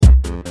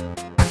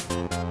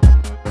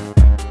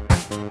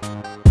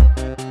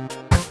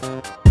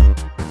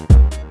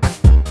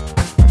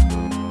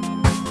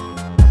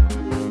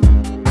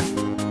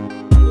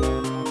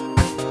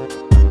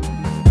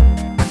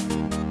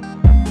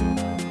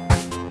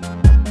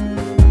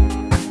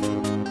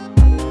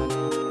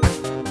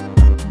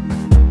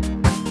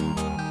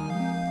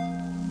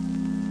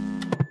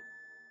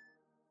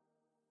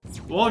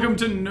Welcome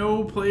to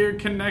No Player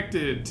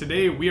Connected.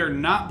 Today we are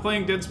not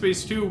playing Dead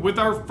Space 2 with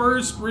our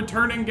first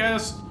returning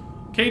guest,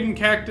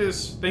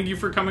 KadenCactus. Thank you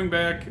for coming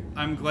back.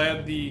 I'm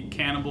glad the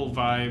cannibal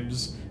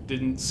vibes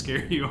didn't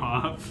scare you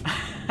off.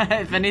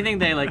 If anything,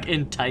 they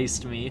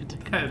enticed me to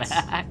come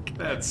back.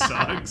 That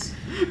sucks.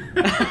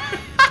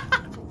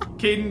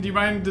 Kaden, do you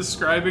mind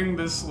describing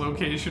this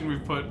location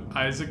we've put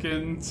Isaac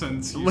in,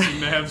 since you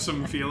seem to have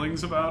some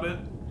feelings about it?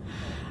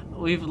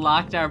 We've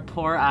locked our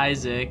poor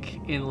Isaac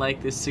in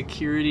the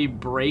security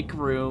break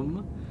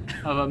room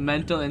of a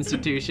mental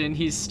institution.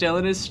 He's still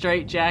in his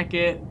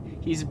straitjacket.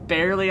 He's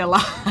barely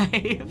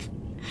alive.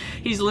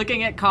 He's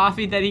looking at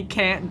coffee that he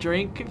can't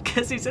drink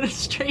because he's in a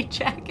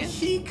straitjacket.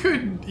 He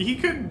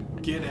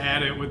could get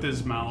at it with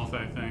his mouth,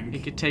 I think. He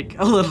could take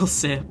a little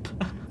sip.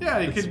 Yeah,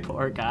 he this could.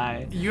 Poor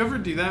guy. You ever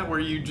do that where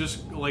you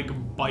just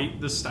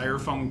bite the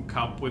styrofoam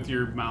cup with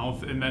your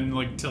mouth and then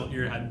tilt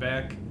your head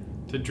back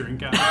to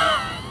drink out of it?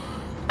 No.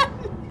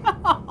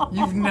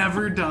 You've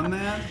never done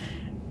that?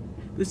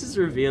 This is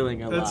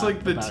revealing a lot. That's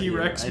like the about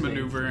T-Rex you,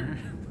 maneuver.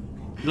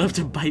 You'll have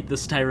to bite the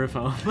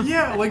styrofoam.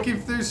 Yeah,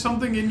 if there's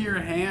something in your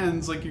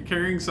hands, you're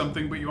carrying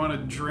something but you want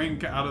to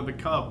drink out of the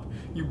cup,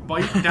 you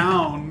bite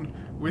down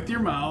with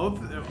your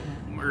mouth.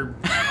 Or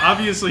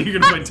obviously you're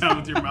gonna bite down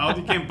with your mouth.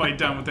 You can't bite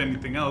down with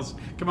anything else.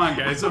 Come on,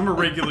 guys. I'm a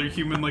regular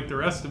human like the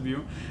rest of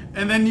you.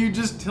 And then you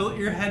just tilt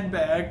your head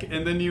back,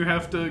 and then you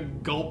have to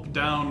gulp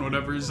down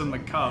whatever's in the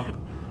cup.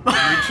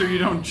 Make sure you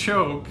don't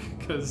choke,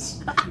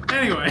 because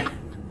anyway,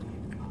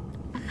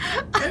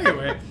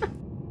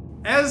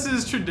 as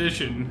is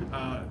tradition,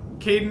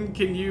 Kaden,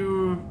 can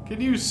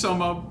you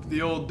sum up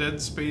the old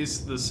Dead Space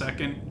the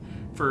Second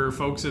for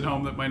folks at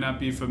home that might not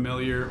be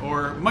familiar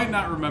or might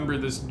not remember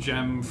this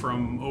gem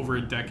from over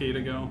a decade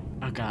ago?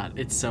 Oh god,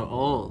 it's so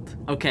old.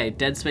 Okay,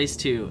 Dead Space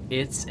 2.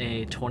 It's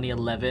a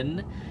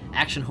 2011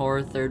 action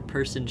horror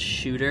third-person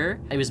shooter.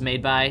 It was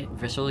made by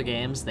Visceral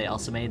Games. They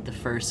also made the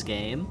first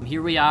game.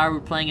 Here we are, we're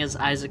playing as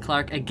Isaac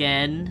Clarke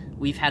again.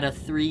 We've had a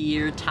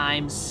 3-year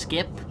time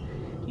skip.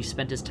 He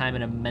spent his time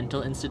in a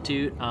mental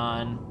institute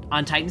on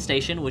Titan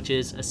Station, which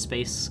is a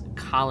space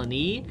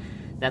colony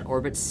that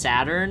orbits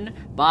Saturn,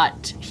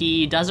 but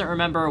he doesn't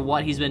remember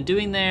what he's been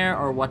doing there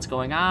or what's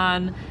going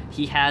on.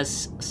 He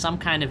has some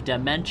kind of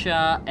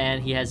dementia,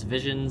 and he has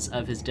visions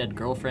of his dead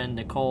girlfriend,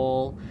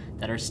 Nicole,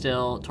 that are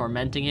still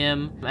tormenting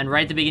him. And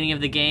right at the beginning of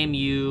the game,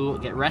 you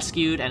get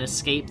rescued and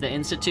escape the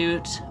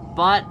Institute,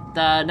 but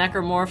the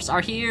necromorphs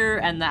are here,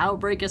 and the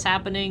outbreak is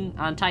happening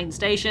on Titan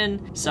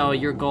Station, so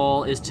your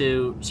goal is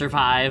to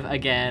survive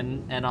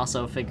again, and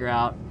also figure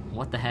out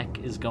what the heck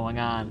is going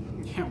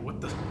on. Yeah,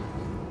 what the hell?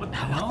 What the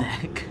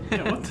heck?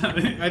 Yeah, what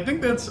the... I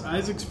think that's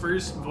Isaac's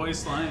first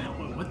voice line.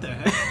 What the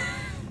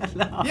heck?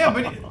 No. Yeah,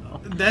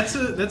 but that's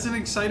an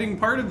exciting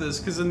part of this,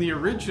 because in the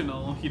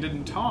original, he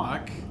didn't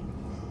talk.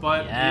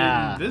 But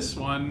in this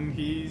one,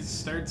 he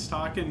starts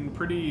talking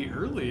pretty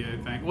early, I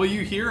think. Well,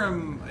 you hear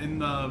him in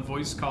the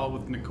voice call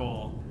with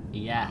Nicole.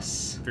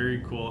 Yes.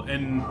 Very cool.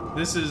 And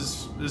this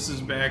is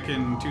back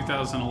in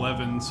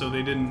 2011, so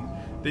they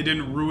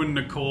didn't ruin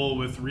Nicole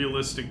with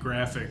realistic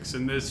graphics.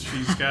 In this,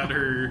 she's got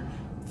her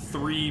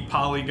 3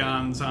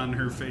 polygons on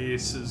her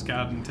face as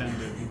God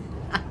intended.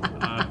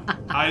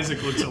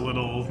 Isaac looks a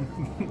little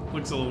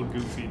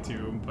goofy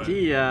too, but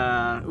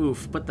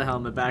put the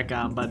helmet back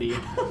on, buddy.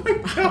 Oh my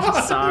God.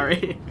 I'm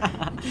sorry.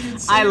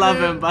 I love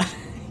him, but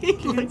he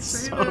looks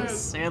so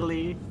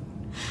silly.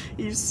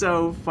 He's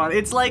so funny.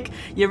 It's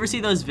you ever see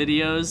those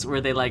videos where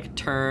they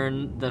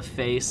turn the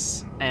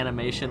face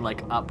animation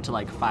up to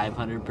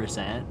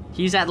 500%?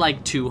 He's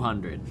at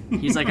 200.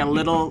 He's a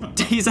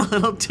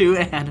little too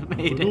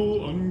animated. A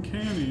little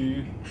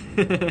uncanny.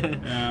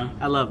 Yeah.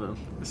 I love him.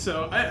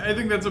 So I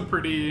think that's a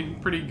pretty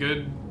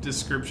good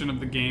description of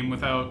the game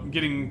without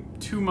getting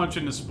too much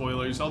into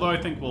spoilers. Although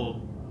I think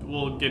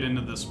we'll get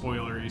into the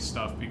spoilery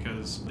stuff,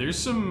 because there's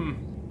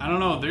some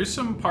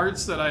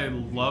parts that I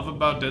love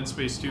about Dead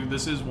Space 2.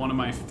 This is one of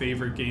my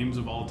favorite games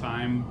of all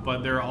time,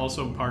 but there are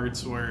also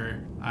parts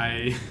where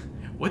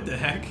what the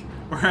heck?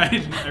 Where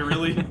I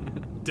really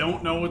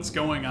don't know what's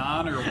going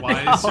on or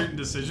why certain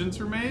decisions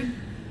were made.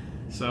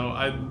 So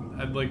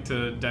I'd like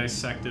to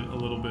dissect it a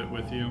little bit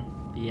with you.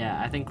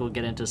 Yeah, I think we'll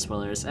get into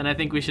spoilers, and I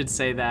think we should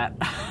say that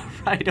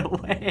right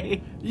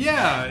away.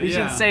 Yeah, we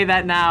should say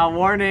that now.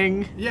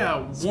 Warning.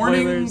 Yeah,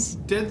 spoilers.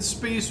 Warning, Dead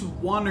Space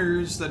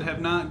 1ers that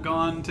have not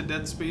gone to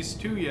Dead Space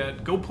 2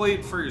 yet. Go play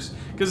it first,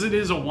 because it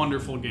is a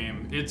wonderful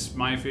game. It's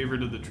my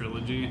favorite of the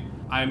trilogy.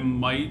 I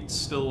might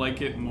still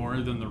like it more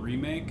than the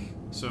remake.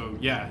 So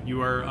yeah,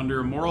 you are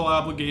under a moral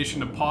obligation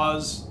to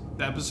pause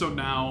the episode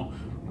now,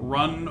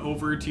 run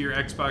over to your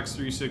Xbox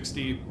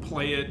 360,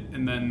 play it,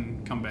 and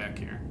then come back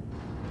here.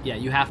 Yeah,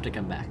 you have to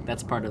come back.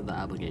 That's part of the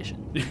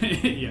obligation.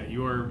 Yeah,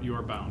 you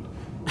are bound.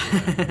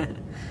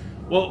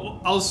 Well,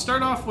 I'll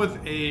start off with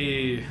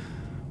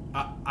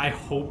I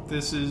hope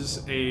this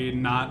is a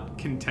not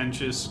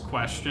contentious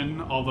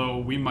question, although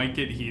we might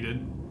get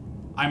heated.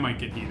 I might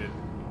get heated.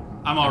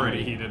 I'm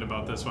already heated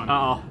about this one.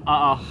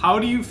 Uh-oh. How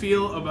do you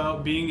feel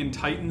about being in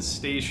Titan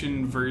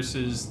Station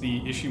versus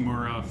the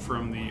Ishimura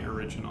from the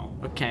original?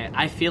 Okay,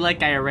 I feel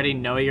like I already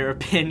know your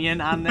opinion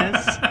on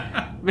this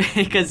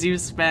because you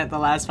spent the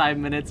last 5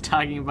 minutes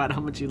talking about how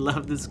much you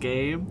love this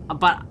game.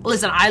 But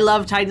listen, I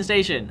love Titan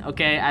Station,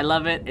 okay? I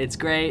love it. It's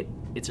great.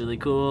 It's really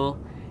cool.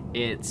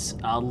 It's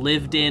a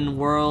lived-in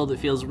world. It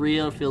feels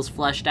real. It feels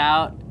fleshed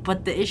out.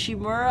 But the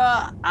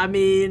Ishimura, I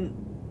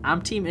mean,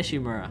 I'm Team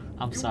Ishimura.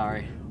 I'm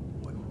sorry.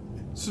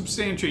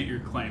 Substantiate your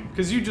claim,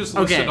 because you just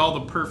listed all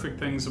the perfect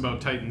things about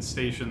Titan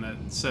Station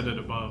that set it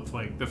above,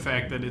 like the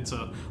fact that it's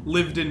a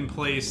lived-in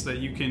place that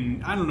you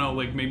can, I don't know,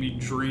 like maybe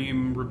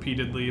dream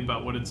repeatedly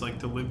about what it's like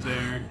to live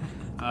there,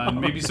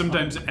 maybe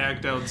sometimes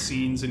act out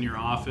scenes in your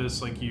office,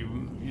 like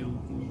you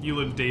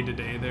live day to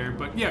day there.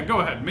 But yeah, go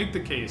ahead, make the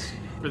case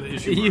for the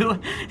issue.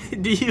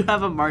 Do you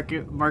have a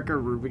marker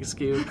Rubik's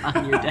Cube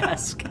on your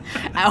desk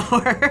at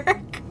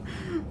work?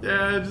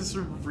 Yeah, just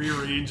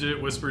rearrange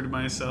it, whisper to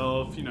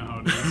myself. You know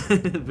how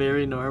it is.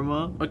 Very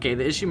normal. Okay,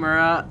 the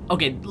Ishimura.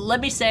 Okay,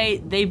 let me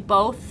say they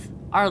both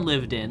are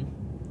lived in,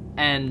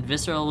 and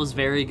Visceral was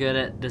very good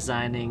at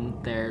designing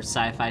their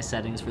sci-fi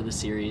settings for the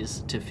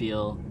series to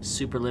feel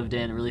super lived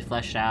in, really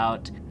fleshed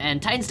out.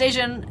 And Titan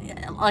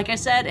Station, like I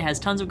said, it has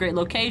tons of great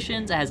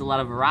locations. It has a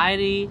lot of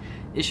variety.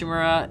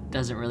 Ishimura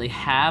doesn't really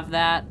have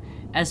that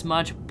as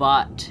much,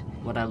 but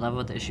what I love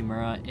about the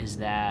Ishimura is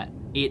that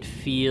it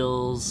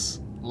feels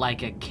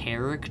like a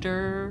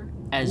character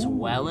as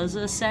well as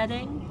a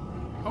setting.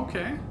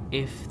 Okay.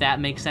 If that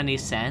makes any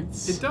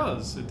sense. It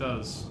does.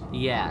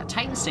 Yeah,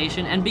 Titan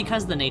Station, and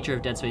because the nature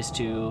of Dead Space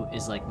 2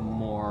 is like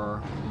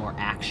more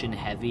action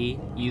heavy,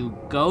 you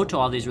go to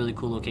all these really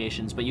cool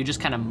locations, but you just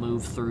kind of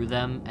move through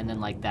them and then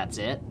like that's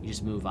it. You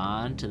just move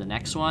on to the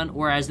next one.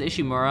 Whereas the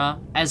Ishimura,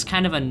 as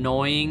kind of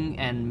annoying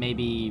and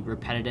maybe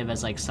repetitive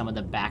as like some of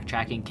the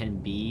backtracking can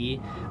be,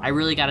 I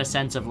really got a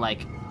sense of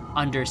like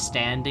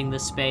understanding the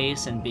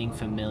space and being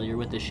familiar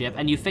with the ship,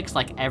 and you fix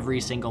like every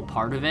single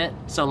part of it,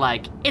 so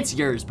like it's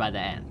yours by the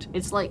end.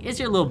 It's like it's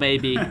your little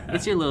baby.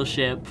 It's your little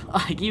ship.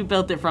 Like you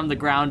built it from the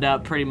ground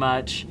up pretty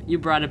much. You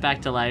brought it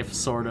back to life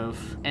sort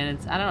of, and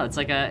it's, I don't know, it's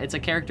like it's a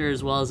character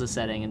as well as a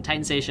setting. And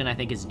Titan Station I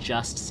think is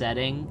just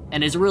setting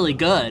and is really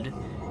good,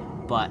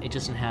 but it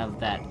doesn't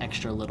have that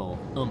extra little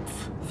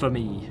oomph for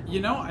me. You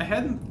know, I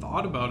hadn't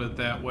thought about it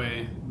that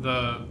way,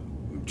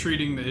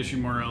 treating the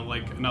Ishimura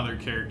like another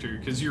character,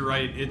 because you're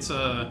right,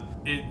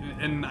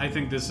 and I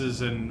think this is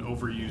an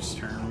overused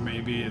term,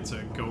 maybe it's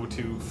a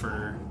go-to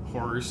for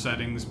horror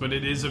settings, but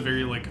it is a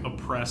very like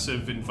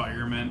oppressive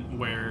environment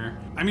where,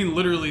 I mean,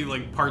 literally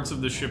like parts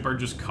of the ship are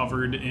just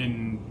covered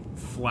in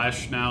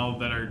flesh now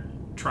that are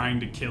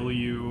trying to kill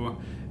you,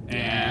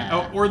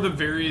 and or the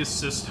various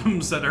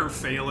systems that are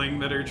failing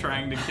that are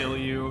trying to kill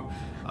you.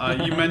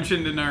 You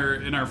mentioned in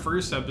our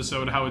first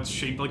episode how it's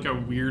shaped like a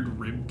weird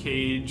rib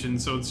cage,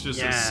 and so it's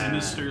just a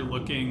sinister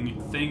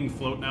looking thing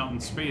floating out in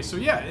space. So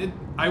yeah,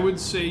 I would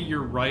say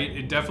you're right.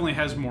 It definitely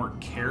has more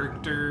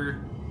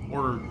character,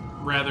 or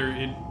rather,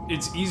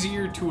 it's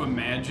easier to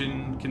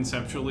imagine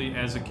conceptually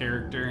as a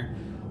character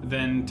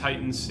than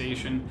Titan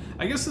Station.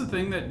 I guess the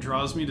thing that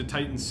draws me to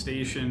Titan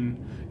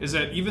Station is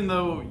that even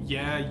though,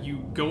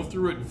 you go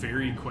through it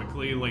very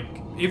quickly, like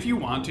if you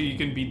want to, you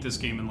can beat this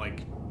game in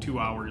like 2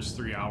 hours,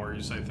 3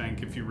 hours, I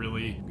think, if you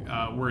really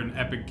were an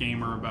epic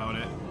gamer about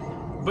it.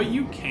 But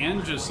you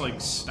can just like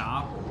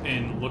stop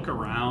and look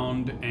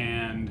around,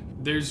 and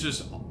there's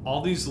just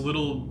all these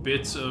little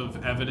bits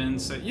of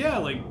evidence that,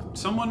 like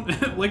someone,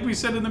 like we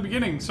said in the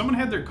beginning, someone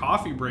had their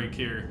coffee break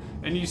here,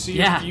 and you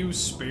see a few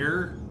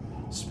spare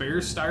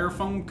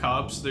styrofoam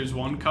cups. There's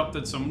one cup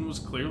that someone was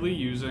clearly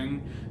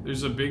using.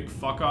 There's a big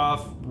fuck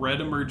off red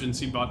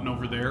emergency button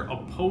over there, a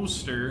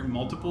poster,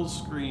 multiple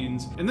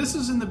screens. And this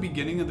is in the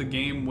beginning of the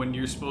game when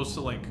you're supposed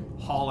to like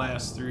haul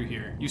ass through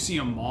here. You see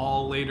a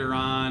mall later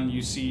on,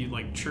 you see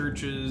like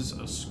churches,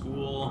 a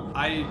school.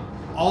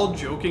 All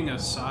joking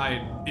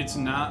aside, it's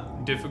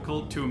not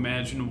difficult to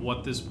imagine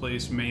what this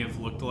place may have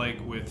looked like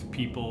with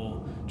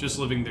people just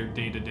living their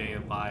day-to-day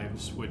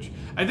lives, which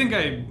I think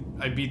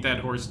I beat that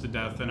horse to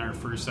death in our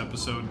first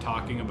episode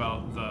talking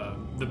about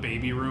the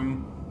baby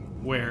room,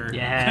 where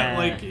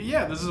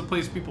this is a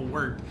place people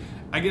worked.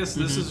 I guess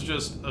this is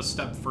just a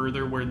step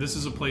further, where this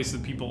is a place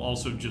that people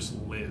also just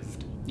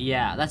lived.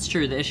 Yeah, that's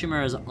true. The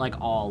Ishimura is like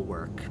all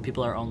work.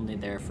 People are only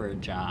there for a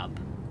job.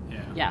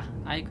 Yeah,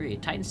 I agree.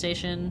 Titan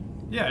Station.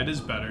 Yeah, it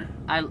is better.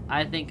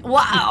 I think.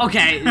 Wow.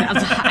 Okay.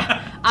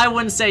 I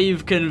wouldn't say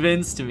you've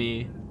convinced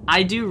me.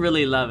 I do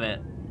really love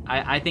it.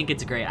 I think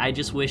it's great. I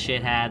just wish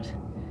it had.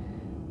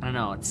 I don't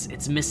know.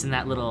 It's missing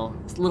that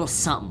little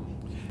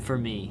something for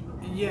me.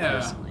 Yeah.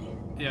 Personally.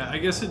 Yeah. I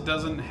guess it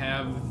doesn't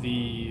have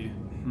the.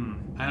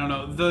 I don't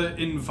know. The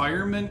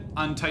environment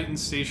on Titan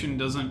Station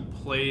doesn't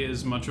play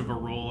as much of a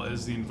role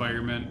as the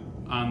environment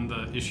on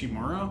the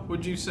Ishimura,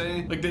 would you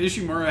say? Like the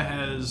Ishimura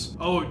has,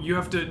 you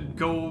have to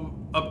go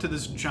up to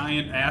this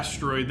giant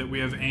asteroid that we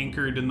have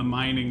anchored in the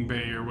mining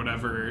bay or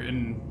whatever,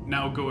 and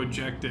now go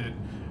eject it.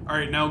 All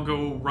right, now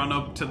go run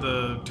up to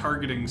the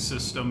targeting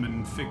system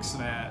and fix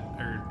that.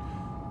 Or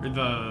or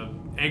the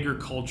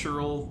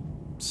agricultural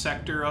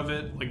sector of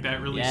it. Like,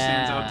 that really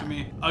stands out to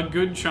me. A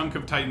good chunk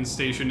of Titan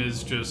Station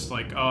is just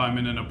like, oh, I'm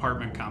in an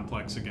apartment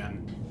complex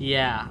again.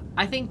 Yeah,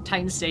 I think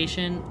Titan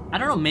Station, I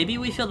don't know, maybe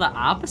we feel the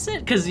opposite?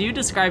 Because you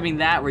describing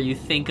that where you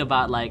think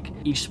about, like,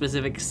 each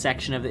specific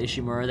section of the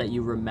Ishimura that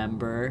you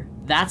remember,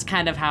 that's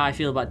kind of how I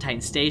feel about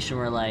Titan Station,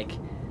 where, like,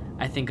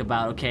 I think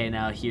about, okay,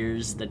 now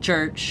here's the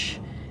church,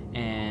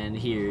 and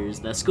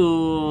here's the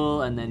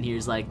school, and then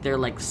here's, like, they're,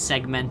 like,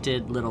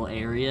 segmented little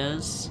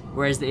areas.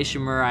 Whereas the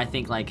Ishimura, I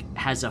think, like,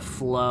 has a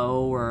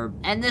flow,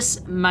 and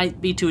this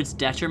might be to its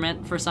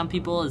detriment for some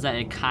people, is that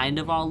it kind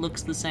of all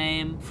looks the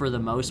same. For the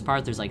most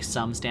part, there's, like,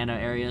 some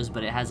standout areas,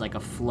 but it has, like, a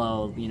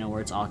flow, you know,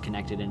 where it's all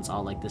connected and it's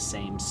all, like, the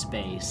same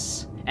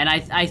space. And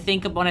I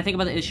think, when I think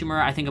about the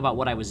Ishimura, I think about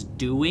what I was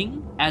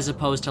doing, as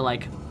opposed to,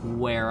 like,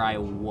 where I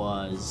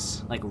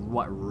was, like,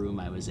 what room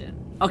I was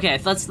in. Okay,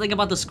 let's think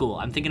about the school.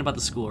 I'm thinking about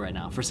the school right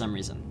now, for some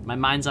reason. My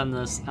mind's on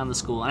the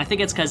school, and I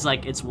think it's because,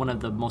 like, it's one of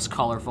the most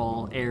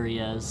colorful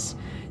areas.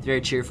 It's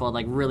very cheerful. It,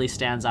 like, really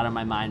stands out in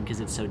my mind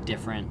because it's so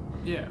different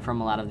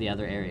from a lot of the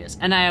other areas.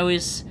 And I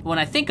always, when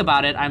I think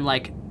about it, I'm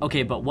like,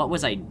 okay, but what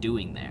was I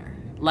doing there?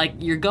 Like,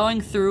 you're going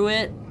through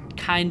it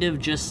kind of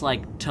just,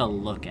 like, to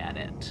look at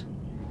it.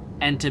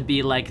 And to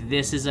be like,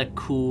 this is a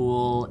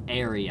cool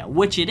area,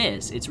 which it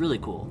is. It's really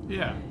cool.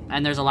 Yeah.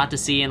 And there's a lot to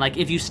see. And, like,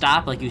 if you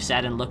stop, like you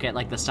said, and look at,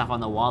 like, the stuff on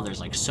the wall, there's,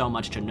 like, so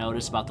much to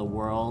notice about the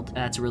world. And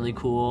that's really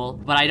cool.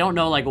 But I don't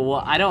know, like,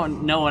 I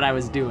don't know what I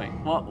was doing.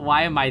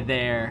 Why am I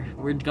there?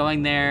 We're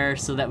going there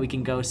so that we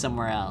can go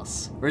somewhere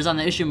else. Whereas on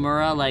the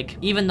Ishimura, like,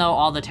 even though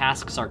all the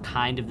tasks are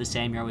kind of the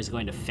same, you're always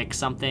going to fix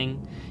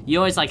something. You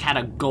always, like, had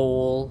a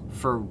goal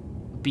for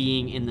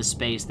being in the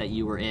space that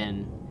you were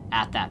in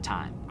at that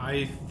time.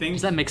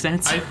 Does that make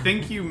sense? I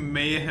think you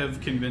may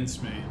have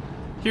convinced me.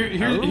 Here's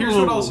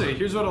what I'll say.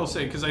 Here's what I'll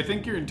say, because I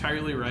think you're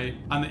entirely right.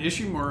 On the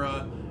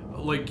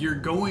Ishimura, like, you're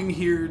going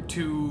here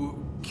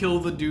to kill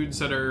the dudes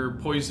that are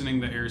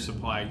poisoning the air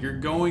supply. You're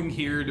going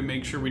here to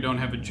make sure we don't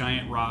have a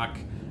giant rock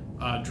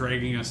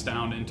dragging us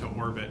down into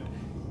orbit.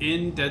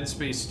 In Dead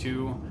Space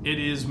 2, it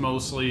is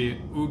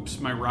mostly, oops,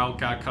 my route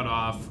got cut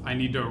off. I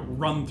need to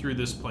run through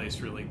this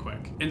place really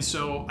quick. And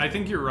so I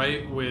think you're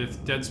right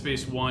with Dead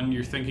Space 1.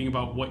 You're thinking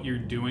about what you're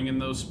doing in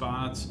those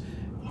spots.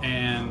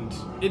 And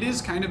it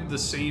is kind of the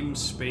same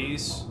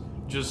space,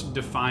 just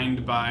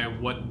defined by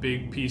what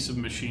big piece of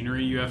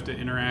machinery you have to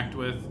interact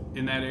with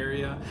in that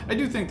area. I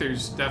do think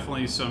there's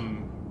definitely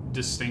some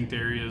distinct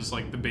areas,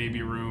 like the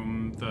baby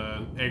room,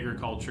 the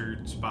agriculture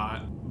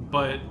spot.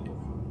 But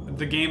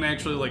the game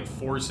actually, like,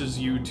 forces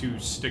you to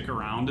stick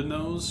around in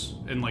those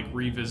and, like,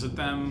 revisit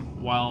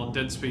them, while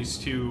Dead Space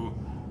 2,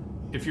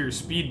 if you're a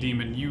speed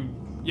demon, you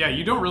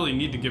don't really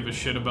need to give a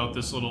shit about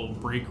this little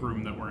break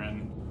room that we're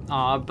in.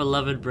 Aw,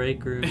 beloved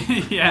break room.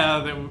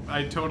 Yeah,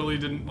 I totally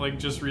didn't, like,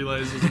 just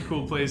realize it was a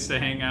cool place to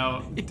hang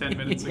out 10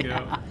 minutes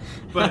ago.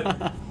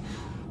 But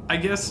I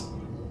guess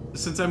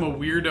since I'm a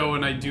weirdo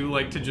and I do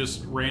like to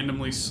just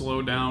randomly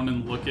slow down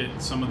and look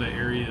at some of the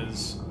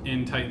areas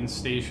in Titan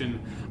Station,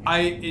 I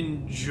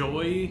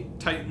enjoy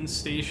Titan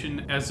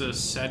Station as a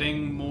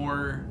setting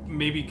more,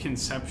 maybe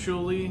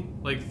conceptually,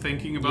 like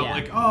thinking about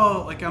like,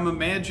 oh, like I'm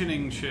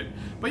imagining shit.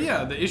 But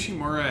yeah, the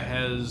Ishimura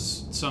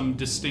has some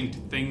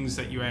distinct things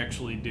that you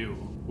actually do,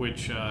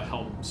 which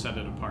help set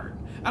it apart.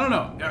 I don't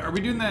know. Are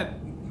we doing that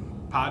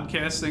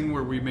podcast thing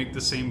where we make the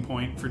same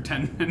point for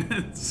 10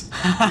 minutes?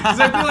 Because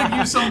I feel like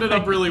you summed it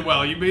up really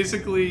well. You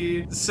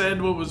basically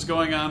said what was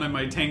going on in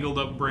my tangled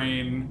up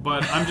brain,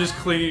 but I'm just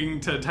clinging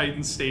to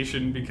Titan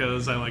Station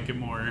because I like it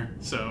more.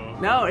 So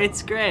no,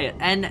 it's great.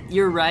 And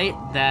you're right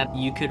that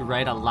you could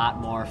write a lot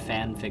more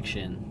fan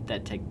fiction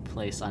that take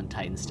place on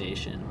Titan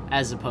Station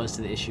as opposed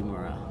to the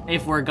Ishimura.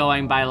 If we're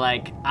going by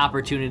like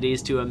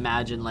opportunities to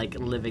imagine like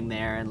living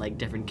there and like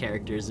different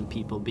characters and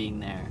people being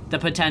there, the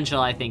potential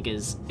I think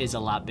is a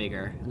lot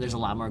bigger. There's a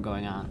lot more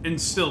going on.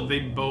 And still, they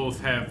both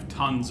have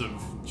tons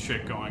of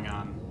shit going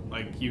on.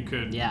 Like you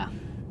could, the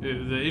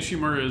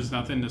Ishimura is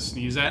nothing to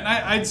sneeze at. And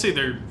I'd say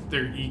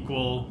they're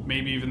equal.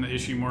 Maybe even the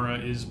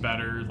Ishimura is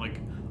better. Like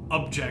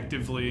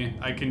objectively,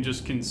 I can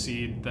just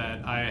concede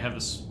that I have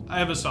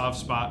a soft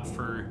spot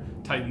for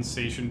Titan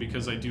Station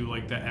because I do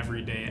like the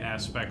everyday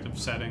aspect of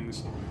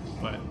settings,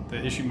 but the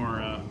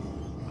Ishimura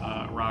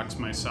rocks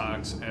my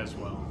socks as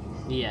well.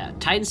 Yeah,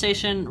 Titan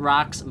Station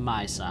rocks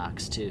my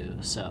socks too,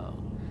 so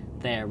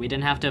there, we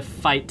didn't have to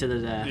fight to the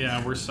death.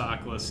 Yeah, we're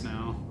sockless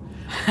now.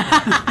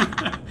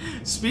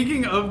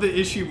 Speaking of the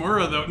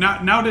Ishimura, though,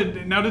 now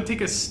to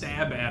take a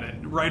stab at it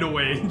right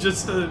away,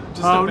 just a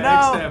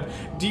backstab.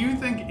 No. Do you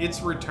think its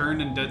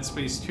return in Dead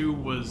Space 2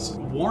 was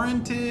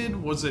warranted?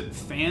 Was it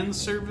fan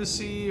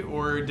servicey,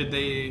 or did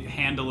they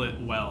handle it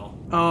well?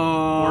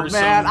 Oh or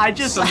man,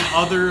 some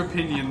other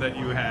opinion that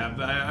you have.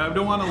 I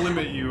don't want to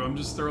limit you. I'm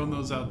just throwing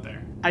those out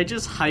there. I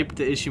just hyped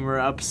the Ishimura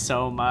up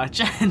so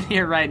much, and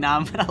here right now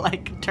I'm gonna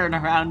like turn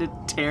around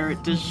and tear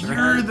it to shreds.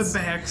 You're the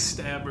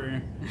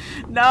backstabber.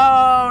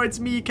 No, it's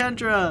me,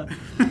 Kendra.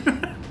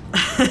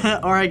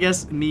 Or I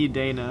guess me,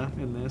 Dana,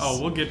 in this. Oh,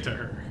 we'll get to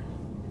her.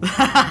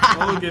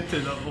 We'll get to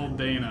the old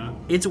Dana.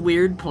 It's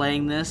weird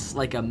playing this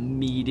like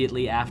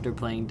immediately after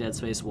playing Dead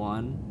Space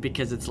 1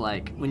 because it's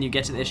like when you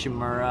get to the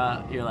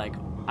Ishimura, you're like,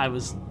 I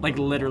was like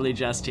literally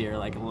just here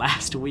like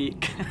last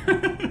week.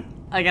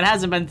 Like it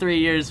hasn't been 3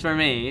 years for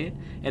me.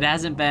 It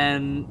hasn't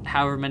been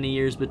however many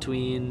years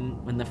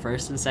between when the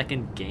first and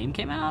second game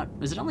came out.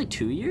 Was it only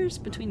 2 years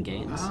between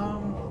games?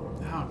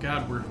 Oh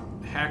god, we're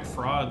hack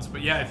frauds,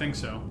 but yeah, I think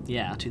so.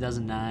 Yeah,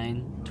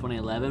 2009,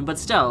 2011. But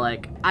still,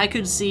 like, I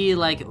could see,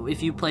 like,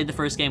 if you played the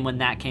first game when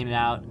that came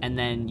out, and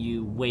then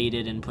you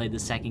waited and played the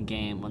second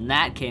game when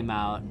that came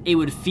out, it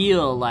would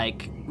feel,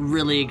 like,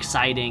 really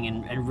exciting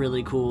and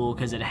really cool,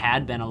 because it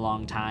had been a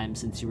long time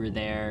since you were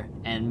there,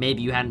 and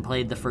maybe you hadn't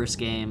played the first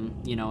game,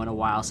 you know, in a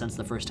while since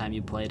the first time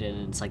you played it,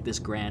 and it's, like, this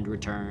grand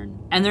return.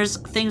 And there's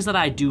things that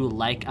I do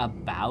like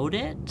about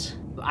it.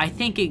 I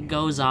think it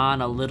goes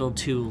on a little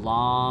too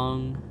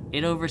long.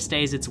 It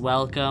overstays its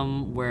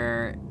welcome,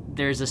 where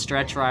there's a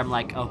stretch where I'm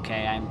like,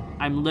 okay,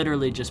 I'm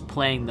literally just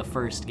playing the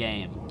first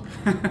game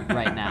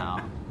right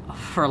now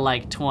for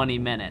like 20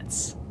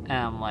 minutes. And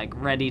I'm like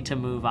ready to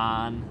move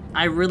on.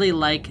 I really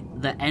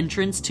like the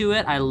entrance to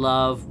it. I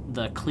love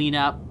the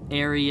cleanup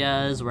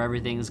areas where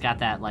everything's got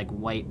that like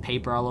white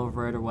paper all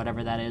over it or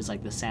whatever that is,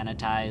 like the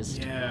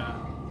sanitized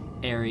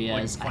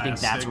areas. Like I think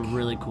that's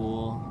really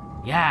cool.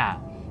 Yeah.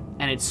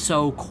 And it's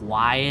so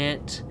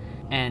quiet.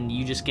 And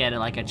you just get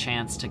like a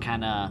chance to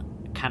kind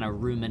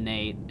of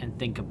ruminate and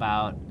think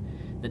about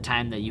the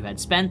time that you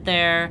had spent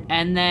there.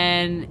 And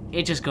then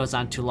it just goes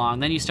on too long.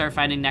 Then you start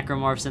finding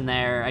necromorphs in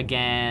there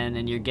again,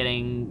 and you're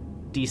getting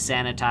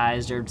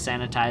desanitized or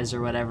sanitized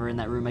or whatever in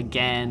that room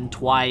again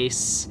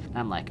twice. And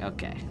I'm like,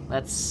 okay,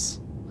 let's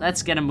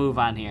get a move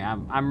on here.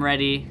 I'm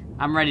ready.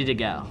 I'm ready to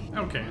go.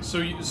 Okay, so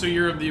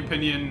you're of the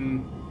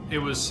opinion it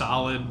was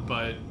solid,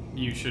 but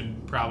you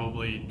should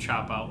probably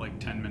chop out like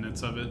 10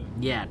 minutes of it.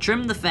 Yeah,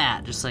 trim the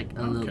fat just like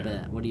a little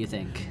bit. What do you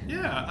think?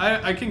 Yeah,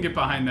 I can get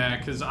behind that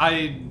because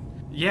I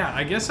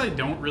guess I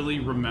don't really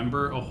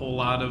remember a whole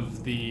lot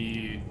of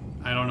the,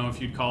 I don't know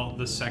if you'd call it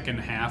the second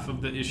half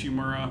of the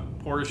Ishimura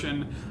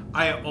portion.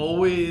 I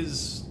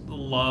always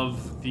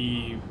love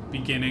the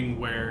beginning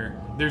where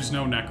there's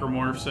no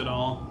necromorphs at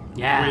all.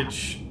 Yeah.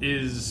 Which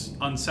is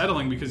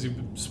unsettling because you've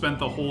spent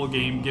the whole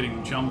game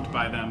getting jumped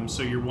by them,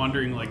 so you're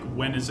wondering, like,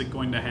 when is it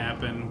going to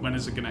happen? When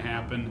is it going to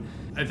happen?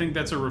 I think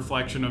that's a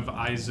reflection of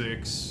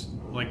Isaac's,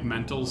 like,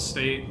 mental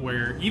state,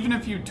 where even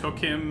if you took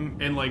him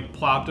and, like,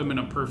 plopped him in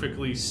a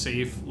perfectly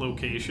safe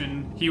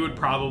location, he would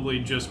probably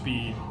just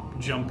be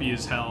jumpy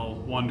as hell,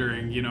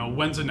 wondering, you know,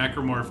 when's a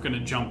necromorph gonna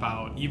jump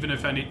out? Even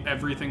if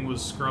everything was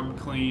scrubbed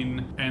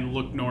clean and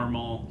looked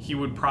normal, he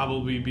would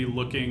probably be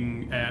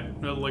looking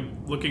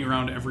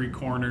around every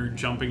corner,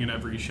 jumping in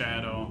every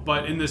shadow.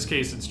 But in this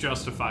case, it's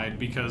justified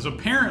because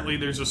apparently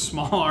there's a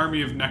small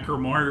army of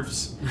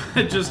necromorphs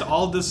that just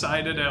all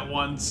decided at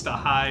once to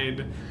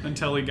hide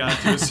until he got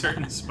to a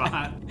certain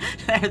spot.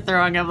 They're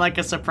throwing him like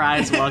a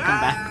surprise welcome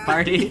back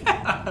party.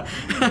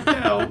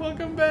 Yeah,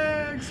 welcome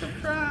back,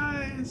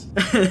 surprise.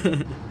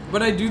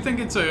 But I do think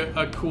it's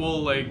a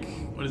cool, like,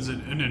 what is it,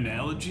 an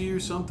analogy or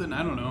something?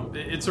 I don't know.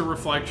 It's a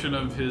reflection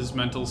of his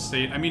mental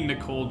state. I mean,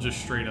 Nicole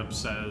just straight up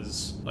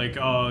says, like,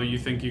 oh, you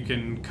think you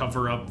can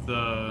cover up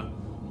the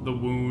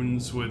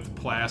wounds with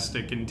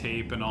plastic and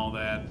tape and all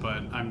that,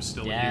 but I'm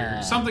still here.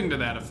 Something to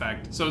that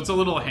effect. So it's a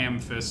little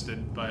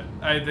ham-fisted, but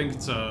I think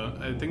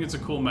it's a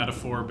cool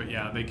metaphor, but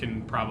yeah, they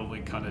can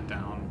probably cut it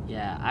down.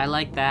 Yeah, I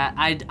like that.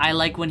 I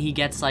like when he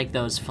gets like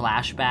those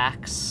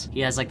flashbacks. He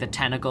has like the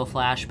tentacle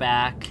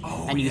flashback,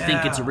 and you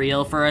think it's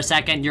real for a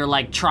second. You're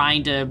like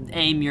trying to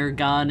aim your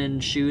gun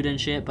and shoot and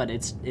shit, but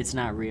it's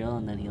not real,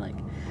 and then he like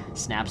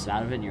snaps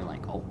out of it, and you're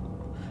like,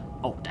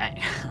 oh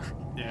dang.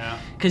 Yeah.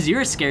 Because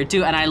you're scared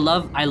too, and I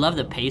love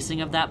the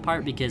pacing of that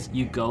part because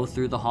you go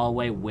through the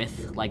hallway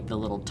with like the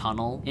little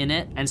tunnel in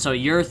it, and so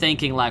you're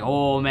thinking like,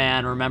 oh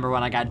man, remember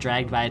when I got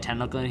dragged by a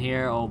tentacle in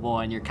here? Oh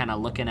boy, and you're kind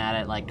of looking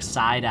at it like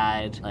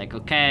side-eyed, like,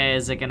 okay,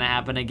 is it gonna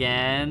happen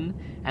again?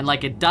 And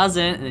like it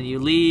doesn't, and then you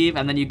leave,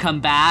 and then you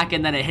come back,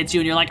 and then it hits you,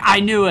 and you're like,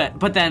 I knew it,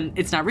 but then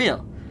it's not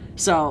real.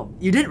 So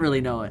you didn't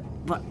really know it.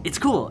 But it's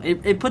cool.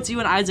 It puts you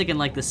and Isaac in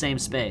like the same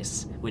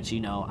space, which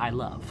you know I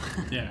love.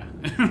 Yeah.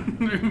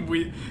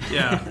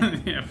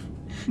 Yeah.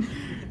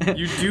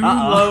 You do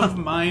love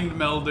mind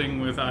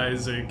melding with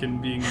Isaac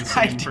and being the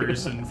same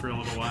person for a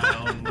little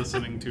while and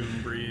listening to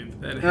him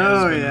breathe. That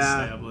has been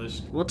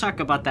established. We'll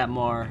talk about that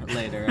more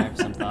later. I have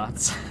some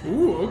thoughts.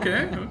 Ooh,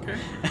 okay.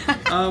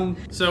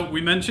 So we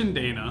mentioned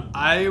Dana.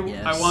 I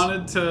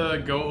wanted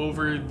to go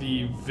over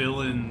the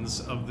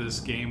villains of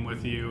this game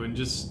with you, and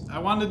I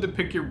wanted to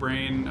pick your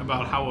brain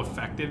about how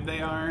effective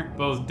they are,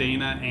 both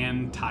Dana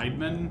and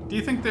Tideman. Do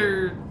you think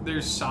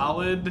they're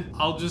solid?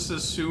 I'll just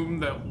assume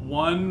that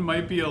one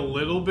might be a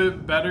little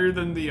bit better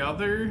than the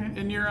other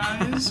in your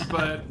eyes,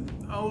 but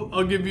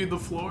I'll give you the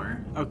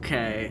floor.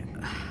 Okay.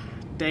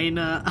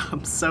 Dana,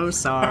 I'm so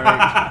sorry.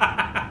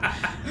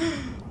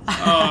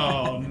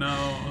 Oh,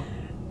 no.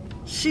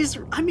 She's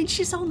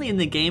only in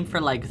the game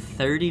for like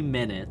 30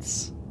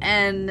 minutes,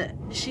 and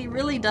she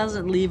really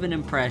doesn't leave an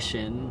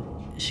impression.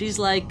 She's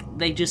like,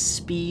 they just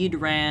speed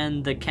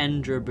ran the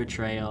Kendra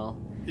betrayal.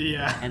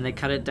 Yeah. And they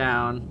cut it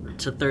down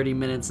to 30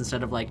 minutes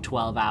instead of like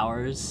 12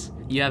 hours.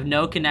 You have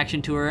no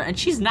connection to her, and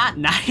she's not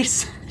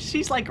nice.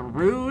 She's like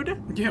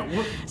rude. Yeah,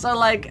 what? So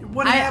like,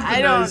 What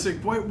happened, Isaac?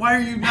 Why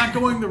are you not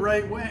going the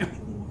right way?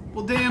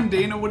 Well, damn,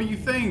 Dana, what do you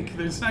think?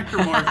 There's nectar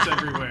marks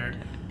everywhere.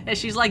 And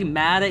she's like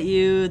mad at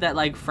you that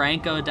like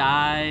Franco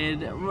died.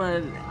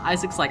 But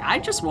Isaac's like, I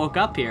just woke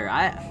up here.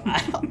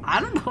 I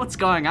don't know what's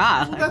going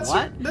on. Well,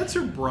 like, that's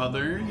her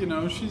brother. You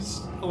know,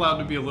 she's allowed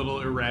to be a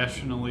little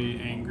irrationally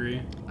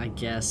angry. I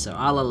guess so.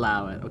 I'll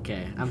allow it.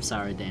 Okay, I'm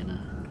sorry,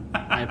 Dana.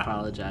 I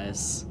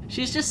apologize.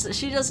 She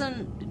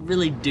doesn't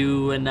really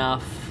do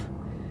enough.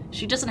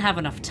 She doesn't have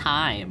enough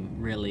time,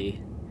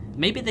 really.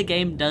 Maybe the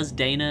game does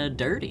Dana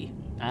dirty.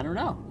 I don't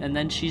know. And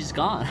then she's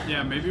gone.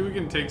 Yeah, maybe we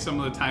can take some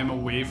of the time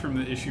away from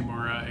the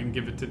Ishimura and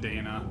give it to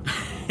Dana.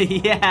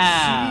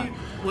 Yeah. She,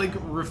 like,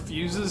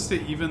 refuses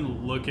to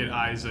even look at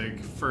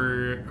Isaac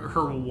for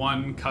her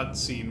one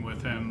cutscene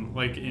with him,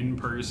 like, in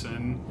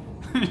person.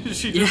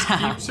 She just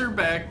keeps her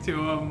back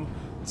to him,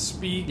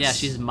 speaks. Yeah,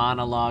 she's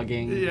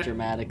monologuing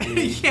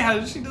dramatically.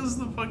 Yeah, she does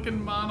the fucking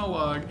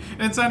monologue.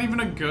 And it's not even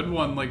a good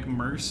one like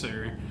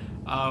Mercer.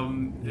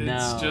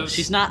 It's just,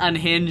 she's not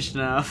unhinged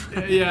enough.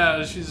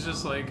 Yeah, she's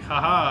just like,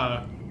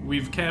 haha,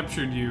 we've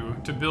captured you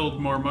to build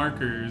more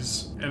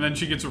markers. And then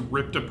she gets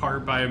ripped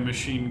apart by a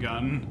machine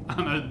gun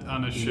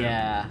on a ship.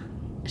 Yeah.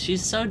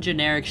 She's so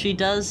generic. She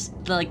does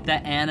like the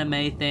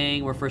anime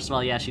thing where first of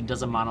all, she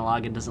does a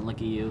monologue and doesn't look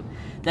at you.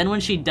 Then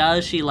when she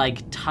does, she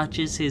like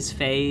touches his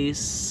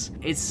face.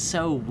 It's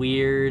so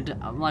weird.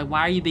 I'm like, why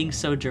are you being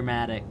so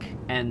dramatic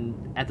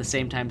and at the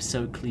same time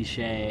so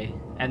cliche?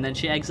 And then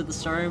she exits the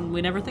store and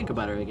we never think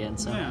about her again.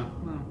 So yeah,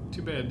 well,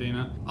 too bad,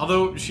 Dana.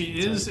 Although she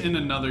is in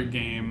another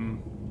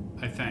game,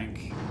 I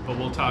think, but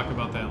we'll talk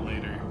about that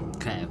later.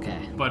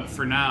 Okay. But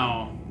for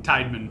now,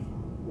 Tideman.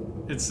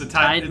 It's the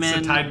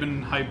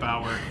Tideman hype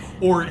hour.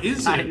 Or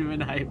is it?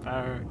 Tideman hype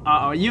hour.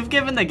 Uh-oh, you've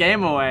given the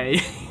game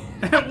away.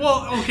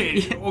 Well,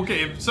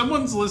 okay. If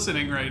someone's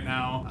listening right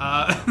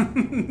now,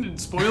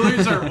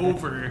 spoilers are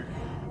over.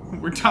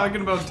 We're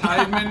talking about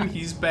Tideman.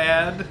 He's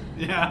bad.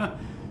 Yeah.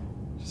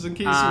 Just in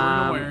case you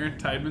weren't aware,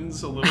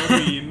 Tideman's a little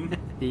mean.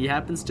 He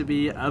happens to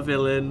be a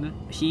villain.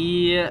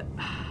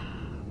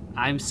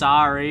 I'm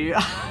sorry.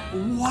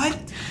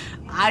 What?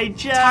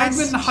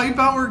 Tideman hype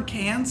hour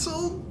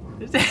canceled?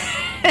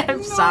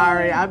 I'm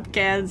sorry, I'm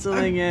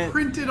canceling it. I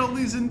printed all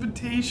these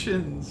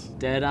invitations.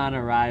 Dead on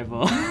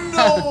arrival.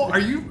 No, are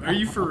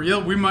you for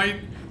real? This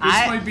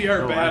might be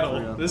our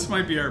battle. This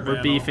might be our battle.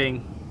 We're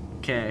beefing.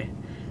 Okay.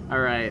 All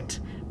right.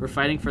 We're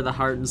fighting for the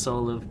heart and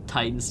soul of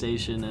Titan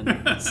Station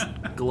and its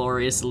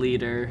glorious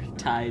leader,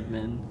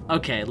 Tideman.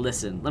 Okay,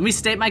 listen. Let me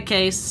state my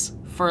case.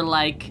 For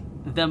like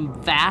the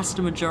vast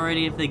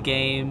majority of the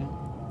game,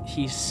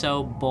 he's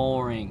so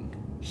boring.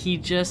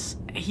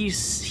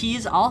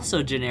 He's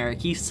also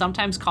generic. He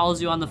sometimes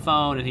calls you on the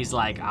phone and he's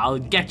like, I'll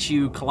get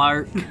you,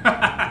 Clark.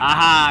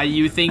 Aha,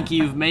 you think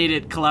you've made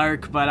it,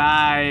 Clark, but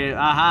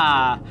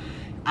and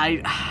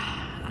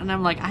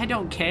I'm like, I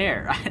don't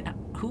care.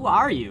 Who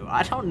are you?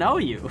 I don't know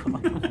you.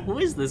 Who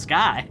is this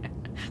guy?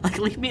 Like,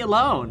 leave me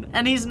alone.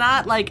 And he's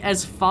not, like,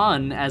 as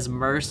fun as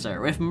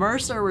Mercer. If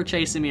Mercer were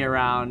chasing me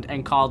around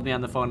and called me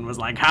on the phone and was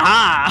like,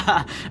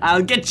 haha,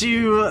 I'll get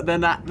you,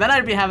 then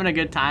I'd be having a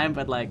good time.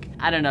 But, like,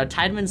 I don't know.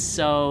 Tideman's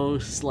so,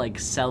 like,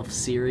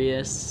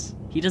 self-serious.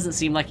 He doesn't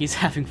seem like he's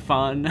having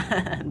fun.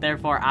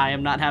 Therefore, I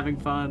am not having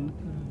fun.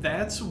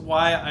 That's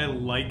why I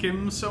like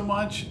him so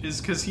much, is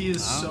because he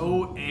is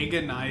so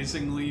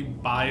agonizingly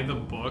by the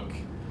book.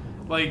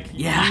 Like,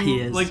 he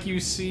is. Like, you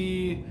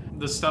see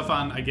the stuff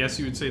on, I guess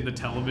you would say, the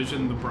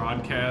television, the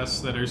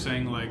broadcasts that are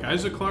saying, like,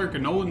 Isaac Clarke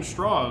and Nolan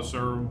Strauss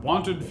are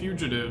wanted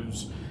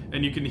fugitives,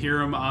 and you can hear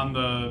them on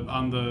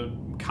the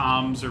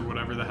comms or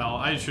whatever the hell.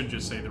 I should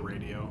just say the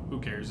radio. Who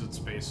cares? It's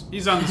space.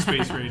 He's on the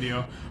space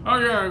radio. Oh,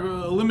 yeah,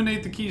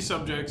 eliminate the key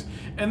subjects.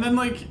 And then,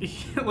 like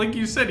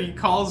you said, he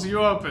calls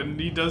you up and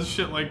he does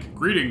shit like,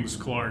 greetings,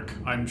 Clark.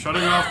 I'm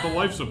shutting off the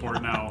life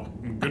support now.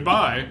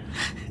 Goodbye.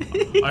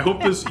 I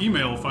hope this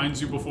email finds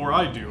you before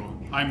I do.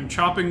 I'm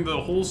chopping the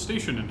whole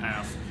station in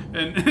half.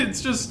 And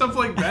it's just stuff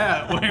like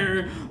that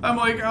where I'm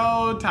like,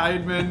 oh,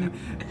 Tideman.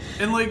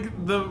 And like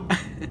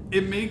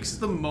it makes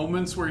the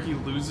moments where he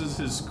loses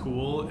his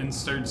cool and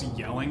starts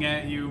yelling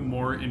at you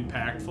more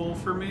impactful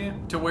for me,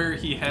 to where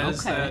he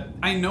has that.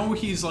 I know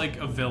he's like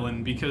a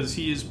villain because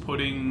he is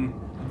putting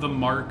the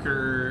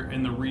marker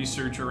and the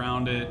research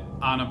around it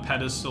on a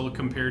pedestal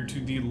compared to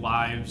the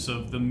lives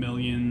of the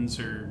millions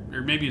or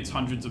maybe it's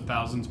hundreds of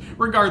thousands.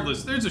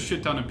 Regardless, there's a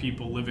shit ton of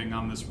people living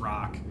on this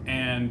rock.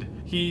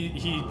 And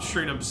he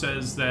straight up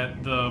says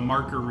that the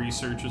marker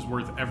research is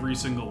worth every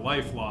single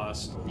life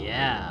lost.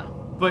 Yeah.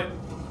 But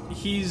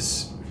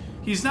he's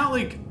not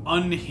like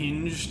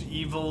unhinged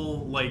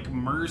evil like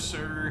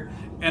Mercer,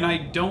 and I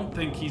don't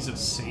think he's a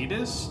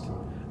sadist.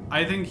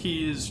 I think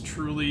he is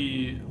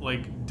truly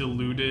like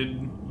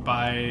deluded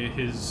by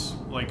his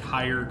like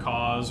higher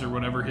cause or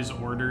whatever, his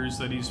orders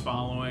that he's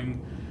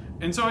following.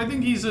 And so I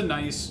think he's a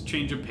nice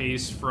change of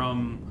pace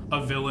from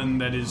a villain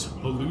that is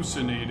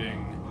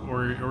hallucinating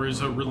or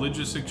is a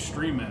religious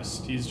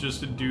extremist. He's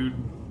just a dude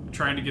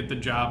trying to get the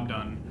job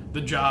done.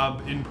 The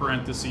job, in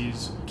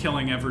parentheses,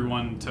 killing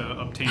everyone to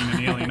obtain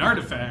an alien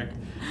artifact.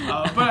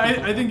 But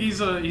I think he's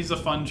a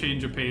fun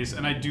change of pace,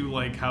 and I do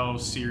like how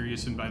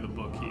serious and by the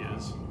book he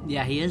is.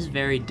 Yeah, he is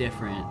very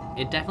different.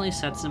 It definitely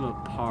sets him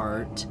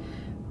apart.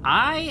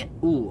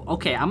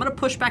 Okay, I'm gonna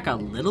push back a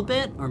little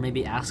bit, or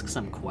maybe ask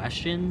some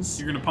questions.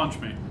 You're gonna punch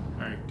me.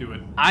 All right, do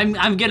it.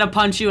 I'm gonna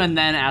punch you and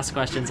then ask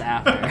questions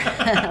after,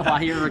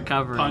 while you're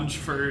recovering. Punch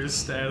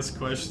first, ask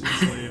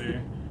questions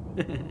later.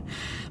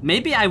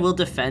 Maybe I will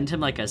defend him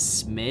like a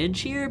smidge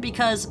here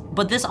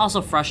but this also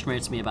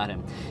frustrates me about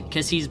him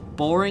because he's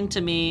boring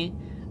to me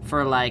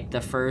for like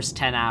the first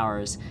 10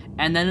 hours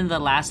and then in the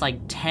last like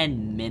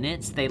 10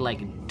 minutes they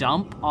like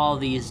dump all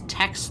these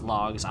text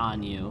logs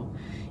on you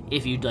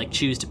if you like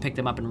choose to pick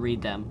them up and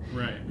read them.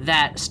 Right.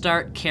 That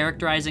start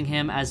characterizing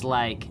him as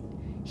like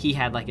he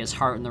had like his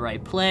heart in the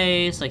right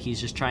place, like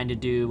he's just trying to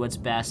do what's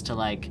best to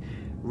like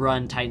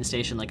run Titan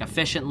Station like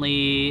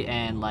efficiently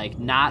and like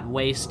not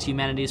waste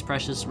humanity's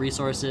precious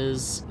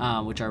resources,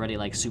 which are already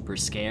like super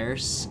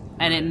scarce.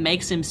 And it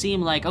makes him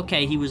seem like,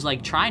 okay, he was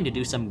like trying to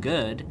do some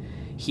good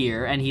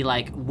here and he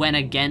like went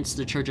against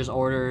the church's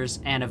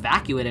orders and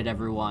evacuated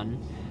everyone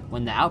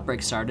when the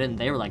outbreak started and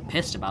they were like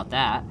pissed about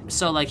that.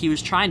 So like he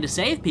was trying to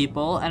save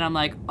people and I'm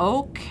like,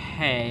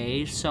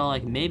 okay, so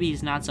like maybe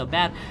he's not so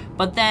bad.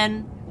 But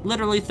then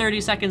literally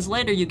 30 seconds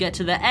later, you get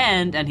to the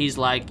end, and he's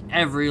like,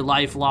 every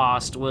life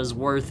lost was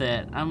worth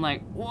it. I'm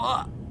like,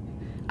 what?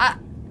 I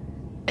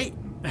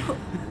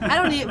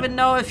don't even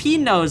know if he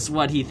knows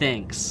what he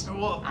thinks.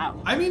 Well,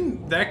 I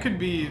mean, that could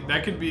be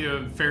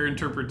a fair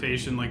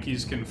interpretation, like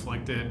he's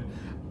conflicted.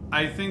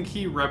 I think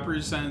he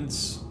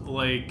represents,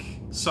 like,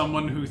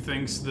 someone who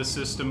thinks the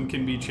system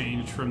can be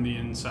changed from the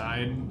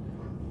inside,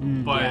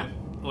 but... Yeah.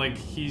 Like,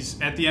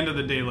 he's, at the end of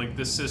the day, like,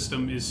 the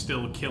system is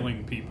still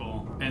killing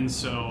people. And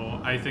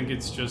so I think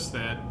it's just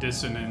that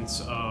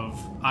dissonance of,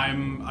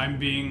 I'm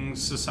being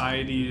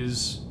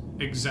society's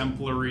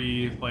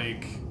exemplary,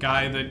 like,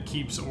 guy that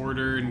keeps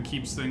order and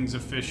keeps things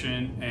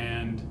efficient,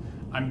 and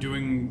I'm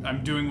doing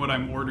what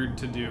I'm ordered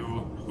to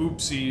do.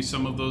 Oopsie,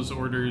 some of those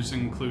orders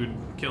include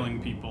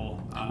killing people.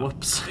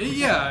 Whoops.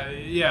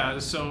 Yeah,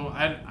 so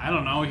I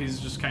don't know, he's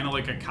just kind of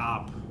like a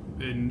cop.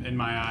 In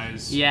my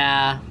eyes.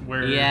 Yeah.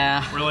 Where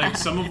like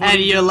some of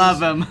and you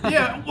love him.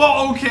 Yeah,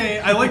 well, okay,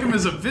 I like him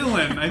as a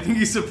villain. I think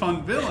he's a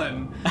fun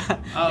villain.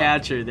 Yeah,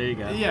 true, there you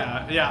go.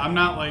 Yeah, I'm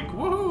not like,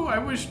 woohoo, I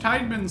wish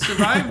Tideman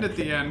survived at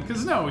the end,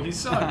 because no, he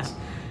sucks.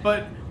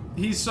 But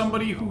he's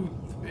somebody who,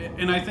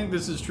 and I think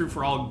this is true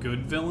for all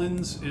good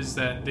villains, is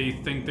that they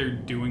think they're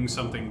doing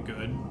something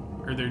good,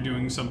 or they're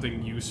doing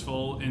something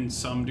useful in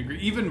some degree.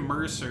 Even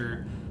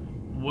Mercer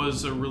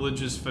was a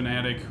religious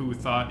fanatic who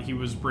thought he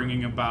was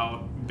bringing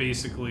about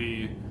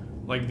basically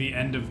like the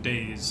end of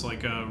days,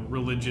 like a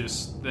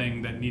religious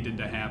thing that needed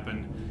to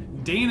happen.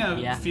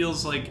 Dana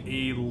feels like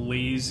a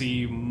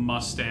lazy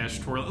mustache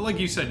twirl. Like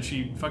you said,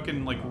 she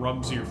fucking like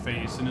rubs your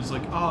face and is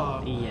like,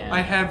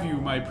 I have you,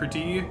 my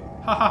pretty. Ha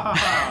ha ha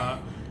ha.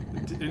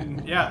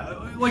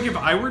 Yeah, like if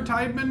I were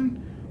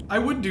Tideman, I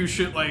would do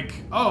shit like,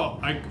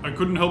 I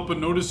couldn't help but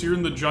notice you're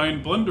in the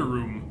giant blender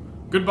room.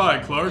 Goodbye,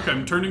 Clark.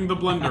 I'm turning the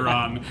blender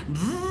on.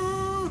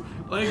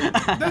 Like,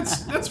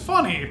 that's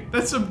funny.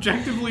 That's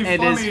objectively funny.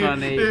 It is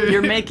funny.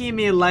 You're making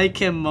me like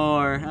him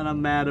more, and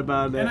I'm mad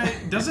about it.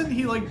 And doesn't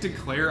he, like,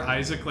 declare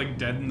Isaac, like,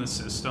 dead in the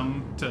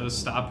system to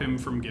stop him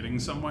from getting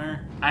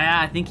somewhere?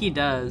 I think he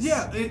does.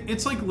 Yeah,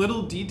 it's like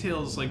little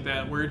details like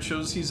that where it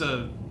shows he's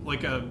a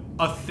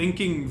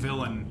thinking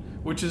villain,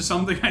 which is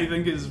something I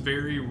think is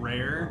very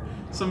rare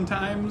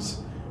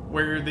sometimes,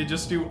 where they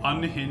just do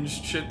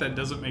unhinged shit that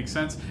doesn't make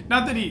sense.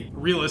 Not that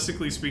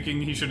realistically speaking,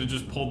 he should have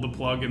just pulled the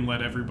plug and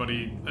let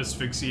everybody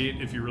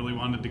asphyxiate if he really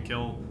wanted to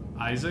kill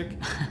Isaac.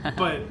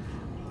 But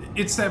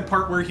it's that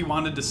part where he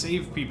wanted to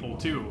save people,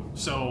 too.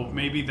 So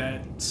maybe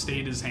that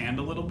stayed his hand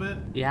a little bit.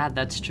 Yeah,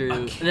 that's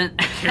true. A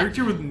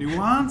character with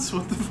nuance?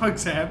 What the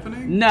fuck's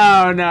happening?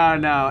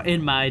 No.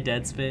 In my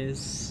Dead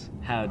Space.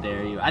 How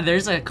dare you?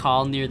 There's a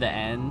call near the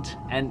end,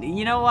 and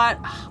you know what?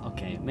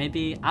 Okay,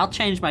 maybe I'll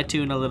change my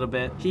tune a little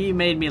bit. He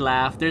made me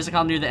laugh. There's a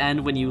call near the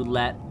end when you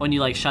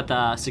like shut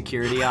the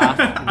security off.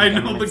 I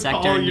know the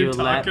call you're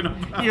talking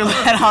about. You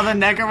let all the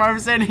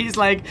necromorphs in. He's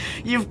like,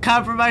 "You've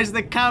compromised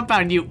the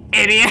compound, you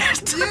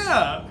idiot!"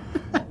 Yeah.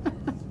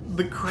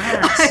 The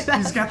cracks.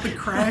 He's got the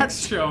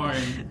cracks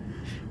showing.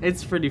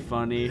 It's pretty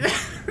funny.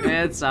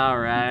 It's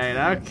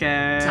alright,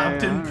 okay. Top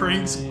 10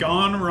 pranks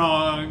gone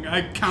wrong.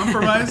 I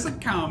compromised the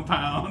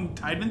compound.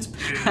 Tideman's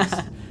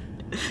pissed.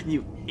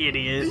 You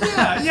idiot.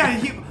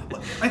 Yeah.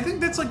 I think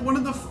that's like one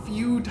of the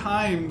few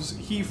times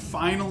he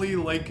finally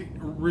like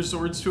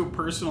resorts to a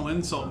personal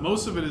insult.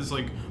 Most of it is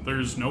like,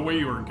 there's no way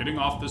you are getting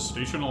off this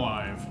station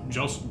alive.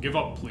 Just give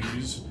up,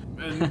 please.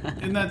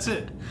 And that's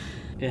it.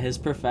 Yeah, his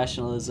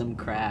professionalism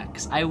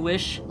cracks. I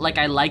wish, like,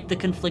 I like the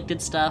conflicted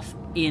stuff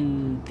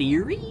in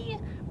theory,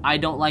 I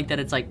don't like that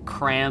it's like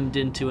crammed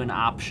into an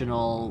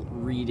optional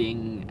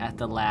reading at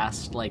the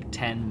last like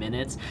 10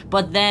 minutes.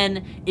 But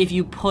then if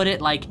you put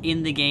it like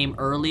in the game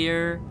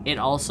earlier, it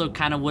also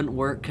kind of wouldn't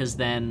work, because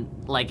then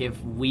like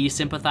if we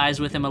sympathize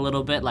with him a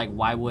little bit, like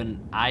why wouldn't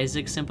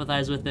Isaac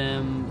sympathize with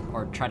him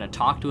or try to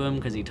talk to him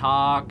because he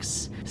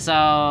talks?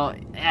 So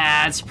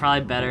yeah, it's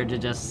probably better to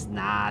just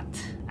not.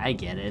 I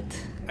get it.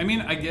 I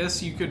mean, I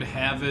guess you could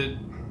have it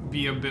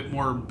be a bit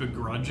more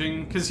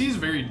begrudging, because he's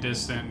very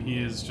distant. He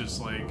is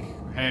just like,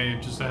 hey,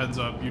 just a heads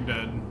up, you're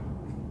dead.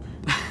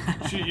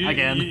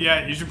 Again.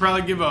 Yeah, you should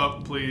probably give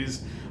up,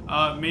 please.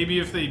 Maybe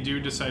if they do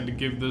decide to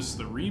give this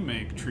the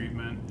remake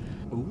treatment,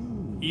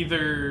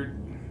 either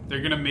they're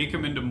going to make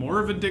him into more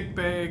of a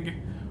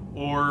dickbag,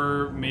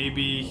 or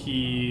maybe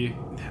he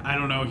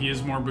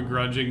is more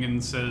begrudging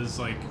and says,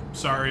 like,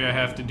 sorry, I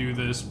have to do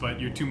this, but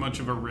you're too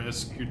much of a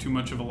risk, you're too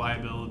much of a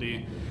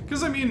liability.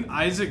 Because, I mean,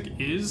 Isaac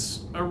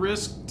is a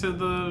risk to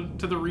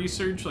the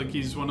research. Like,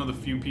 he's one of the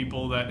few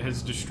people that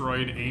has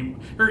destroyed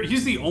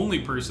he's the only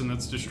person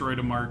that's destroyed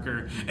a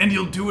marker, and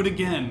he'll do it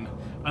again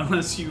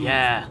unless you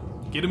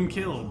get him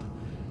killed.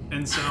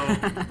 And so,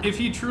 if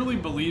he truly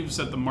believes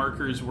that the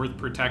marker is worth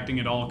protecting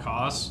at all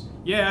costs,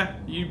 yeah,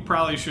 you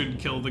probably should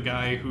kill the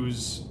guy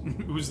who's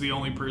the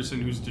only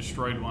person who's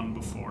destroyed one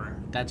before.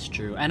 That's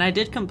true. And I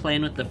did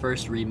complain with the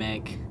first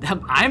remake.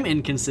 I'm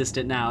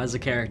inconsistent now as a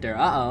character.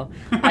 Uh-oh.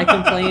 I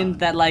complained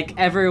that, like,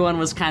 everyone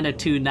was kind of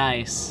too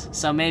nice.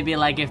 So maybe,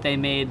 like, if they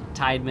made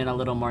Tideman a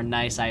little more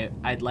nice,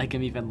 I'd like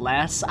him even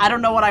less. I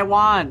don't know what I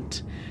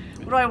want.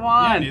 What do I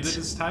want? Yeah, neither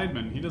does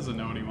Tideman. He doesn't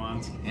know what he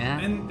wants. Yeah.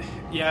 And,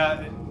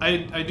 yeah,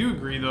 I do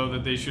agree, though,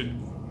 that they should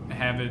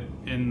have it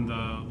in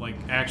the, like,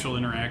 actual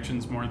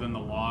interactions more than the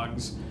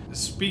logs.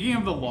 Speaking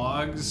of the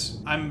logs,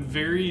 I'm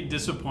very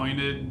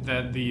disappointed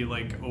that the,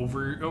 like,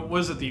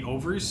 the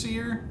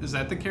Overseer? Is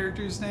that the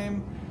character's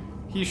name?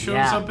 He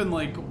shows up in,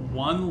 like,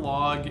 one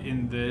log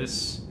in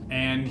this,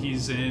 and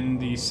he's in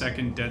the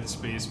second Dead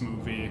Space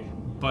movie,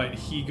 but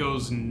he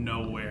goes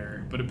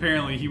nowhere. But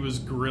apparently he was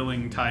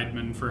grilling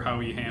Tideman for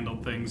how he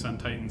handled things on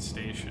Titan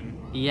Station.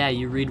 Yeah,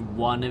 you read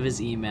one of his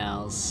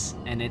emails,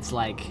 and it's,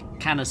 like,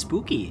 kind of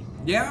spooky.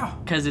 Yeah.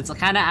 Because it's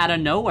kind of out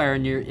of nowhere,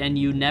 and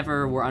you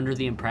never were under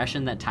the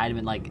impression that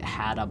Tideman, like,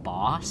 had a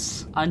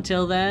boss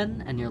until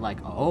then, and you're like,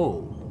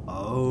 oh,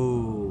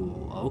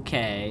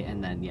 okay,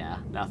 and then, yeah,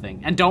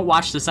 nothing. And don't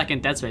watch the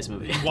second Dead Space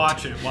movie.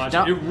 Watch it.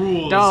 It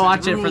rules. Don't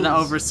watch it for the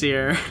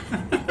Overseer.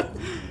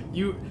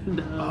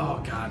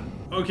 Oh, God.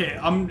 Okay,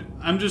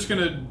 I'm just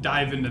going to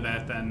dive into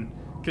that then.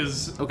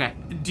 Because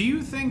do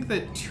you think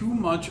that too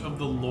much of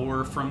the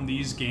lore from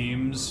these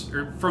games,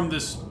 or from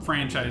this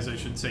franchise, I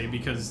should say,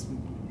 because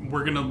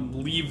we're going to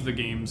leave the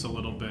games a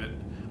little bit,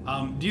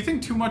 do you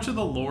think too much of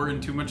the lore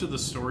and too much of the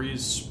story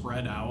is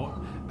spread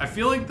out? I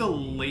feel like the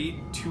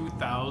late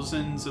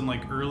 2000s and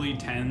like early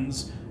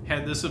 10s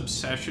had this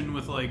obsession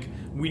with like,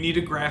 we need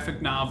a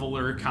graphic novel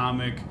or a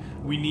comic,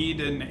 we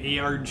need an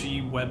ARG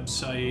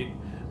website,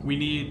 we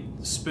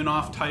need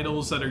spin-off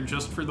titles that are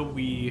just for the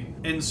Wii.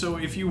 And so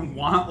if you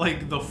want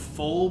like the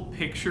full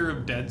picture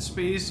of Dead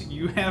Space,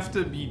 you have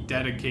to be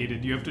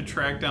dedicated. You have to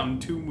track down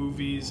 2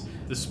 movies,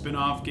 the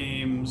spin-off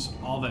games,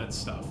 all that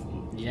stuff.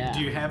 Yeah. Do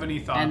you have any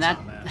thoughts on that?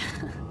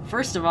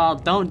 First of all,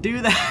 don't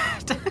do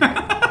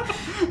that.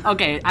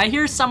 Okay, I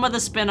hear some of the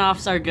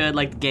spin-offs are good,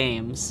 like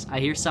games. I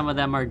hear some of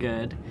them are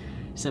good.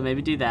 So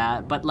maybe do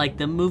that. But, like,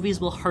 the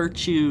movies will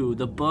hurt you.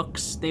 The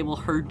books, they will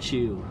hurt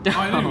you. Oh,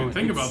 I didn't even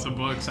think about the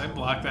books. I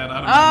blocked that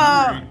out of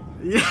my memory.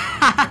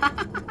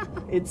 Yeah.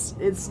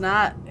 It's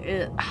not...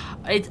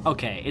 It's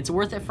okay. It's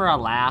worth it for a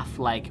laugh,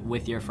 like,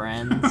 with your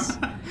friends.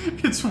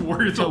 It's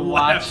worth a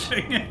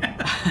laughing.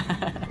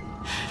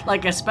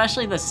 Like,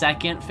 especially the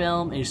second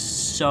film is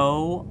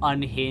so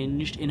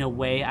unhinged in a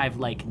way I've,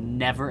 like,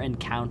 never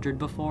encountered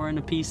before in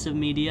a piece of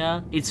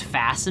media. It's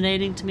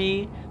fascinating to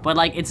me, but,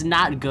 like, it's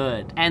not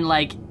good. And,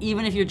 like,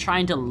 even if you're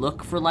trying to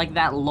look for, like,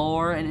 that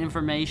lore and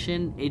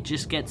information, it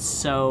just gets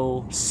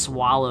so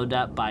swallowed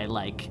up by,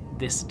 like,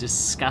 this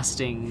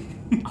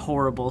disgusting,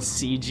 horrible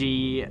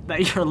CG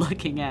that you're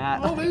looking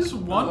at. Well, there's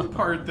one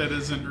part that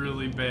isn't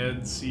really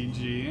bad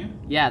CG.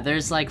 Yeah,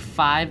 there's, like,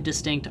 5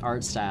 distinct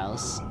art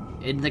styles.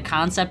 The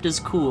concept is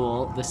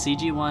cool, the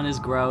CG one is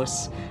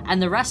gross,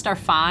 and the rest are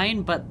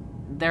fine, but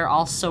they're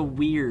also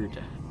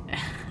weird.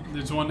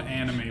 There's one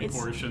anime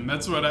portion.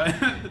 That's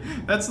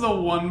that's the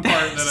one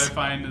part that I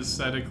find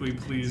aesthetically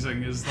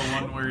pleasing, is the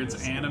one where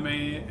it's anime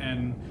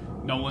and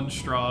Nolan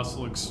Strauss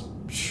looks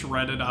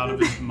shredded out of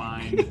his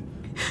mind.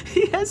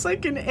 He has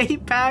like an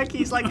 8-pack,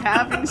 he's like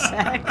having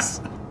sex.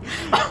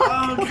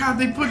 Oh God,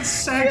 they put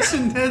sex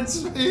in Dead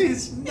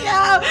Space.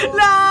 No!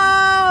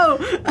 No!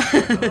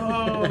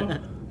 Oh.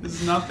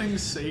 There's nothing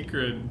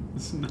sacred.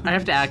 I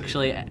have to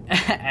actually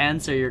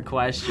answer your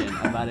question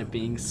about it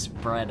being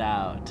spread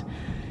out.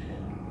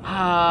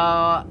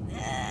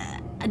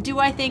 Do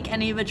I think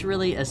any of it's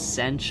really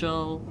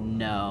essential?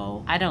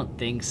 No, I don't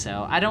think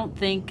so. I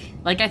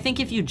think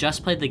if you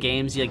just played the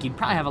games, you'd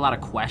probably have a lot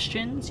of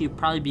questions. You'd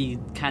probably be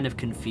kind of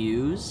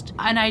confused.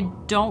 And I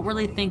don't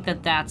really think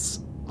that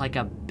that's like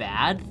a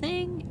bad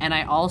thing, and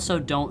I also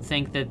don't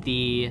think that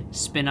the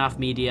spin-off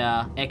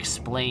media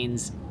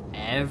explains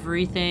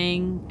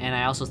everything, and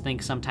I also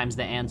think sometimes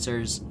the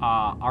answers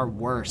are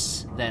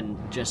worse than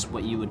just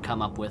what you would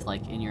come up with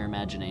like in your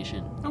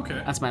imagination.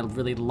 Okay. That's my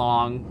really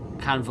long,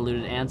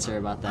 convoluted answer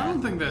about that. I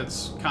don't think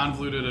that's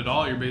convoluted at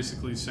all. You're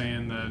basically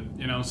saying that,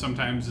 you know,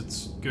 sometimes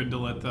it's good to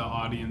let the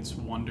audience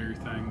wonder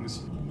things.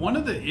 One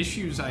of the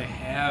issues I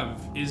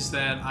have is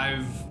that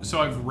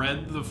I've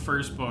read the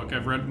first book,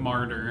 I've read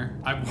Martyr,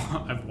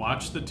 I've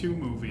watched the 2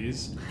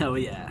 movies. Oh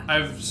yeah.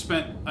 I've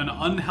spent an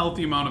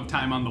unhealthy amount of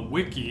time on the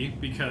wiki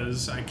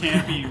because I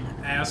can't be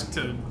asked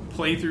to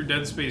play through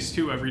Dead Space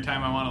 2 every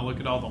time I want to look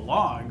at all the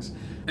logs.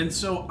 And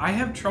so I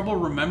have trouble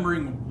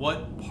remembering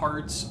what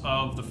parts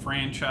of the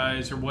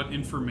franchise or what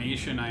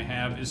information I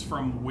have is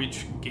from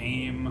which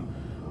game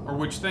or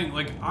which thing.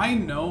 Like, I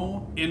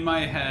know in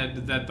my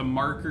head that the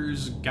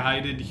markers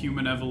guided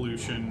human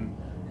evolution,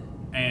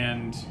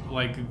 and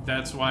like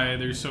that's why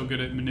they're so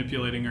good at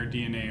manipulating our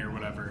DNA or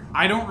whatever.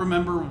 I don't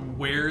remember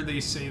where they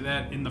say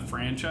that in the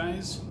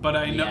franchise, but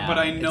I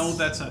know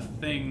that's a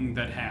thing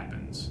that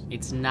happens.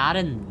 It's not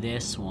in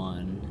this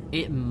one.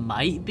 It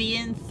might be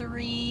in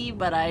 3,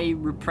 but I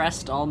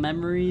repressed all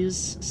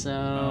memories, so...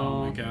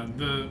 Oh my god,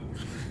 the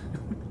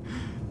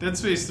Dead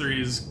Space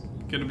 3 is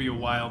gonna be a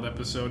wild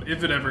episode,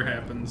 if it ever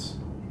happens.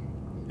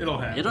 It'll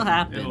happen. It'll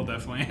happen. It'll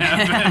definitely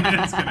happen.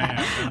 It's gonna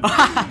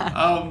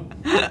happen.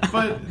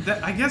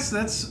 But I guess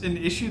that's an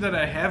issue that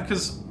I have,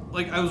 because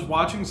like I was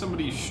watching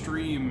somebody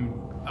stream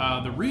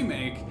the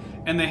remake,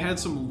 and they had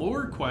some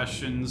lore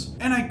questions,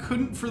 and I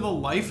couldn't for the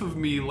life of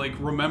me like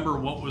remember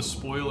what was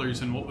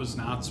spoilers and what was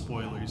not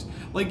spoilers.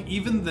 Like,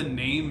 even the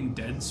name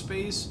Dead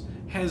Space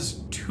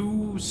has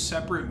 2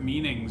 separate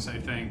meanings, I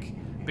think,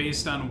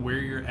 based on where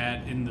you're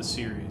at in the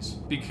series.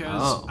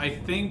 Because I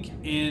think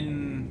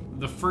in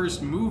the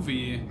first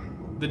movie,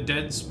 the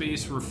dead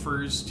space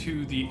refers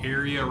to the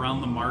area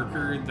around the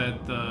marker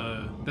that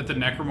the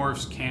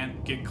necromorphs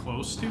can't get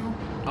close to.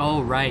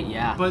 Oh, right,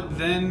 yeah. But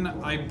then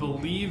I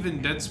believe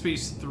in Dead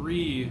Space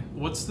 3,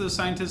 what's the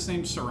scientist's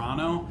name?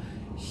 Serrano?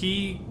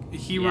 He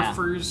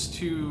refers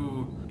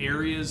to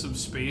areas of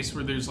space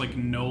where there's like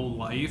no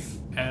life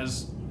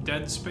as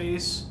dead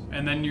space,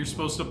 and then you're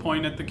supposed to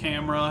point at the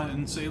camera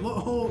and say,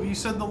 "Look, oh, he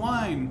said the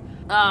line."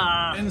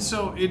 And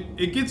so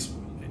it gets,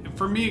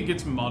 for me, it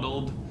gets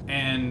muddled,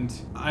 and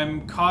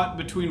I'm caught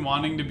between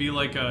wanting to be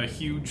like a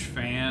huge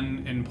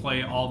fan and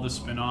play all the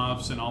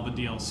spin-offs and all the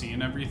DLC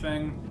and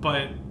everything,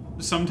 but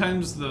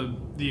sometimes the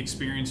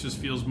experience just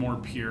feels more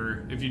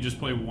pure if you just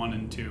play 1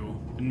 and 2,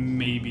 and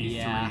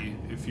maybe 3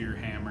 if you're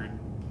hammered.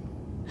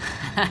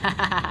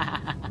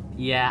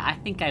 Yeah, I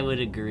think I would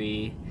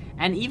agree.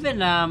 And even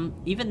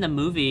the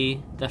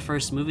movie, the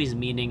first movie's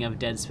meaning of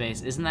Dead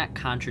Space, isn't that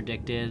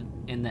contradicted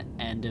in the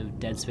end of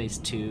Dead Space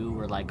 2,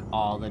 where like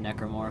all the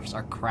necromorphs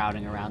are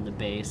crowding around the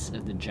base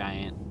of the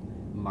giant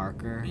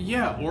marker?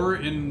 Yeah, or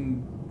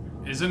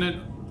isn't it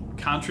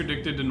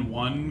contradicted in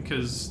 1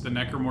 because the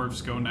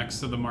necromorphs go next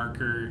to the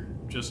marker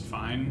just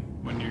fine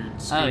when you're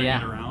scooting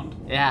it around?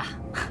 Yeah.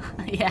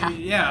 Yeah.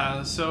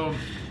 Yeah, so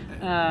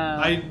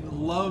I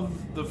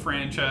love the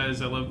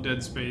franchise, I love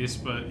Dead Space,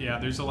 but yeah,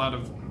 there's a lot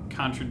of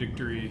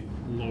contradictory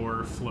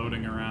lore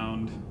floating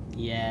around.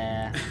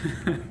 Yeah.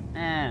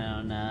 I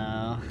don't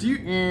know. Do you...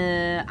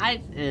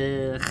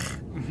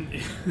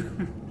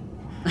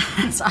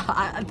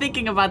 I'm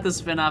thinking about the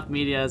spin-off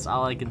media is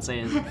all I can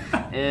say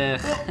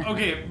is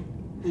Okay,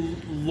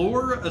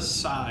 lore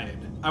aside,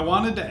 I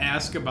wanted to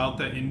ask about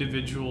the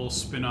individual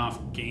spin-off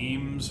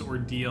games or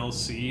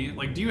DLC.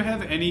 Like, do you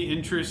have any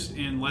interest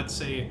in, let's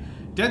say,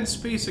 Dead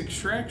Space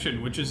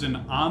Extraction, which is an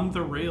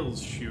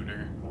on-the-rails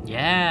shooter?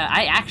 Yeah,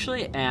 I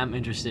actually am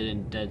interested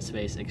in Dead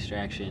Space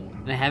Extraction.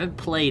 And I haven't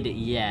played it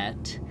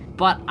yet,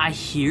 but I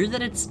hear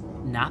that it's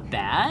not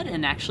bad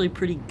and actually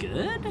pretty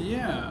good.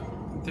 Yeah,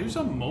 there's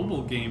a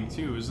mobile game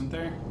too, isn't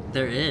there?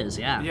 There is,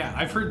 yeah. Yeah,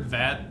 I've heard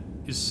that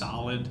is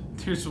solid.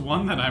 There's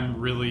one that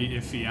I'm really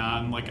iffy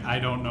on. Like, I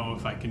don't know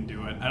if I can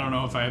do it. I don't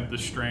know if I have the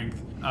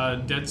strength.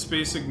 Dead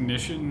Space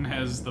Ignition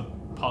has the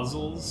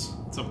puzzles.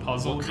 It's a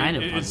puzzle what game. Kind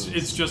of puzzles?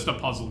 It's just a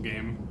puzzle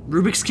game.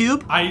 Rubik's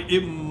Cube?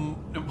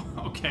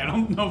 Okay, I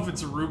don't know if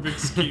it's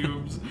Rubik's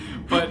Cubes,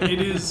 but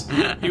it is.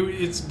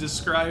 It's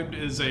described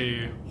as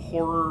a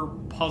horror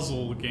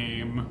puzzle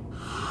game.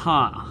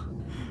 Huh.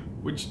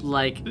 Which,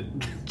 like,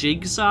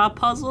 jigsaw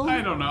puzzle?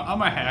 I don't know.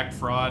 I'm a hack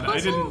fraud. Puzzle? I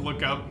didn't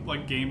look up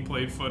like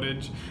gameplay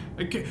footage.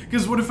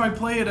 Because what if I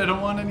play it? I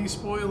don't want any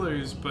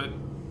spoilers. But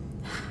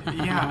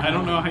yeah, I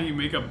don't know how you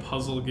make a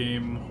puzzle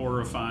game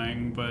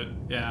horrifying. But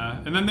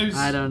yeah, and then there's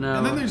And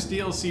then there's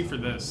DLC for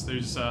this.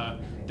 There's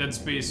Dead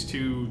Space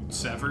 2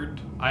 Severed.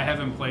 I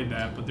haven't played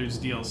that, but there's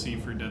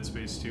DLC for Dead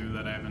Space 2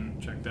 that I haven't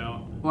checked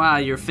out. Wow,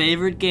 your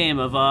favorite game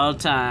of all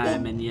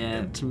time, and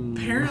yet...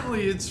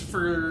 Apparently it's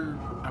for...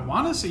 I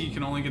want to say you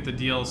can only get the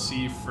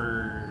DLC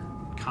for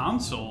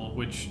console,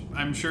 which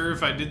I'm sure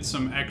if I did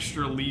some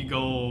extra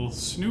legal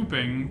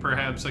snooping,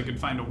 perhaps I could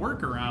find a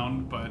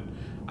workaround, but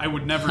I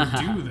would never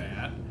do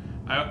that.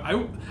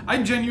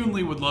 I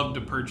genuinely would love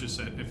to purchase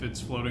it if it's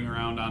floating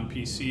around on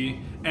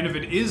PC. And if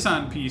it is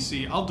on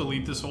PC, I'll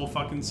delete this whole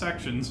fucking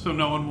section so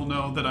no one will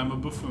know that I'm a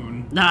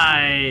buffoon.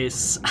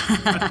 Nice.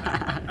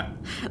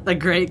 The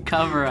great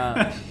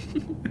cover-up.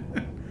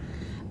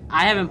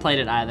 I haven't played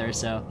it either,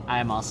 so I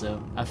am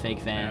also a fake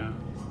fan. Yeah.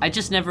 I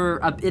just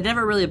it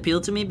never really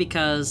appealed to me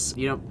because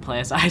you don't play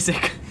as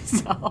Isaac.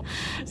 So,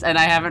 and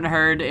I haven't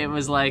heard it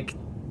was like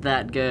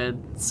that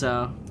good,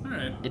 so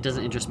Alright. it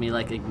doesn't interest me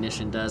like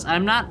Ignition does.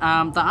 I'm not,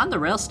 the on the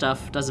rail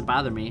stuff doesn't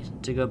bother me.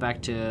 To go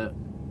back to,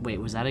 wait,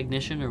 was that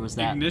Ignition or was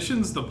that?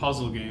 Ignition's the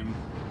puzzle game.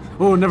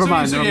 Oh, never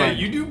mind.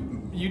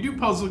 You do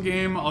puzzle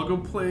game, I'll go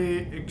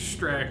play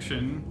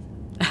Extraction.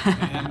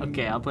 And...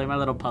 Okay, I'll play my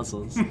little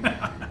puzzles.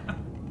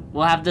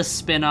 We'll have the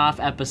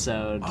spin-off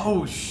episode.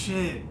 Oh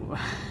shit.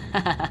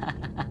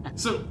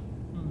 So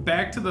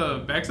back to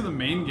the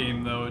main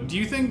game though. Do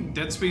you think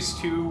Dead Space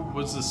 2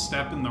 was a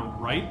step in the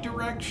right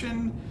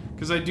direction?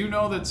 Because I do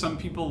know that some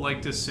people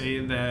like to say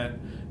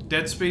that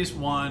Dead Space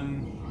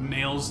 1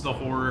 nails the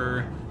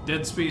horror,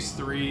 Dead Space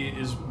 3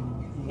 is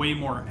way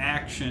more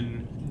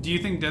action. Do you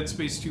think Dead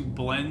Space 2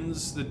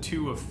 blends the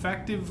two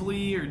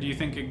effectively, or do you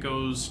think it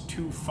goes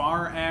too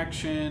far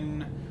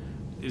action?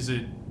 Is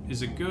it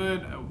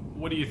good?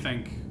 What do you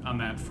think on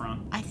that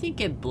front? I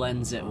think it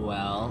blends it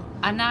well.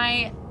 And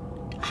I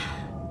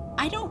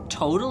don't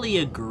totally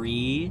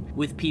agree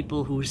with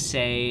people who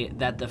say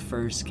that the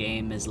first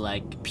game is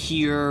like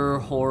pure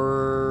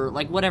horror,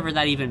 like whatever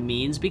that even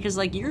means, because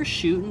like you're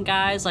shooting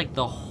guys like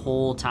the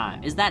whole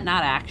time. Is that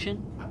not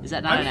action? Is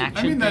that not an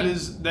action thing?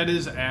 that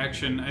is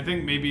action. I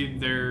think maybe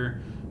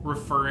they're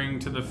referring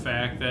to the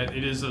fact that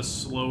it is a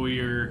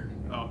slower,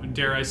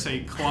 dare I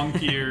say,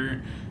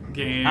 clunkier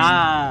game.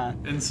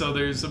 And so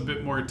there's a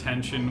bit more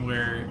tension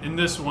where in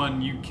this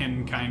one you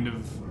can kind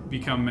of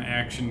become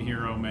action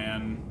hero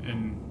man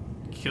and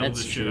kill the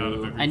shit out of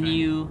everything. And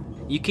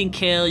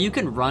you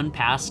can run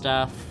past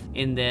stuff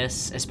in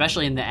this,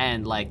 especially in the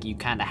end, like you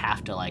kind of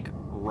have to like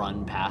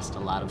run past a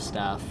lot of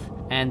stuff.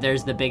 And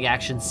there's the big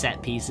action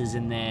set pieces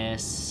in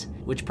this,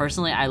 which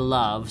personally I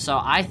love. So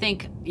I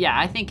think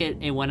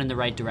it went in the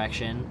right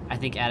direction. I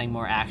think adding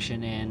more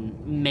action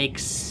in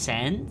makes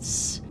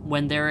sense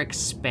when they're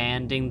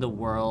expanding the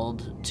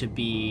world to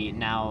be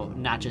now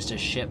not just a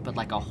ship, but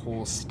like a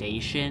whole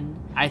station.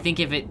 I think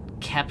if it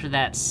kept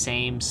that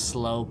same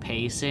slow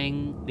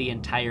pacing the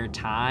entire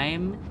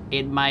time,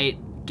 it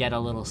might get a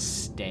little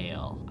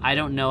stale. I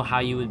don't know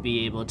how you would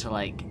be able to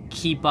like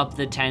keep up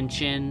the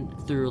tension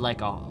through like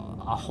a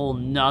whole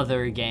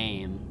nother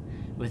game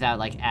without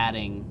like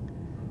adding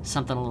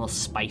something a little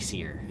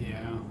spicier.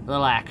 Yeah. A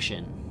little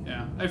action.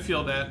 Yeah, I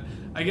feel that.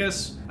 I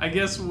guess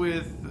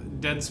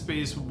with Dead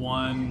Space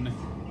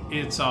 1,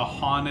 it's a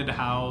haunted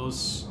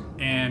house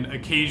and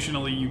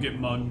occasionally you get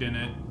mugged in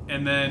it.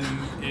 And then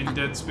in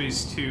Dead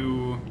Space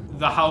 2,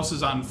 the house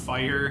is on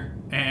fire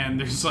and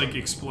there's like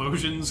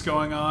explosions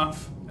going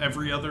off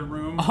every other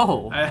room.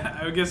 Oh.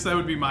 I guess that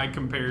would be my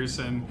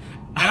comparison.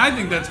 And I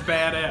think that's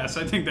badass.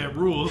 I think that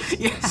rules.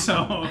 Yeah.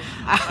 So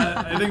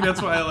I think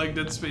that's why I like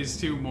Dead Space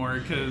 2 more.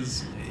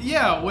 Because,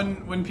 yeah,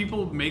 when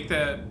people make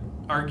that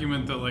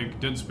argument that, like,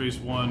 Dead Space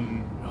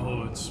 1,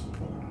 oh, it's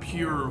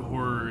pure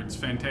horror, it's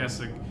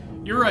fantastic.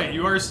 You're right.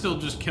 You are still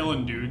just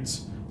killing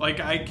dudes. Like,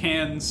 I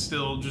can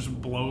still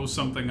just blow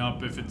something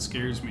up if it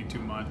scares me too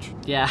much.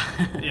 Yeah.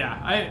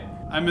 Yeah,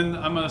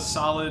 I'm a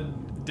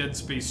solid Dead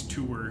Space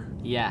 2er.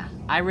 Yeah,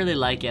 I really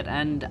like it,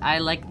 and I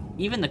like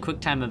even the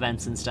QuickTime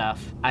events and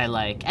stuff. I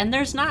like, and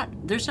there's not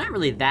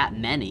really that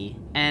many,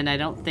 and I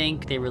don't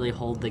think they really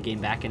hold the game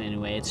back in any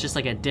way. It's just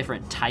like a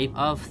different type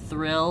of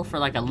thrill for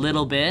like a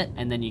little bit,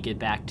 and then you get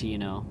back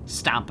to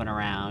stomping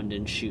around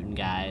and shooting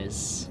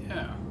guys.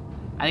 Yeah,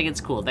 I think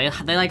it's cool. They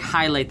like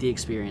highlight the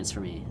experience for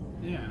me.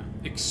 Yeah,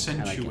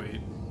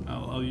 accentuate.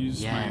 I'll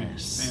use my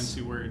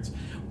fancy words.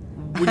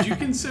 Would you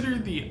consider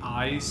the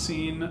eye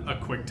scene a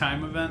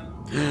QuickTime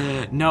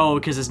event? No,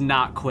 because it's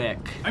not quick.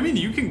 I mean,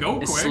 you can go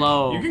quick. It's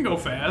slow. You can go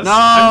fast. No,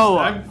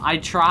 I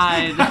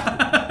tried.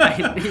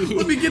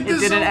 Let me get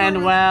this. It didn't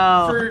end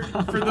well.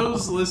 For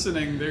those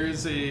listening, there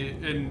is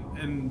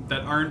and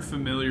that aren't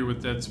familiar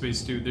with Dead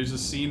Space 2, there's a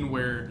scene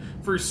where,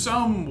 for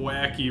some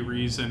wacky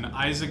reason,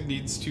 Isaac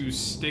needs to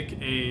stick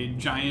a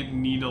giant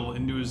needle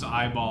into his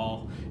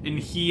eyeball, and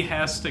he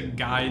has to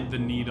guide the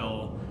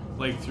needle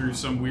like through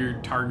some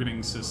weird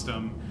targeting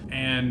system,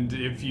 and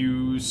if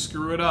you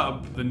screw it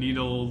up, the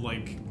needle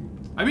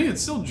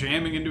it's still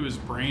jamming into his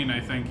brain, I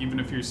think, even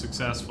if you're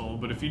successful,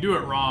 but if you do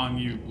it wrong,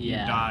 you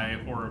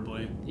die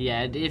horribly.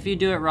 Yeah, if you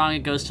do it wrong, it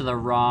goes to the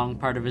wrong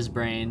part of his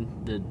brain,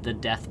 the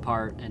death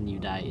part, and you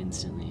die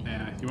instantly.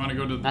 Yeah, you want to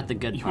go to not the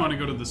good part. You want to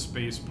go to the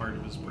space part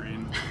of his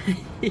brain.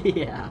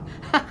 Yeah.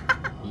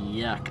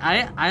 Yuck.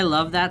 I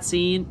love that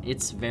scene.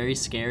 It's very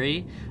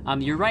scary.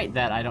 You're right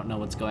that I don't know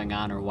what's going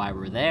on or why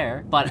we're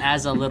there, but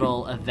as a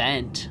little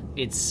event,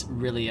 it's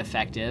really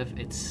effective.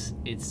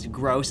 It's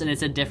gross, and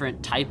it's a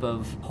different type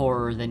of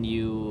horror than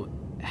you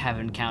have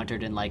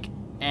encountered in like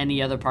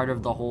any other part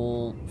of the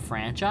whole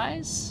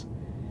franchise.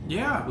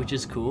 Yeah. which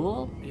is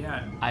cool.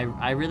 Yeah.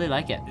 I really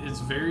like it. It's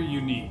very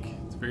unique.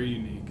 It's very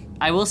unique.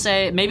 I will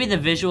say maybe the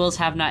visuals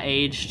have not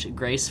aged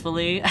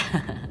gracefully.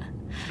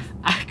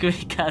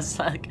 Because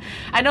like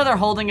I know they're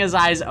holding his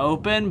eyes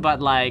open,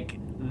 but like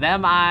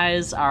them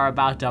eyes are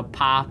about to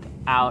pop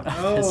out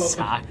of his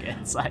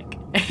sockets.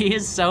 Like he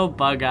is so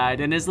bug-eyed,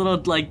 and his little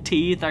like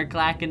teeth are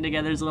clacking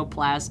together, his little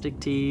plastic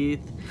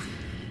teeth,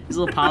 his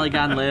little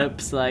polygon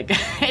lips. Like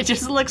it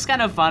just looks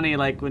kind of funny,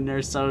 like when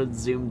they're so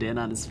zoomed in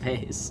on his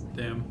face.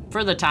 Damn.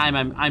 For the time,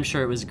 I'm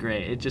sure it was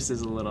great. It just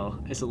is a little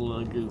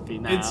goofy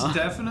now. It's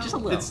definitely just a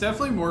little. It's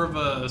definitely more of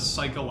a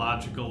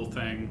psychological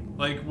thing.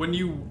 Like when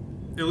you,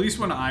 at least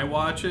when I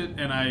watch it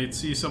and I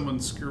see someone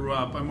screw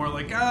up, I'm more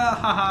like,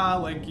 haha,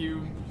 like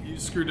you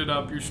screwed it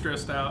up, you're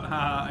stressed out,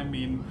 haha. I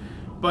mean,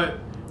 but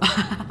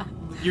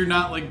you're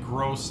not like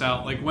grossed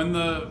out. Like when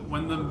the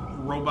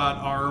robot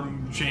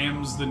arm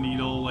jams the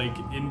needle like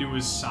into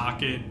his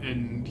socket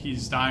and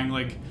he's dying,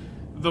 like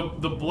the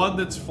blood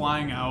that's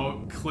flying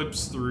out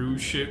clips through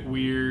shit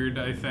weird,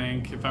 I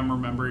think, if I'm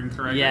remembering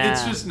correctly. Yeah,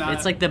 it's just not.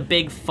 It's like the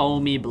big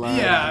foamy blood.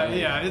 Yeah, right?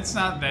 yeah, it's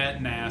not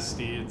that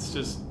nasty. It's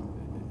just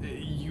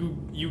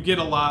you get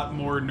a lot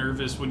more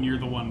nervous when you're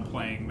the one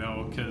playing,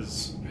 though,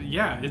 because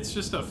yeah, it's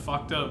just a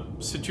fucked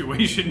up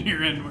situation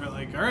you're in. We're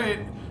like, all right,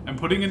 I'm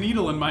putting a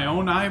needle in my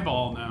own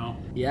eyeball now.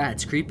 Yeah,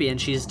 it's creepy,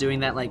 and she's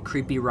doing that like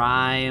creepy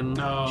rhyme.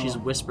 Oh. She's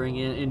whispering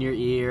it in your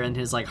ear, and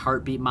his like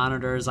heartbeat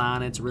monitor is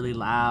on. It's really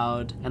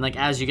loud, and like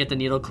as you get the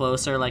needle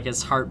closer, like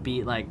his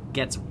heartbeat like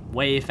gets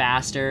way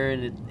faster,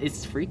 and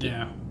it's freaky.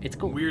 Yeah, it's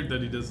cool. Weird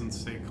that he doesn't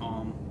stay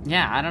calm.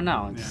 Yeah, I don't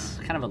know. It's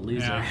kind of a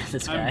loser. Yeah,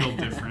 This guy. I'm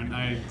built different.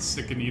 I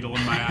stick a needle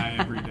in my eye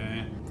every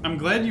day. I'm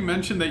glad you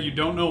mentioned that you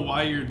don't know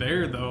why you're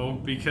there, though,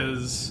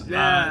 because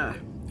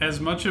as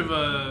much of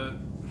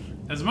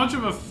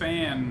a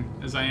fan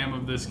as I am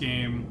of this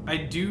game, I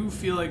do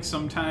feel like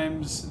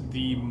sometimes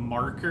the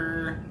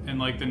marker and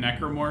like the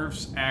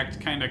necromorphs act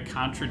kind of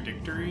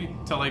contradictory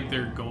to like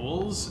their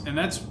goals, and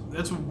that's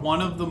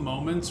one of the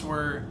moments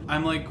where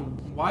I'm like,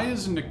 why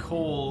is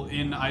Nicole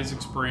in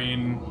Isaac's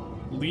brain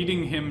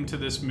leading him to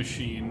this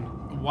machine?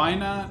 Why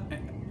not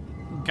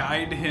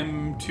guide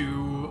him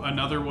to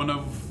another one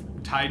of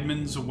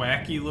Tideman's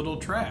wacky little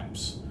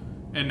traps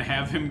and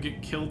have him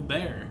get killed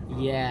there?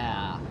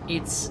 Yeah,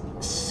 it's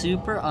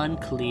super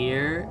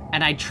unclear,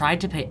 and I tried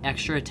to pay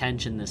extra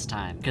attention this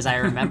time because I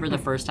remember the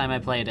first time I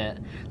played it.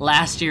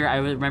 Last year, I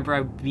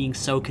remember being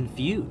so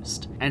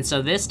confused, and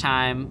so this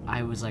time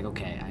I was like,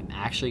 okay, I'm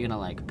actually gonna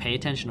like pay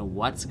attention to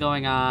what's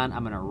going on.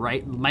 I'm gonna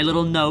write my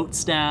little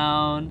notes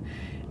down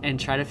and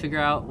try to figure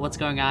out what's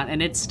going on,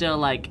 and it's still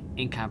like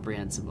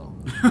incomprehensible.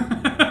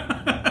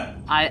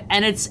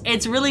 And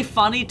it's really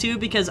funny too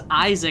because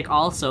Isaac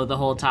also the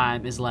whole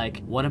time is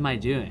like, what am I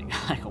doing?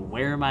 Like,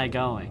 where am I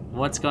going?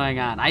 What's going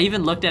on? I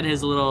even looked at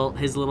his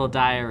little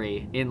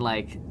diary in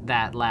like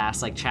that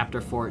last like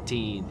chapter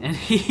 14, and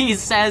he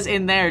says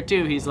in there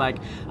too, he's like,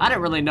 I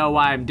don't really know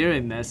why I'm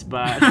doing this,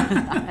 but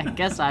I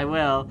guess I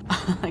will.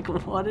 Like,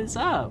 what is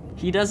up?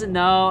 He doesn't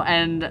know,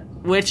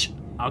 and which.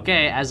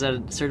 Okay, as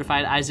a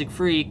certified Isaac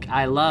freak,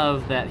 I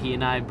love that he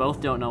and I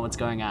both don't know what's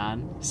going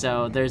on.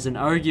 So there's an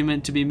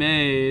argument to be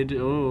made,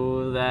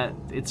 that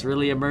it's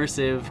really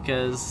immersive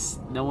because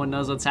no one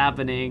knows what's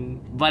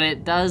happening. But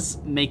it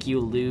does make you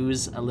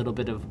lose a little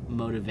bit of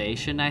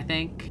motivation, I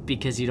think,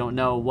 because you don't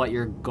know what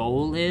your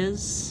goal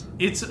is.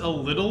 It's a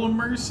little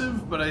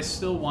immersive, but I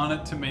still want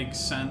it to make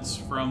sense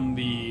from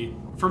the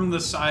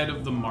side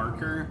of the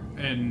marker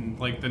and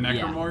like the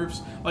necromorphs.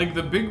 Yeah. Like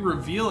the big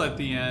reveal at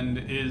the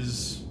end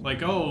is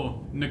like,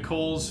 oh,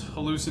 Nicole's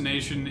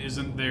hallucination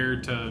isn't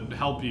there to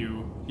help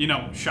you. You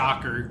know,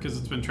 shocker, because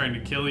it's been trying to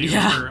kill you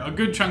for a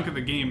good chunk of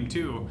the game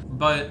too.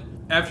 But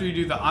after you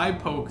do the eye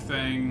poke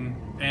thing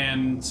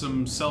and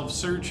some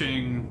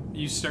self-searching,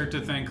 you start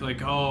to think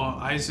like, oh,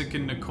 Isaac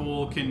and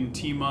Nicole can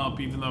team up,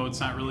 even though it's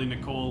not really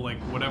Nicole, like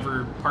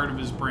whatever part of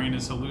his brain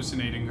is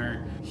hallucinating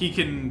her. He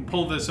can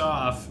pull this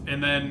off,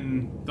 and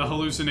then the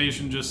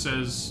hallucination just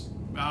says,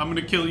 I'm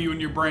gonna kill you in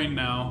your brain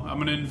now. I'm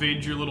gonna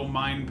invade your little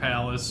mind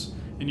palace,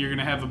 and you're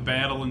gonna have a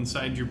battle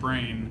inside your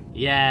brain.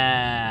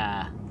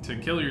 Yeah. To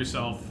kill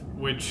yourself,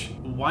 which,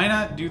 why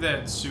not do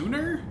that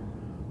sooner?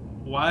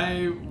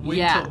 Why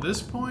wait till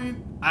this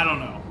point? I don't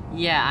know.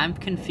 Yeah, I'm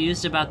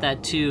confused about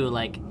that too.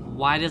 Like,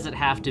 why does it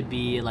have to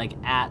be like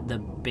at the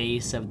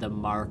base of the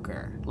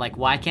marker? Like,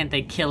 why can't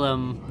they kill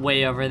him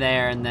way over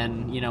there and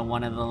then, you know,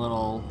 one of the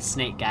little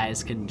snake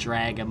guys can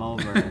drag him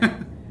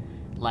over?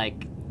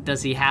 Like,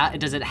 does it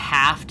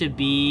have to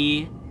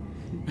be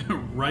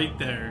right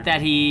there?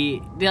 That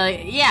he,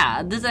 like,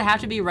 yeah, does it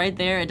have to be right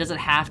there? Does it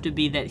have to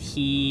be that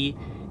he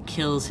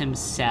kills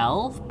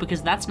himself?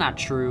 Because that's not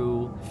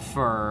true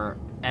for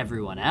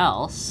everyone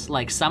else.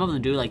 Like, some of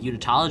them do, like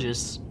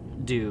unitologists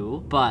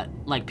do, but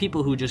like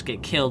people who just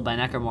get killed by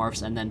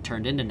necromorphs and then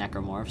turned into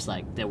necromorphs,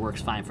 like that works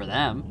fine for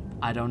them.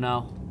 I don't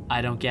know.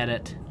 I don't get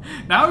it.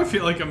 Now I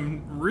feel like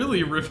I'm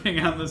really ripping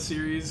on the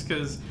series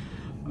because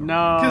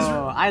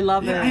I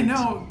love it. I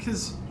know,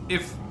 because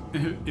if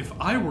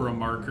I were a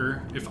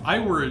marker, if I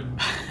were a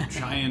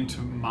giant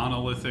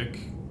monolithic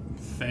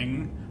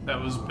thing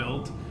that was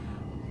built.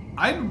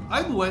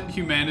 I'd let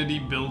humanity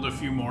build a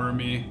few more of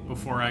me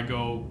before I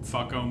go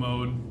fucko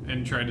mode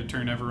and try to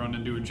turn everyone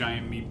into a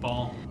giant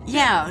meatball.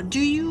 Yeah, do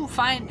you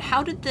find...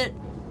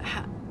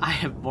 I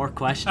have more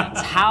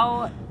questions.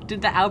 How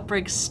did the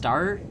outbreak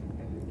start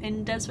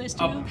in Dead Space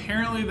 2?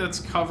 Apparently that's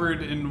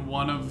covered in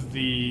one of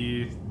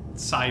the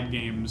side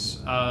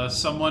games.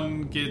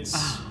 Someone gets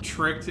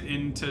tricked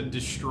into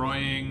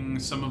destroying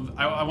some of...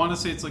 I want to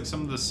say it's like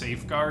some of the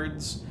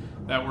safeguards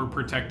that were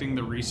protecting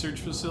the research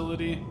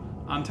facility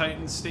on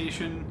Titan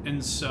Station,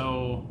 and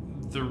so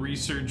the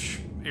research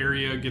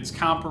area gets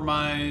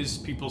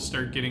compromised, people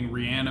start getting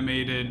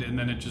reanimated, and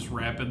then it just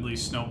rapidly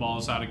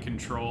snowballs out of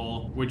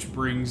control, which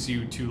brings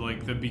you to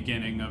like the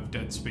beginning of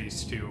Dead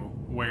Space 2,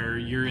 where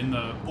you're in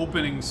the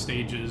opening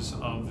stages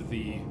of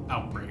the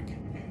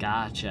outbreak.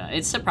 Gotcha.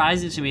 It's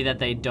surprising to me that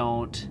they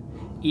don't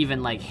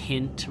even like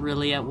hint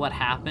really at what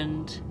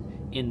happened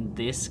in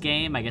this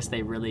game. I guess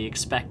they really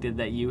expected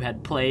that you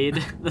had played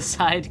the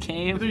side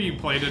game. Either you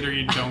played it or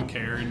you don't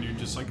care and you're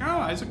just like, oh,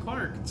 Isaac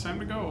Clarke, it's time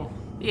to go.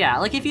 Yeah,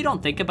 like if you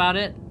don't think about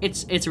it,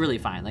 it's really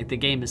fine. Like the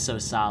game is so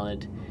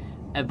solid.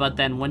 But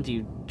then when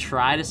you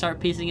try to start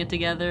piecing it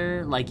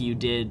together like you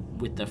did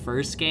with the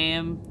first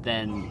game,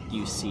 then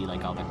you see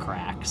like all the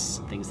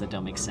cracks, things that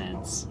don't make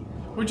sense.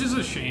 Which is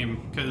a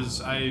shame, because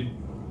I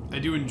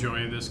do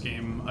enjoy this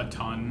game a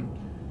ton.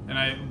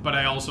 But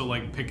I also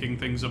like picking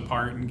things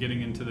apart and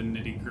getting into the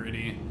nitty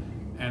gritty,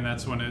 and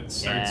that's when it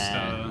starts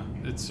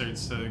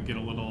to get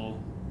a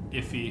little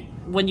iffy.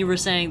 When you were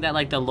saying that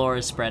like the lore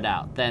is spread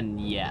out, then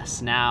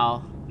yes.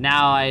 Now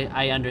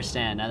I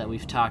understand. Now that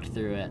we've talked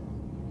through it,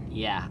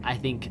 yeah, I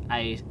think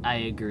I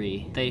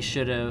agree. They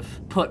should have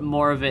put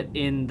more of it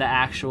in the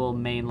actual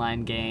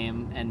mainline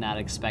game and not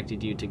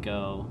expected you to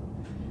go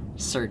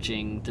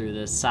searching through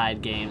the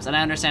side games. And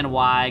I understand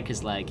why,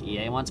 because like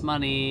EA wants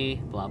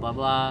money, blah blah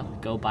blah,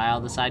 go buy all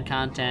the side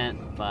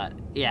content. But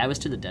yeah, it was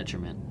to the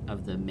detriment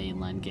of the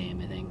mainline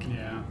game, I think.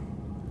 Yeah.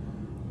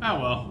 Oh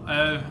well,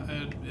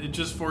 it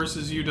just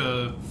forces you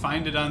to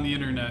find it on the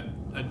internet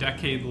a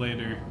decade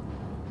later.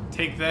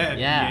 Take that,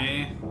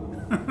 EA.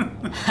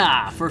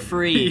 Ha, for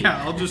free.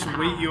 Yeah, I'll just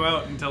wait you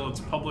out until it's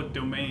public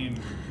domain,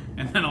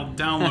 and then I'll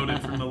download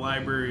it from the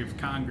Library of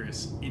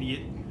Congress,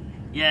 idiot.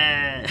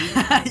 Yeah,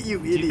 you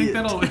idiot. Do you think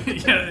that'll?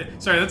 Yeah,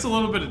 sorry, that's a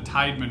little bit of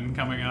Tideman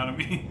coming out of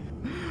me.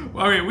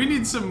 Okay, we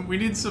need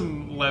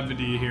some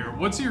levity here.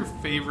 What's your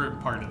favorite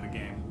part of the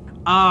game?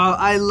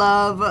 I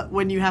love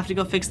when you have to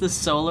go fix the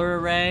solar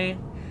array,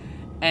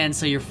 and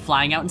so you're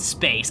flying out in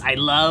space.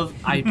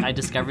 I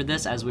discovered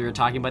this as we were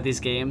talking about these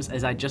games,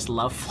 as I just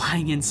love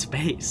flying in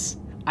space.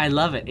 I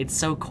love it. It's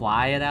so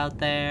quiet out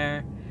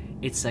there.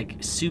 It's like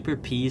super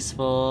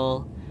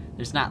peaceful.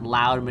 There's not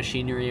loud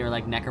machinery or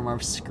like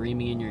necromorphs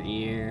screaming in your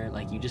ear.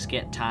 Like you just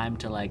get time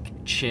to like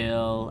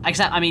chill.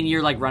 Except, I mean,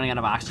 you're like running out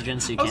of oxygen,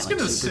 so you can't like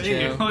super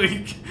chill.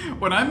 Like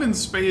when I'm in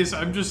space,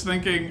 I'm just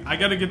thinking I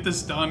gotta get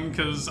this done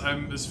because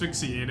I'm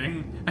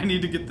asphyxiating. I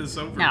need to get this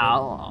over.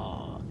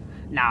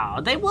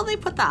 No, they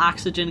put the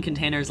oxygen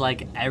containers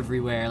like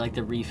everywhere, like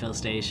the refill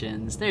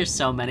stations. There's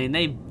so many, and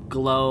they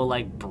glow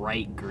like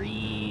bright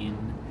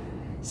green.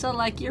 So,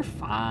 like, you're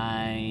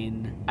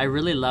fine. I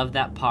really love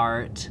that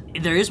part.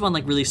 There is one,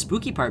 like, really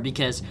spooky part,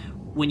 because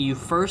when you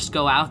first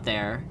go out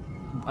there,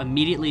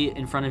 immediately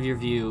in front of your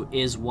view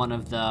is one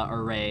of the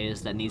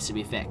arrays that needs to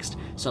be fixed.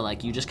 So,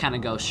 like, you just kind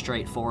of go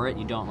straight for it.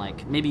 You don't,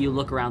 like, maybe you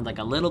look around, like,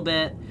 a little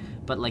bit,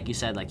 but like you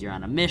said, like, you're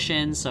on a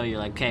mission, so you're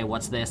like, okay,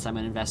 what's this? I'm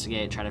going to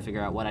investigate, try to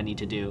figure out what I need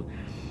to do.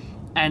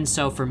 And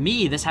so, for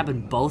me, this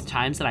happened both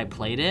times that I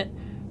played it,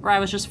 where I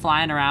was just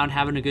flying around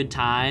having a good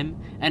time,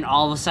 and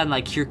all of a sudden,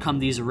 like, here come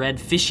these red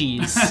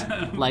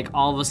fishies, like,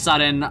 all of a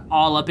sudden,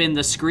 all up in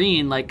the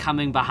screen, like,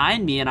 coming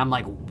behind me, and I'm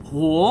like,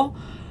 whoa?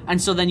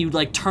 And so then you,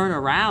 like, turn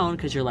around,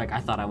 because you're like,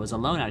 I thought I was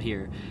alone out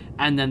here,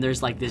 and then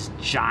there's, like, this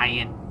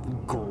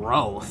giant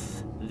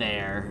growth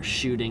there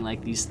shooting,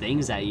 like, these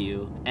things at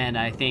you, and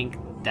I think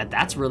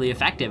that's really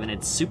effective, and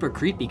it's super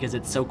creepy, because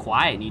it's so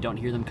quiet, and you don't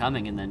hear them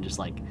coming, and then just,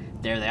 like,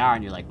 there they are,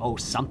 and you're like, oh,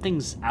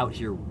 something's out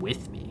here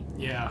with me.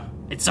 Yeah.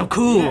 It's so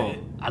cool. Yeah,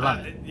 I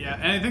love it. Yeah,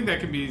 and I think that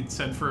can be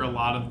said for a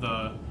lot of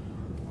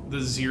the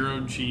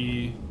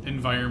zero-G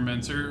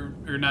environments, or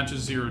not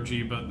just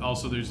zero-G, but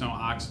also there's no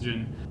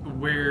oxygen,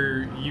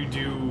 where you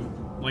do,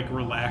 like,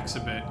 relax a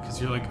bit, because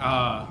you're like,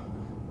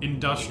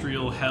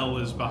 industrial hell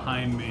is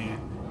behind me,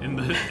 and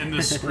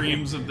the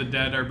screams of the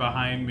dead are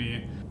behind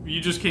me.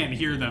 You just can't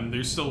hear them.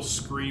 They're still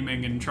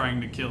screaming and trying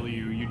to kill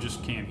you. You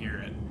just can't hear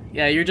it.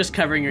 Yeah, you're just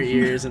covering your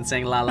ears and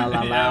saying la la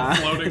la la.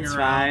 Floating it's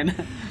around.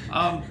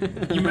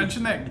 Fine. You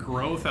mentioned that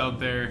growth out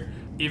there.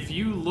 If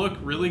you look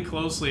really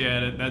closely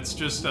at it, that's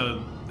just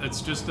a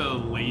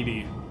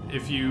lady.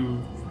 If you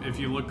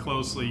look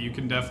closely, you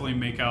can definitely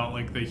make out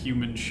like the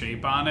human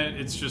shape on it.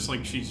 It's just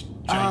like she's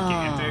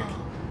gigantic.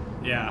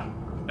 Yeah.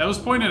 That was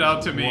pointed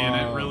out to me, and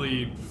it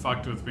really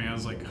fucked with me. I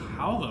was like,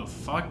 how the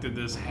fuck did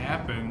this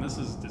happen? This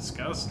is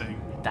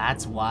disgusting.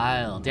 That's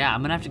wild. Yeah,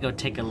 I'm gonna have to go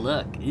take a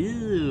look.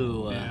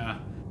 Ew. Yeah.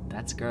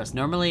 That's gross.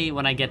 Normally,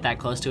 when I get that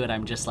close to it,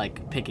 I'm just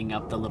like picking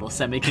up the little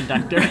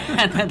semiconductor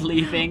and then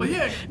leaving, Well,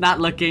 yeah, not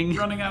looking.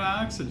 running out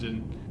of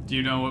oxygen. Do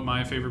you know what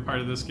my favorite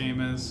part of this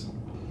game is?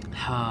 Go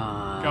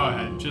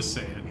ahead, just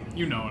say it.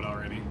 You know it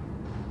already.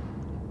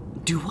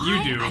 Do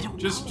I? You do. I don't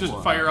just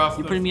know. fire off.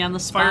 You're putting me on the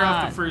spot. Fire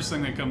off the first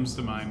thing that comes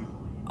to mind.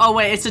 Oh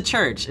wait, it's a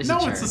church. It's a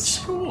church. It's a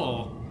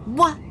school.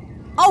 What?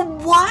 Oh,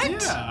 what?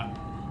 Yeah.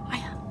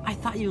 I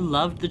thought you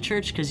loved the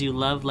church because you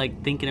love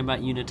like thinking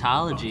about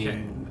unitology. Okay.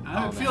 And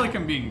I all feel that. like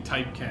I'm being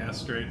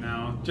typecast right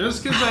now.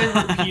 Just because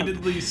I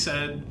repeatedly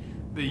said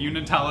the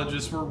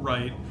unitologists were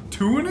right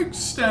to an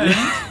extent.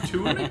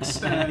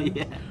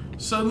 Yeah.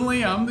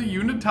 Suddenly I'm the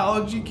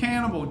unitology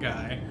cannibal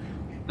guy.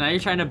 Now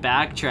you're trying to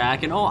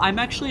backtrack and I'm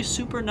actually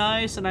super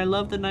nice and I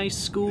love the nice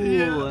school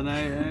Yeah. and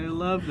I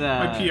love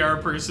that. My PR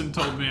person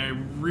told me I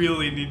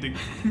really need to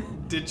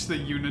ditch the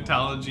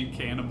unitology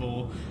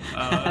cannibal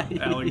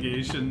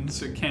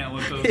allegations. I can't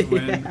let those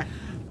win. Yeah.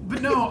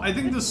 But no, I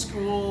think the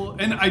school,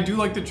 and I do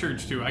like the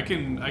church too. I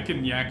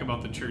can yak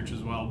about the church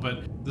as well.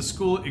 But the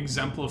school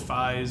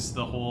exemplifies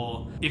the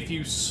whole, if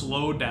you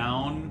slow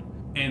down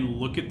and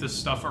look at the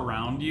stuff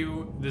around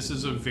you, this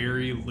is a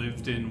very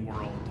lived-in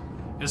world.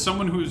 As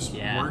someone who's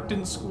worked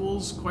in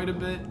schools quite a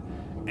bit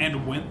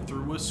and went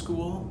through a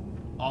school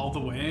all the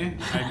way,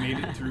 I made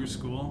it through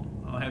school,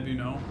 I'll have you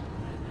know,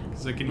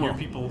 because I can hear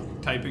people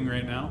typing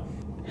right now.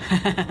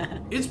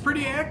 It's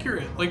pretty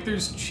accurate. Like,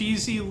 there's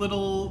cheesy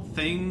little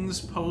things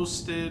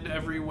posted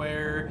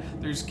everywhere.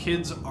 There's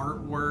kids'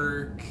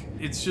 artwork.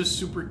 It's just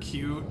super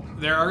cute.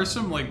 There are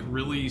some, like,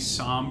 really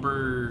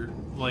somber,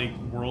 like,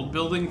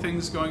 world-building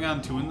things going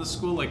on, too, in the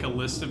school. Like, a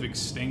list of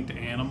extinct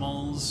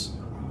animals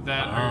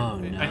that are...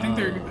 no. I think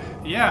they're...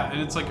 Yeah,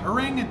 and it's, like,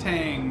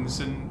 orangutans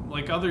and,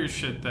 like, other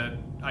shit that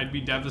I'd be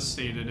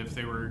devastated if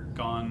they were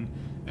gone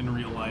in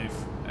real life.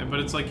 But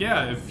it's like,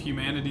 yeah, if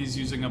humanity's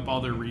using up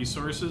all their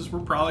resources, we're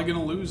probably going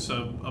to lose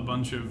a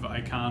bunch of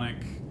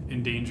iconic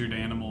endangered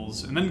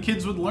animals. And then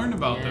kids would learn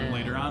about them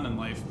later on in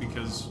life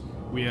because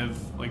we have,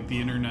 like, the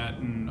internet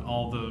and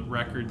all the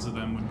records of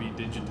them would be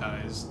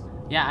digitized.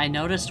 Yeah, I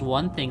noticed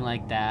one thing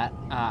like that.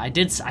 I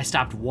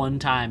stopped one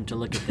time to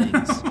look at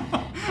things.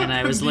 And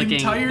I was The looking.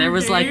 entire There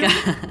was game?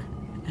 like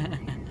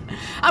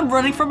I'm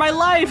running for my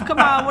life. Come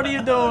on, what are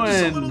you doing?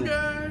 Just a little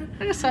guy.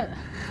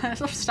 I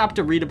just stopped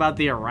to read about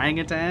the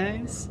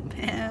orangutans.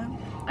 Man.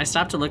 I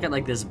stopped to look at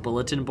like this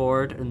bulletin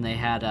board and they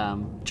had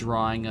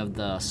drawing of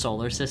the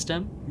solar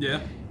system.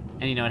 Yeah.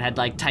 And you know, it had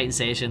like Titan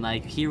Station,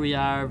 like here we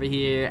are over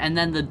here. And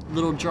then the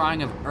little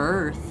drawing of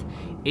Earth,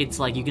 it's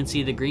like you can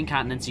see the green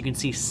continents, you can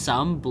see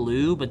some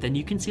blue, but then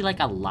you can see like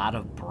a lot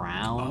of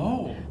brown.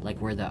 Oh. Like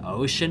where the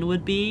ocean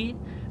would be.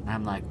 And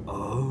I'm like,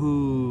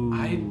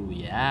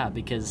 yeah,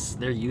 because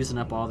they're using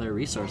up all their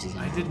resources.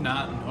 I did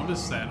not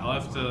notice that. I'll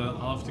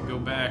have to go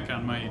back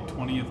on my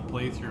 20th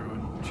playthrough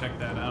and check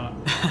that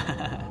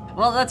out.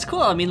 Well, that's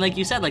cool. I mean, like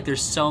you said, like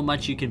there's so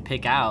much you can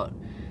pick out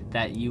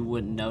that you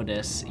wouldn't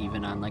notice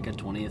even on like a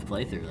 20th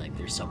playthrough. Like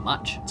there's so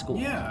much. It's cool.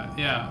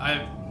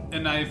 Yeah.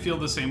 I feel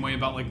the same way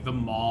about like the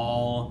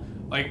mall.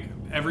 Like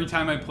every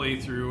time I play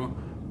through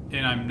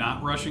and I'm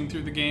not rushing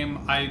through the game,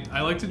 I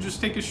like to just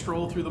take a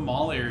stroll through the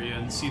mall area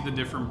and see the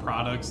different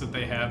products that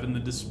they have in the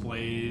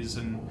displays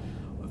and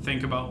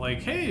think about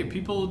like, hey,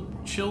 people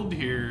chilled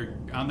here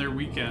on their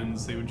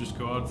weekends. They would just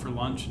go out for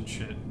lunch and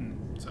shit.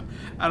 And so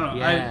I don't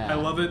know. Yeah. I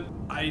love it.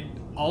 I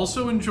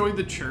also enjoy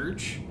the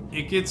church.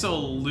 It gets a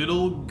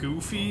little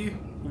goofy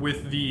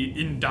with the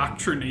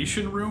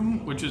indoctrination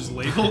room, which is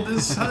labeled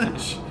as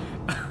such.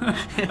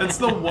 That's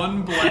the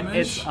one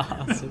blemish. It's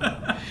awesome.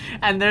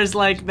 And there's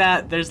like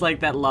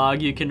that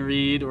log you can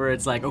read where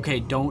it's like, okay,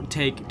 don't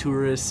take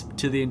tourists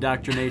to the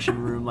indoctrination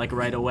room like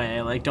right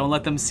away. Like don't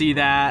let them see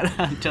that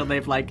until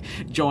they've like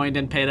joined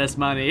and paid us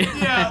money.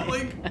 Yeah,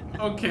 like,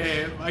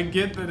 okay, I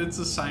get that it's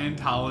a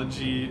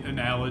Scientology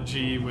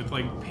analogy with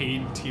like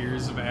paid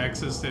tiers of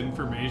access to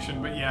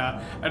information, but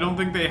yeah, I don't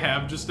think they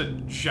have just a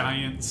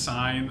giant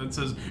sign that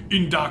says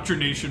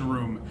indoctrination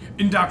room,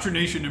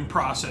 indoctrination in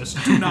process,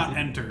 do not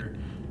enter.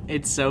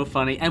 It's so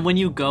funny. And when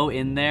you go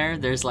in there,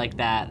 there's like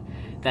that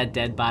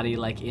dead body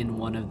like in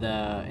one of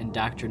the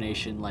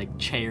indoctrination like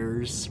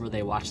chairs where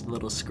they watch the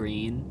little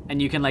screen.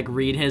 And you can like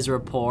read his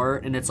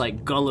report and it's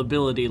like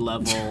gullibility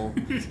level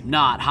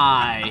not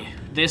high.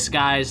 This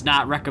guy's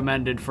not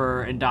recommended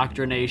for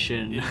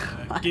indoctrination.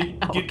 Yeah,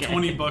 get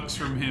 $20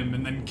 from him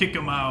and then kick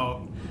him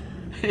out.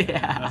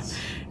 Yeah.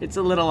 It's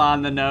a little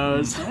on the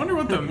nose. I wonder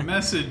what the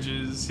message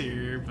is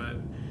here, but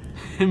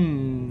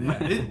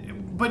yeah,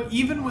 but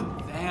even with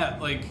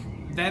that, like,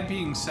 that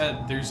being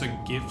said, there's a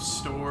gift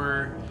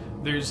store,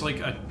 there's like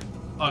a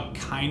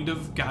kind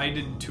of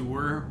guided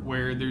tour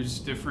where there's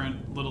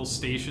different little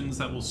stations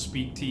that will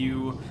speak to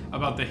you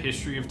about the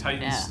history of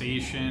Titan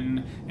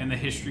Station and the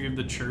history of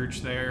the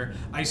church there.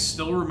 I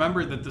still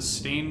remember that the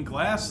stained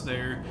glass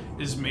there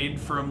is made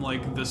from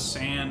like the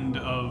sand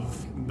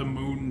of the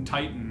moon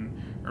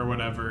Titan or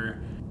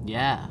whatever.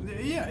 Yeah,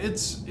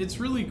 it's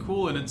really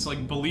cool and it's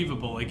like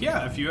believable. Like,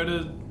 yeah, if you had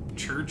a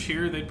church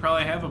here, they'd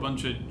probably have a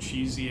bunch of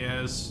cheesy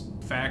ass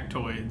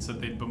factoids that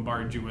they'd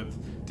bombard you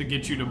with to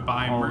get you to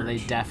buy merch. Oh, they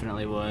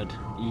definitely would.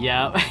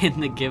 Yep, in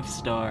the gift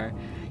store.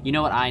 You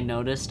know what I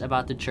noticed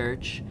about the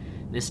church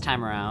this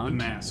time around?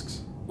 The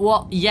masks.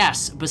 Well,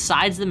 yes,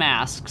 besides the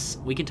masks,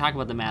 we can talk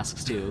about the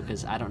masks too,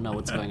 because I don't know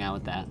what's going on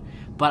with that.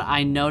 But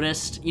I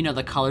noticed,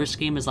 the color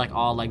scheme is like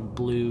all like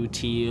blue,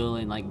 teal,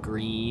 and like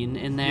green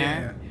in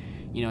there.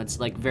 Yeah. It's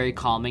like very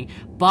calming.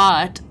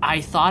 But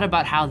I thought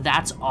about how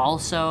that's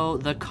also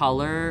the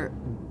color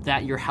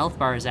that your health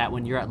bar is at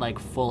when you're at like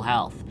full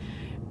health.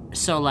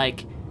 So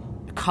like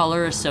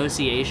color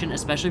association,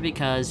 especially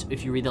because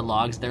if you read the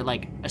logs, they're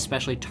like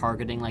especially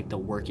targeting like the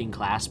working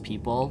class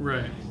people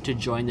to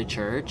join the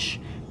church.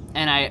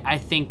 And I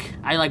think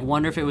I like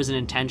wonder if it was an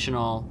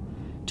intentional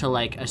to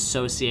like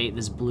associate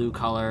this blue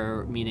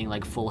color meaning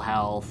like full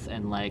health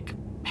and like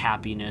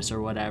happiness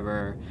or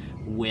whatever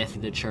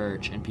with the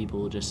church, and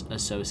people will just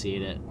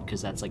associate it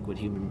because that's like what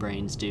human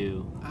brains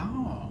do.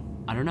 Oh,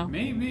 I don't know.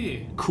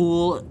 Maybe.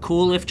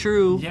 Cool if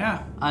true.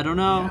 Yeah. I don't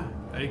know.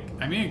 Yeah.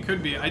 I mean, it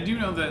could be. I do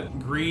know that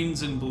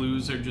greens and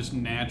blues are just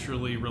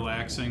naturally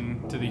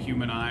relaxing to the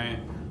human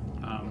eye.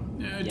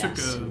 I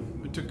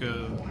took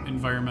a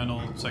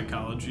environmental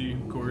psychology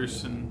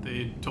course, and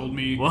they told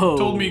me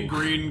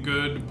green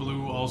good,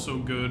 blue also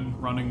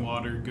good, running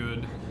water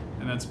good,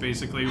 and that's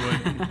basically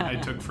what I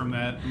took from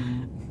that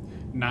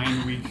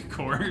 9-week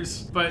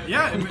course. But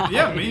yeah,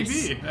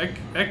 maybe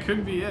that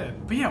could be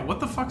it. But yeah, what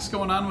the fuck's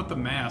going on with the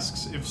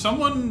masks? If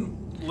someone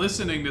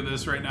listening to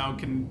this right now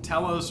can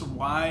tell us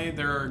why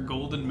there are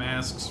golden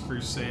masks for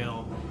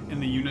sale in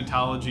the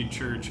Unitology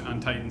Church on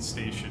Titan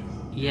Station.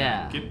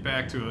 Yeah. Get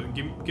back to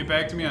it. Get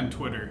back to me on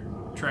Twitter.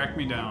 Track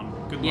me down.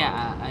 Good luck.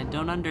 Yeah, I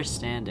don't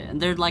understand it.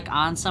 And they're like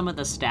on some of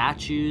the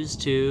statues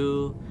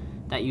too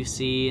that you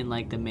see in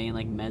like the main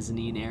like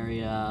mezzanine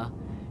area.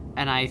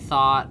 And I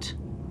thought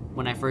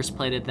when I first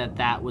played it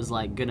that was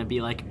like gonna be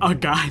like a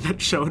guy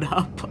that showed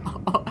up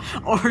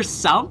or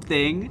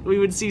something. We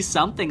would see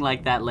something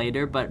like that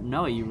later, but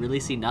no, you really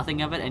see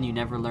nothing of it, and you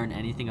never learn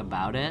anything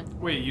about it.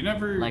 Wait, you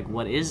never like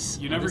what is?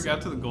 You never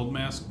got to the gold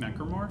mask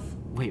necromorph?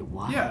 Wait,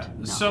 what? Yeah.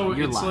 No, so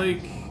it's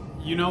lying.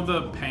 like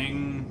the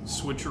Pang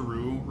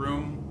switcheroo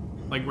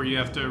room, like where you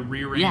have to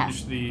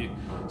rearrange the.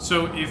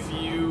 So if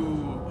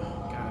you.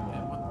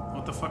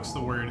 What the fuck's the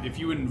word? If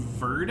you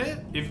invert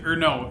it,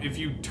 if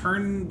you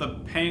turn the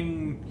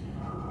Pang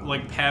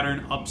like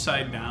pattern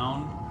upside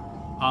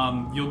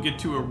down, you'll get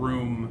to a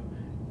room,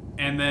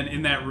 and then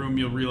in that room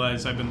you'll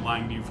realize I've been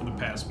lying to you for the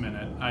past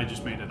minute. I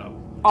just made it up.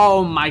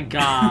 Oh my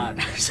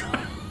god.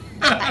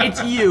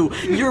 It's you.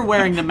 You're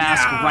wearing the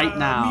mask right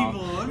now.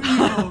 I'm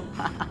evil.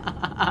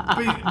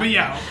 But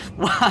yeah,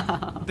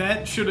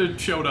 that should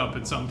have showed up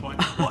at some point.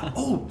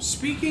 Oh,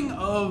 speaking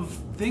of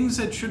things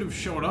that should have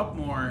showed up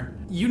more,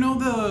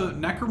 the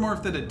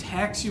necromorph that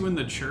attacks you in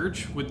the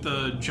church with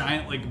the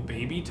giant like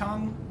baby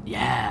tongue?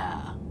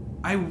 Yeah.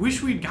 I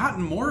wish we'd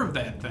gotten more of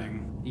that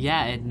thing.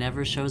 Yeah, it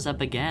never shows up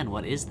again.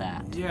 What is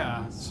that?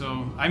 Yeah,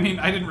 so, I mean,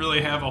 I didn't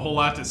really have a whole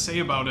lot to say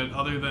about it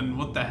other than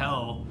what the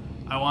hell.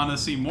 I want to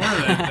see more of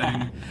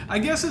that thing. I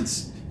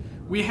guess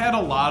we had a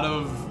lot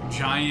of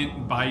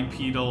giant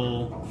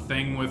bipedal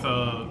thing with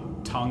a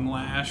tongue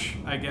lash,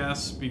 I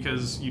guess,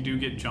 because you do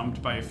get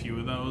jumped by a few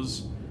of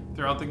those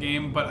throughout the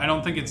game, but I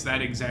don't think it's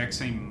that exact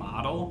same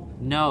model.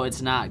 No,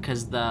 it's not,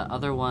 because the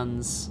other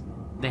ones,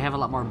 they have a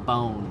lot more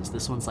bones.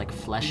 This one's like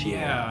fleshier.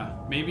 Yeah,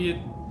 maybe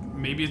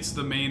it's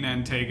the main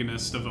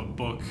antagonist of a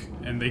book,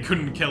 and they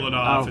couldn't kill it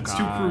off. It's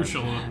too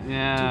crucial.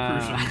 Yeah.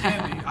 Too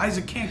crucial.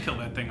 Isaac can't kill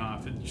that thing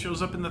off. It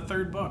shows up in the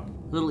 3rd book.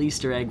 Little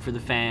Easter egg for the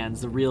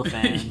fans, the real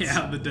fans.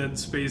 Yeah, the dead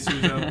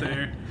spacers out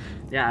there.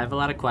 Yeah, I have a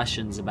lot of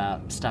questions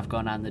about stuff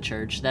going on in the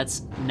church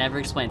that's never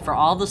explained. For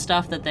all the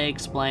stuff that they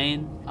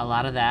explain, a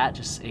lot of that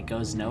it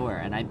goes nowhere,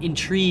 and I'm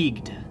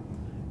intrigued.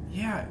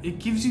 Yeah, it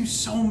gives you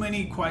so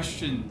many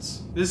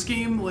questions. This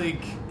game,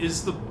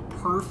 is the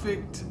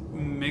perfect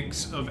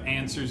mix of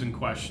answers and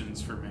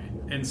questions for me.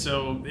 And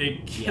so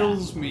it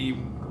kills me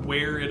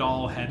where it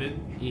all headed.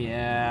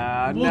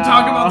 Yeah, We'll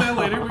talk about that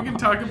later. We can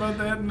talk about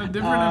that in a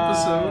different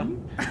episode.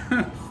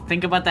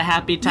 Think about the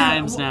happy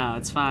times now.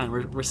 It's fine.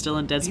 We're still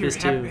in Dead Space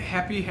 2.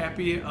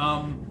 Happy.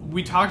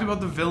 We talked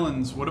about the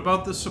villains. What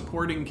about the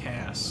supporting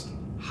cast?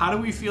 How do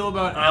we feel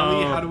about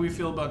Ellie? How do we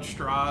feel about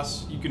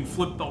Strauss? You can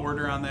flip the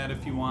order on that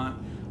if you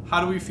want. How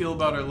do we feel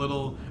about our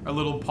little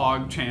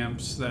pog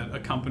champs that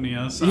accompany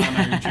us on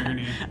our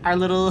journey? our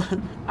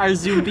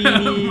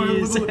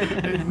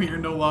Zumbinis. We are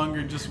no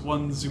longer just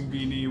one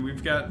Zumbini.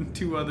 We've got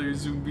 2 other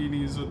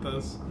Zumbinis with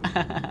us.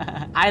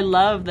 I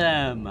love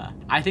them.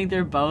 I think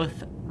they're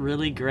both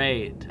really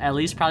great.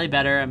 Ellie's probably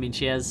better. I mean,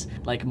 she has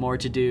more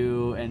to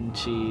do, and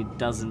she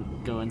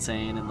doesn't go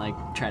insane and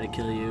try to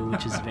kill you,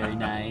 which is very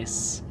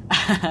nice.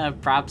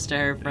 Props to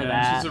her for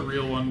that. She's a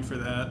real one for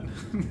that.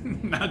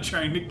 Not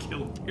trying to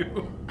kill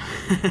you.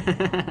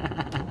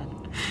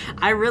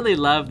 I really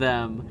love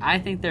them. I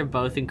think they're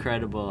both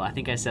incredible. I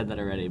think I said that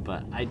already,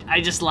 but I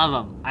just love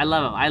them. I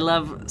love them. I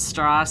love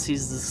Strauss.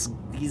 He's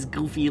he's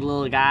goofy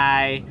little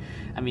guy.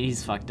 I mean,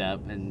 he's fucked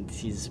up and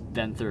he's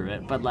been through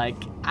it, but like,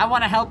 I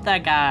want to help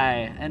that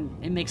guy,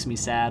 and it makes me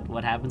sad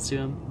what happens to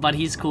him. But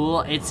he's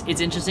cool. It's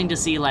interesting to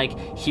see,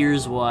 like,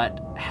 here's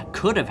what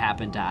could have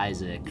happened to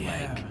Isaac.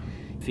 Yeah. Like,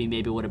 if he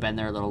maybe would have been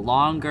there a little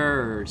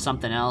longer or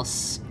something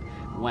else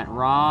went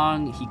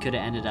wrong, he could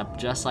have ended up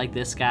just like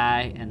this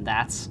guy, and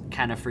that's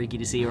kind of freaky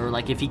to see. Or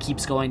like, if he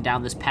keeps going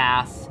down this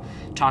path,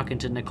 talking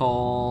to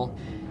Nicole,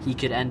 he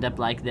could end up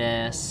like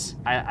this.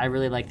 I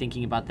really like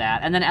thinking about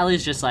that. And then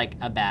Ellie's just like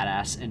a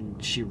badass,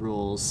 and she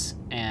rules,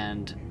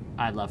 and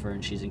I love her,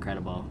 and she's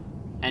incredible.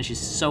 And she's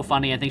so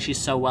funny. I think she's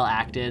so well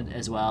acted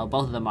as well.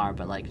 Both of them are,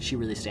 but like, she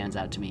really stands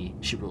out to me.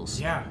 She rules.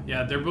 Yeah,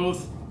 they're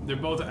both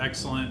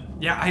excellent.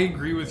 Yeah, I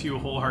agree with you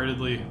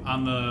wholeheartedly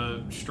on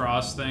the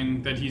Strauss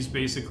thing, that he's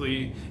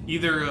basically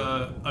either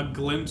a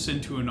glimpse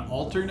into an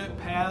alternate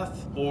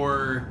path,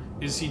 or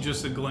is he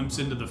just a glimpse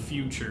into the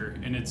future,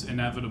 and it's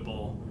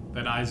inevitable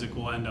that Isaac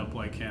will end up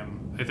like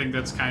him. I think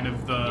that's kind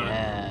of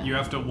you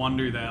have to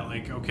wonder that,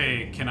 like,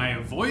 okay, can I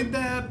avoid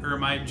that, or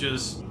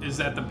is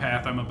that the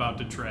path I'm about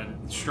to tread?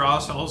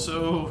 Strauss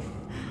also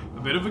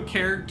a bit of a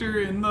character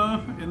in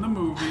the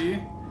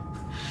movie.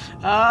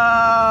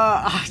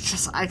 I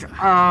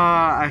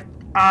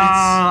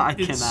cannot.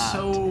 It's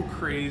so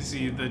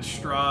crazy that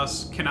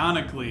Strauss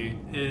canonically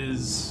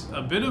is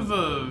a bit of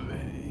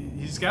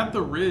he's got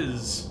the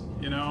Riz,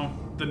 you know?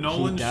 The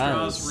Nolan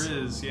Strauss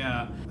Riz,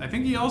 yeah. I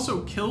think he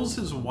also kills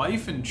his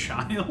wife and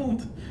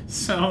child,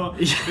 so a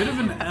bit of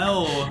an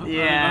L on an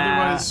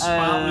otherwise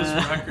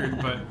spotless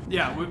record. But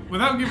yeah,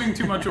 without giving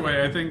too much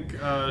away, I think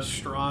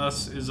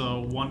Strauss is a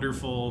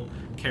wonderful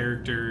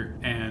character,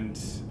 and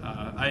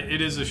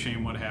it is a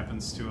shame what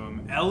happens to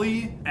him.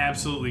 Ellie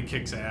absolutely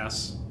kicks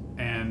ass,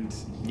 and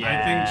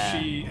I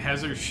think she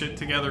has her shit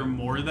together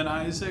more than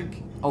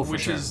Isaac,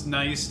 which is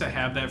nice to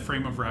have that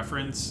frame of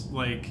reference.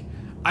 Like,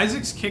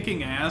 Isaac's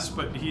kicking ass,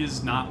 but he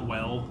is not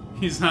well.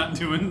 He's not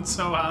doing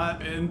so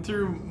hot. And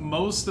through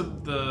most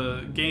of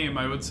the game,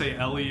 I would say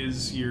Ellie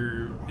is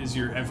your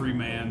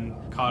everyman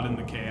caught in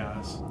the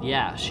chaos.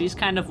 Yeah, she's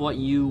kind of what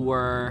you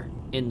were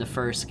in the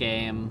first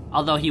game,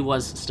 although he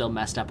was still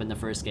messed up in the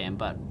first game,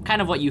 but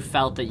kind of what you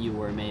felt that you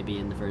were maybe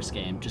in the first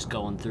game, just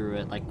going through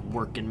it like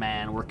working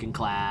man, working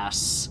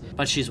class.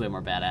 But she's way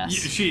more badass.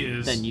 Yeah, she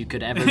is. Than you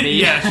could ever be.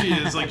 Yeah, she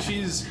is. Like,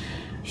 she's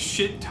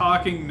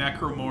shit-talking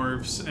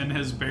necromorphs and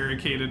has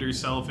barricaded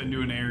herself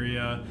into an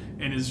area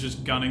and is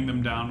just gunning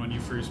them down when you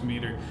first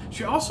meet her.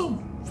 She also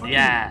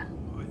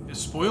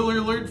spoiler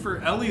alert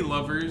for Ellie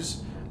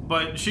lovers,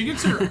 but she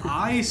gets her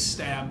eye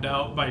stabbed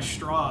out by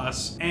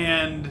Strauss,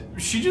 and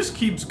she just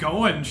keeps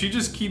going. She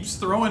just keeps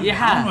throwing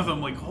down with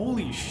him. Like,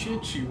 holy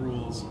shit, she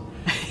rules.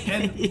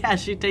 And yeah,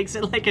 she takes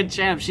it like a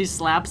champ. She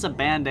slaps a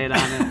Band-Aid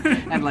on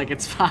it, and like,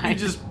 it's fine. You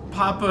just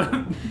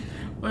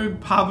let me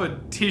pop a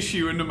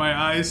tissue into my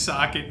eye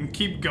socket and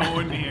keep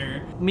going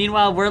here.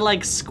 Meanwhile, we're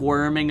like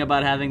squirming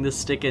about having to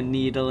stick a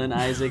needle in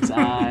Isaac's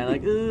eye.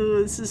 Like,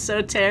 ooh, this is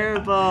so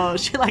terrible.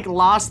 She like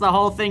lost the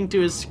whole thing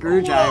to his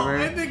screwdriver.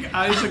 Well, I think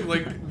Isaac,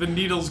 like, the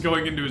needle's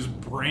going into his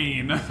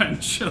brain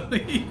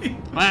eventually.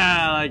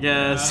 Well, I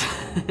guess.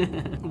 Yeah.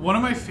 One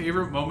of my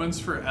favorite moments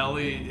for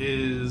Ellie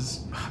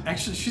is...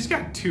 Actually, she's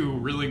got two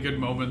really good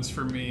moments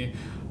for me.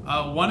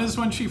 One is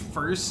when she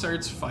first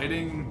starts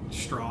fighting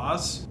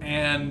Strauss,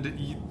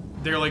 and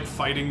they're like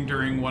fighting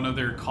during one of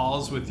their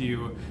calls with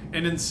you,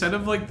 and instead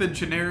of like the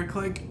generic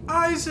like,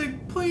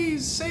 Isaac,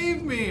 please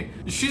save me,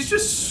 she's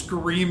just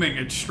screaming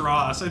at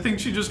Strauss. I think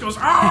she just goes,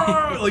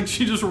 ah! Like,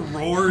 she just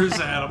roars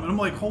at him, and I'm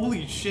like,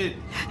 holy shit,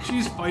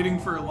 she's fighting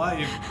for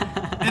life.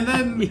 And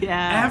then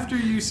after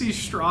you see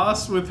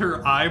Strauss with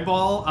her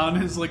eyeball on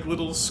his like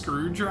little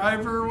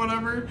screwdriver or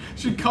whatever,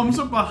 she comes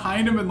up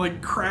behind him and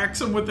like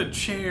cracks him with a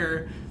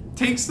chair,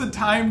 takes the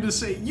time to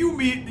say, you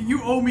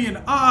owe me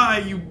an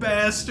eye, you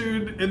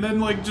bastard, and then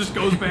like just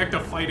goes back to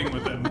fighting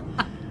with him.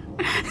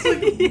 It's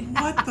like,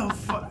 what the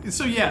fuck?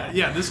 So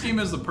yeah, this game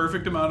has the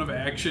perfect amount of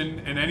action,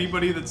 and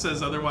anybody that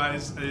says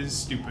otherwise is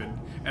stupid,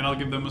 and I'll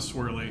give them a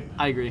swirly.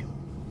 I agree.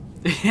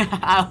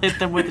 I'll hit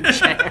them with a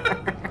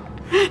chair.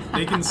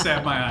 They can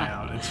stab my eye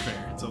out. It's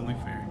fair. It's only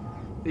fair.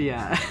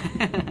 Yeah.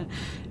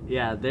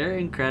 Yeah, they're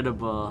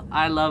incredible.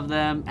 I love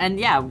them. And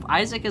yeah,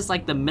 Isaac is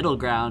like the middle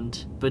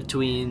ground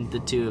between the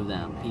two of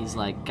them. He's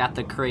like got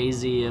the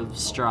crazy of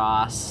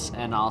Strauss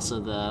and also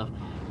the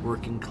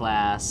working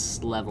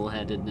class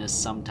level-headedness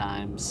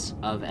sometimes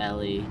of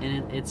Ellie.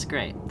 And it's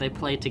great. They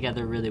play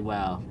together really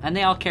well. And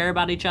they all care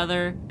about each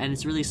other, and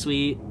it's really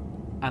sweet.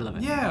 I love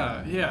it.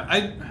 Yeah.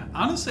 I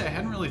honestly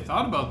hadn't really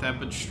thought about that,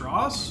 but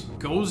Strauss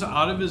goes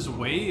out of his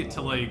way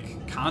to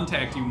like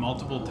contact you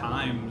multiple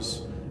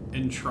times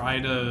and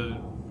try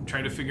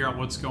to figure out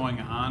what's going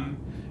on,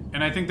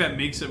 and I think that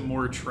makes it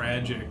more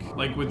tragic.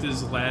 Like with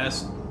his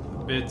last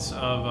bits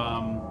of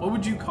what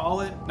would you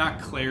call it?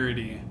 Not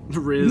clarity.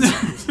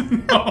 Riz.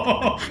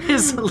 No.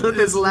 His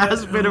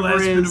last bit of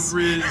Riz.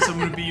 I'm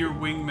gonna be your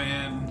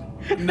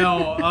wingman.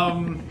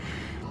 No.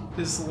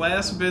 His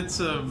last bits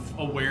of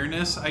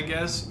awareness, I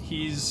guess,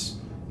 he's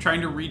trying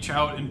to reach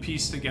out and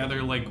piece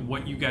together like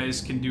what you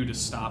guys can do to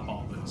stop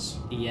all this.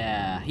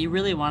 Yeah, he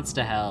really wants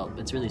to help.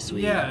 It's really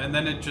sweet. Yeah, and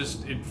then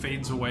it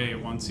fades away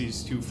once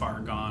he's too far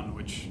gone,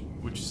 which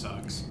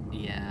sucks.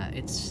 Yeah,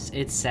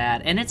 it's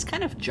sad, and it's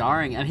kind of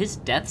jarring. His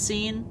death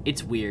scene,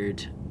 it's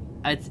weird.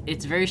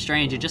 It's very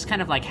strange. It just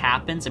kind of like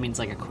happens. I mean, it's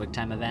like a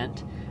QuickTime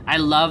event. I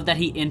love that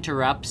he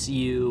interrupts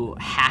you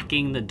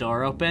hacking the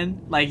door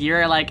open. Like,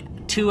 you're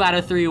like 2 out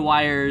of 3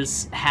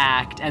 wires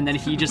hacked, and then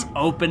he just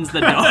opens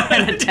the door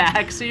and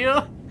attacks you.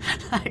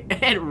 Like,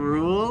 it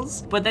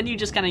rules. But then you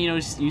just kind of,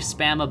 you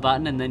spam a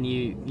button, and then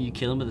you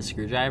kill him with a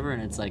screwdriver,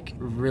 and it's like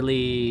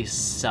really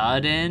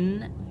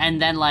sudden.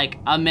 And then like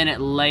a minute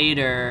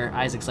later,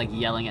 Isaac's like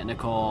yelling at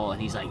Nicole, and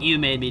he's like, "You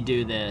made me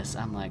do this."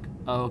 I'm like,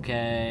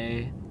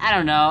 okay. I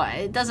don't know.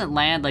 It doesn't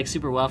land like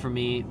super well for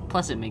me.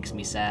 Plus, it makes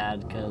me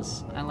sad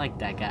because I like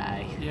that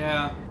guy.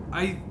 Yeah,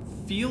 I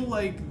feel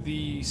like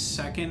the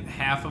second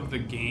half of the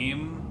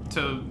game,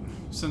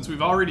 since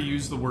we've already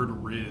used the word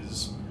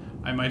Riz,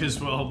 I might as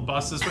well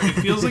bust this. But it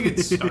feels like it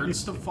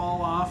starts to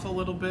fall off a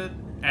little bit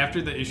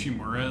after the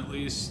Ishimura, at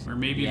least, or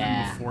maybe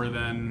even before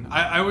then.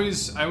 I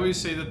always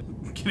say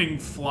that getting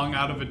flung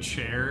out of a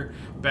chair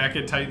back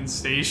at Titan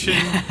Station,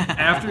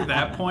 after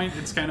that point,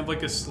 it's kind of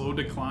like a slow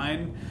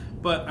decline.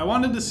 But I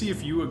wanted to see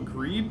if you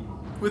agreed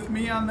with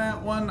me on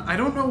that one. I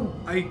don't know.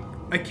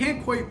 I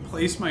can't quite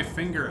place my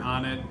finger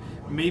on it.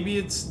 Maybe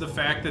it's the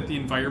fact that the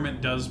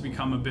environment does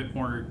become a bit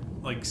more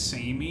like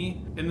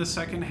samey in the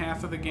second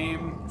half of the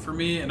game for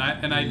me, and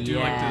I do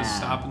like to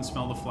stop and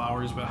smell the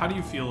flowers. But how do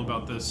you feel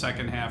about the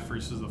second half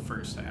versus the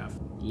first half?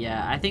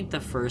 Yeah, I think the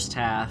first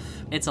half,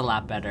 it's a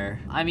lot better.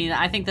 I mean,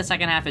 I think the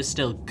second half is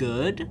still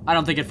good. I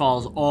don't think it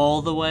falls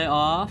all the way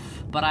off,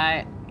 but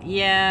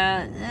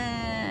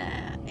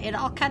it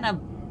all kind of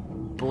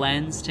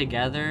blends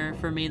together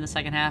for me in the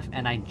second half,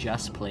 and I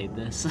just played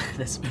this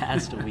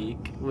past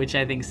week, which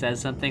I think says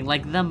something.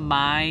 Like, the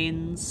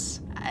mines,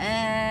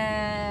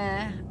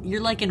 you're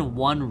like in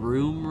one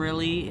room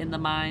really in the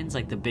mines,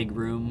 like the big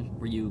room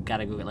where you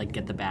gotta go like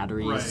get the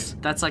batteries. Right.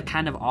 That's like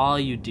kind of all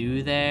you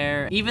do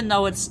there. Even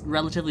though it's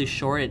relatively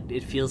short,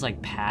 it feels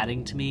like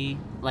padding to me.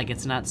 Like,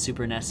 it's not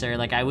super necessary.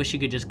 Like, I wish you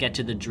could just get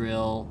to the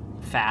drill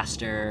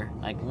faster.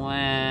 Like,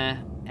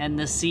 And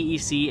the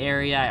CEC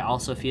area I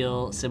also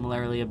feel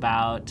similarly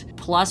about.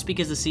 Plus,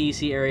 because the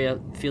CEC area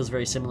feels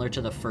very similar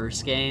to the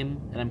first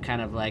game, and I'm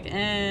kind of like,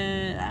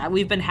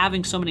 we've been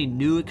having so many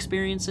new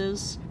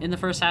experiences in the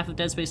first half of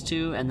Dead Space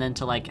 2, and then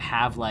to like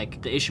have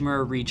like the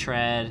Ishimura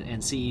retread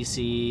and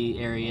CEC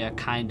area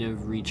kind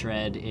of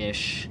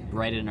retread-ish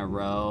right in a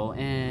row.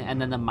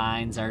 And then the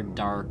mines are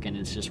dark and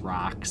it's just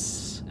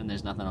rocks and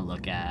there's nothing to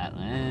look at.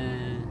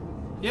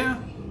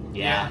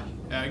 Yeah,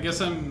 I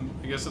guess I'm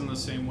the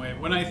same way.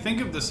 When I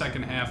think of the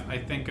second half, I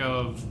think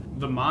of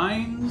the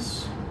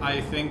mines.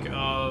 I think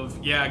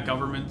of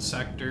government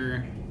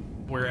sector,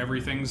 where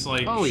everything's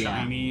like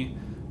shiny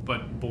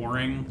but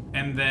boring,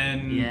 and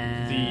then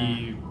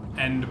the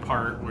end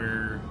part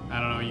where I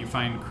don't know, you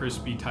find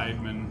Crispy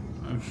Tideman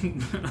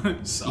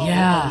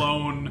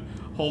alone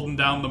holding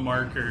down the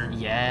marker.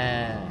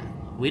 Yeah.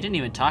 We didn't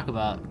even talk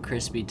about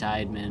Crispy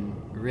Tideman,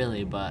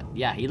 really, but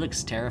yeah, he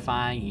looks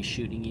terrifying. He's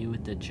shooting you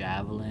with the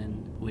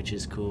javelin, which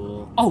is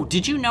cool. Oh,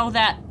 did you know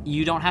that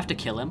you don't have to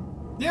kill him?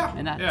 Yeah.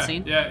 In that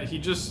scene? Yeah, he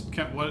just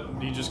kind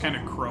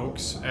of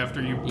croaks after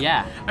you.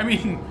 Yeah. I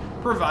mean,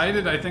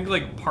 provided I think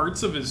like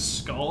parts of his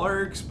skull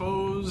are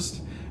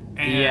exposed.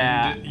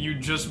 And you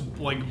just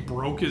like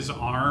broke his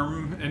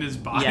arm and his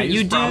body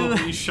is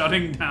probably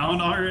shutting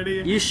down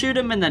already. You shoot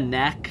him in the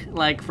neck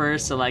like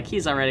first, so like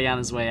he's already on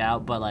his way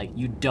out, but like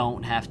you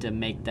don't have to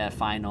make that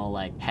final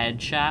like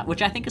headshot,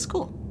 which I think is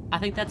cool. I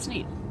think that's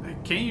neat.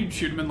 Can't you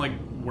shoot him in like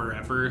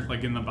wherever,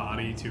 like in the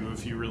body too,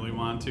 if you really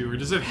want to, or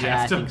does it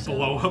have to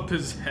blow up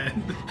his head?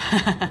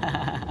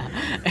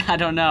 I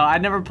don't know. I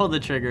never pulled the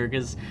trigger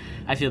because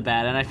I feel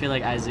bad, and I feel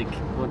like Isaac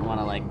wouldn't want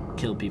to like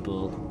kill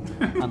people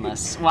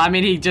unless. Well, I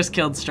mean, he just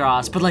killed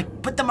Strauss,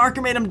 but the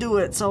marker made him do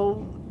it,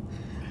 so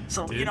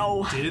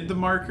Did the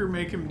marker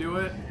make him do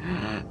it?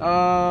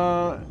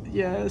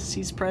 Yes,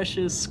 he's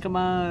precious. Come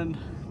on,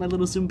 my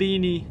little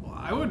Zumbini.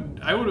 I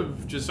would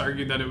have just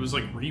argued that it was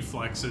like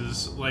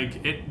reflexes.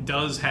 Like, it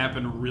does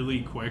happen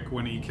really quick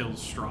when he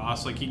kills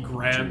Strauss. Like, he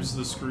grabs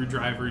the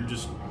screwdriver and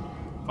just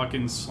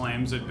fucking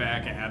slams it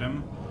back at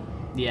him.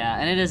 Yeah,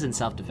 and it is in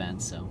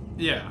self-defense, so.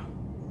 Yeah.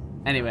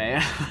 Anyway,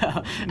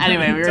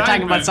 we were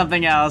talking about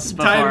something else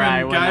before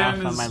I went off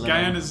on my little...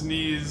 Guy on his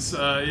knees,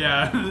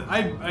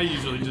 I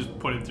usually just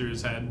put it through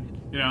his head.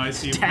 I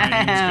see if my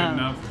aim's good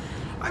enough.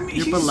 I mean,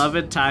 your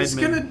beloved Tideman. He's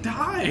gonna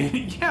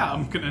die. Yeah,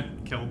 I'm gonna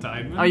kill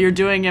Tideman. Oh, you're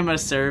doing him a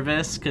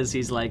service because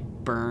he's like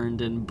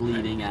burned and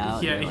bleeding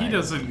out. Yeah, he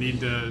doesn't need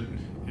to.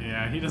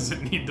 Yeah, he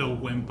doesn't need to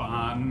limp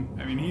on.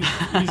 I mean,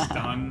 he's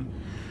done.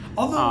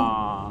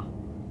 Although,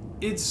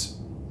 it's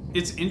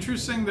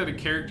interesting that a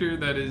character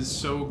that is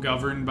so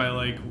governed by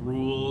like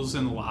rules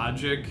and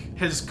logic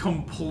has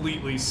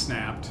completely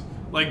snapped.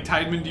 Like,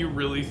 Tideman, do you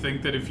really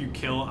think that if you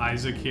kill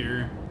Isaac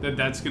here,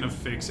 that's gonna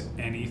fix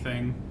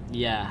anything?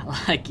 Yeah,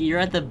 like you're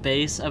at the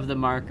base of the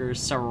marker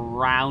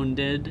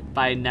surrounded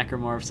by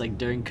necromorphs like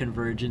during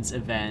Convergence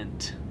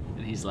event.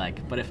 And he's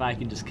like, but if I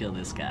can just kill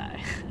this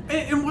guy.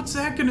 And what's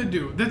that gonna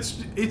do?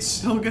 It's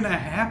still gonna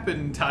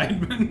happen,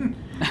 Tideman.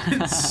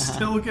 It's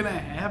still gonna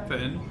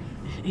happen.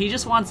 He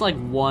just wants like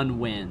one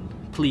win.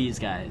 Please,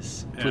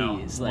 guys.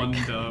 Please. Yeah, one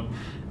like, dub.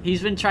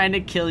 He's been trying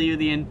to kill you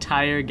the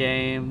entire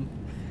game.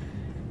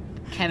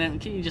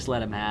 Can you just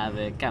let him have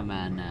it? Come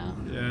on now.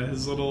 Yeah,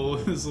 his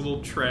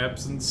little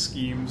traps and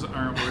schemes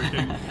aren't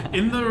working.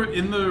 In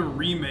the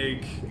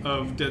remake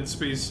of Dead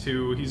Space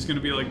 2, he's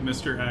gonna be like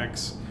Mr.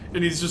 X,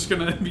 and he's just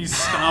gonna be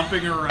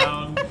stomping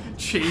around,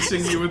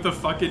 chasing you with a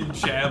fucking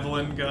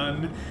javelin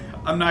gun.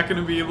 I'm not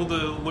gonna be able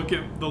to look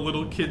at the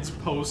little kids'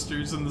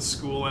 posters in the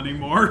school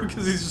anymore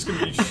because he's just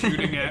gonna be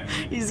shooting at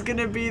me. He's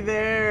gonna be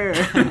there.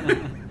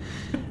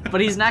 But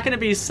he's not going to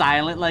be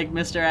silent like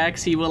Mr.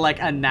 X. He will, like,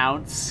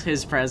 announce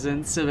his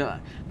presence. He'll be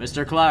like,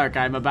 Mr. Clark,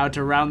 I'm about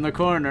to round the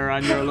corner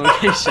on your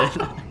location.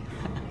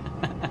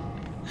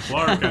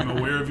 Clark, I'm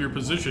aware of your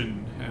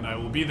position, and I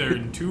will be there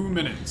in 2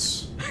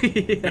 minutes.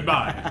 Yeah.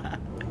 Goodbye.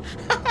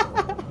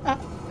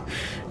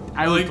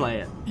 I would play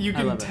it. You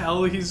can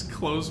tell he's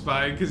close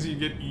by because you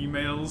get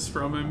emails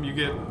from him. You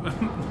get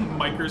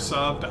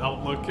Microsoft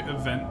Outlook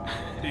event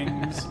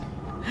things.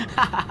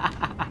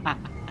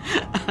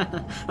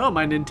 Oh,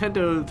 my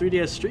Nintendo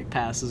 3DS Street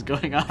Pass is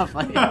going off.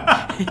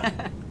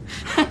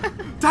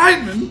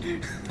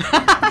 Diamond!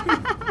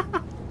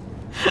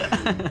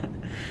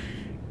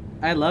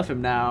 I love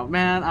him now.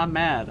 Man, I'm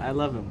mad. I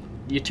love him.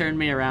 You turned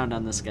me around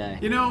on this guy.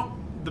 You know,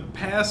 the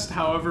past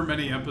however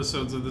many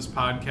episodes of this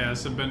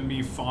podcast have been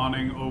me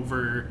fawning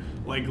over,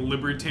 like,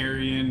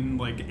 libertarian,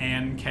 like,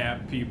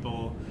 ANCAP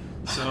people.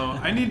 So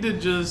I need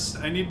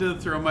to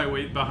throw my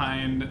weight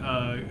behind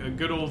a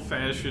good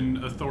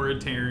old-fashioned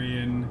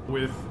authoritarian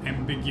with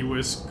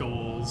ambiguous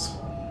goals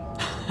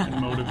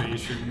and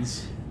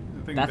motivations.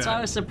 I think that's why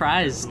I was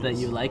surprised that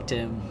you liked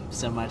him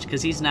so much,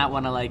 because he's not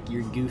one of like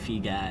your goofy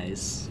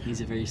guys. He's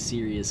a very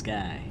serious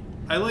guy.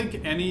 I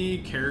like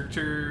any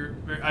character.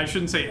 I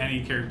shouldn't say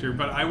any character,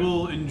 but I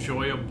will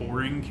enjoy a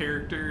boring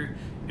character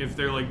if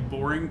they're like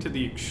boring to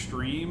the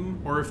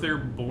extreme, or if they're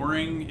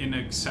boring in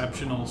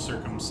exceptional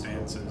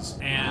circumstances.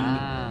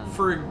 And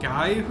for a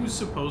guy who's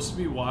supposed to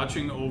be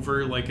watching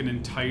over like an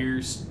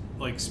entire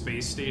like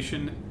space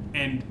station,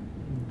 and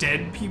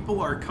dead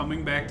people are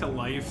coming back to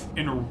life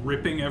and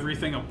ripping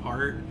everything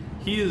apart,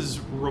 he is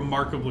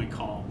remarkably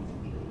calm.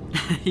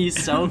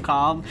 He's so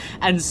calm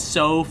and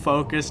so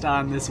focused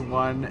on this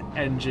one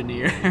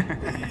engineer.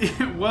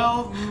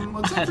 Well,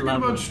 let's not forget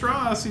about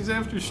Strauss. He's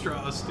after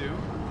Strauss, too.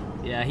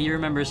 Yeah, he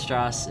remembers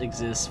Strauss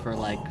exists for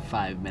like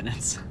 5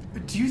 minutes.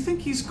 Do you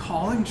think he's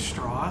calling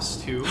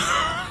Strauss, too?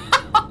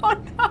 Oh,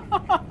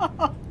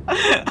 no.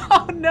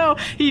 Oh, no.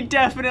 He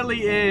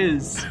definitely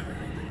is.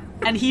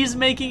 And he's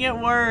making it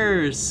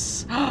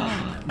worse.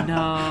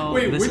 No.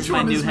 Wait, this which is my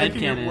one new is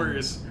making headcanon. it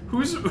worse?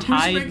 Who's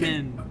Tideman.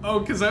 making... Oh,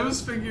 because I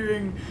was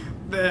figuring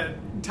that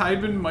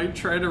Tideman might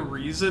try to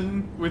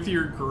reason with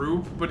your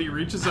group, but he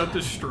reaches out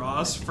to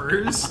Strauss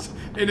first,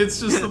 and it's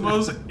just the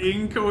most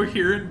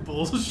incoherent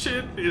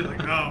bullshit. He's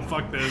like, oh,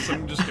 fuck this,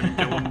 I'm just gonna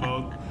kill them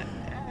both.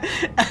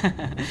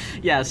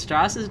 Yeah,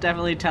 Strauss is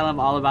definitely telling him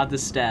all about the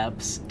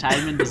steps.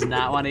 Tideman does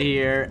not want to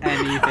hear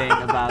anything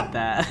about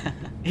that.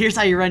 Here's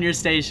how you run your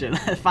station.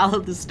 Follow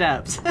the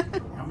steps.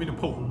 You want me to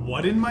put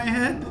what in my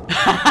head?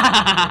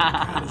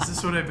 God, is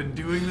this what I've been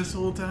doing this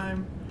whole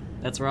time?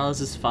 That's where all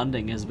his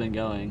funding has been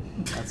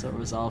going. That's what it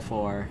was all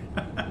for.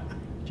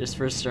 Just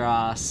for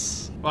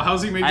Strauss. Well,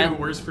 how's he making it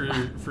worse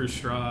for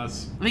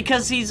Strauss?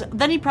 Because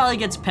then he probably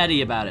gets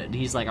petty about it.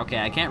 He's like, okay,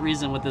 I can't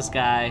reason with this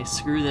guy.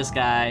 Screw this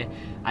guy.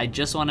 I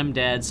just want him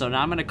dead. So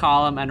now I'm going to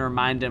call him and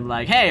remind him,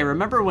 like, hey,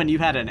 remember when you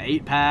had an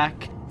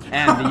 8-pack?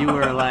 And you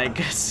were,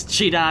 like,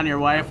 cheat on your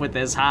wife with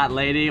this hot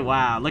lady?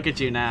 Wow, look at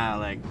you now.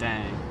 Like,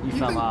 dang, you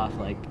fell off,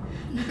 like...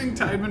 You think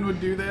Tideman would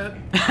do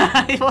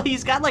that? Well,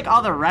 he's got, like,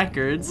 all the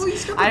records.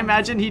 Well, I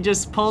imagine he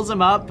just pulls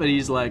them up, and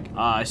he's like,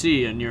 I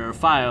see in your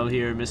file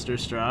here, Mr.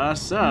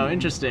 Strauss. Oh,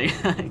 interesting.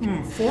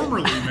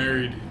 Formerly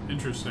married.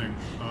 Interesting.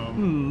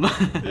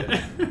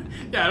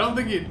 Yeah, I don't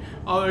think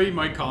although he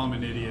might call him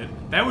an idiot.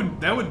 That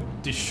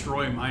would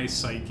destroy my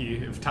psyche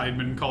if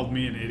Tideman called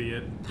me an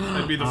idiot.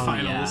 That'd be the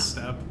final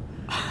step.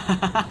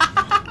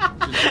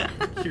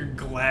 Just your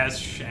glass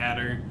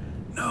shatter.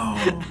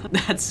 No.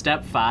 That's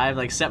step 5.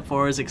 Like, step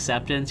 4 is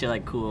acceptance. You're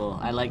like, cool.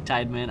 I like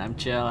Tideman. I'm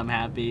chill. I'm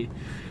happy.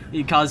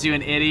 He calls you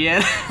an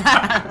idiot. All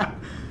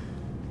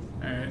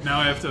right.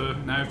 Now I have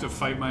to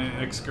fight my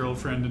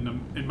ex-girlfriend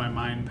in my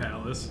mind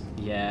palace.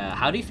 Yeah.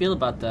 How do you feel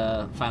about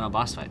the final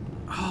boss fight?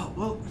 Oh,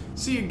 well,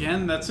 see,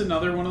 again, that's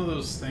another one of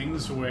those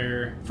things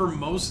where for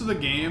most of the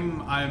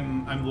game,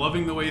 I'm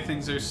loving the way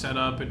things are set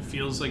up. It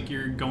feels like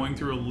you're going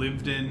through a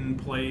lived-in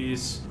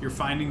place. You're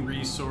finding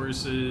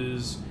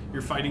resources.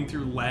 You're fighting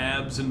through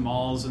labs and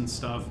malls and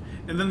stuff.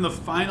 And then the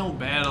final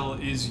battle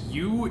is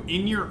you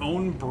in your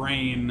own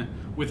brain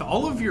with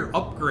all of your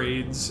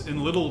upgrades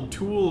and little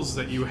tools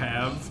that you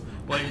have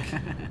Like,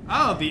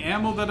 oh, the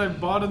ammo that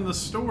I've bought in the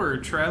store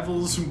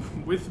travels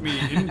with me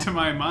into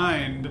my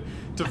mind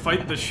to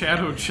fight the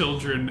Shadow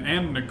Children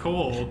and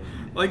Nicole.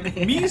 Like,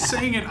 me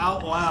saying it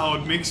out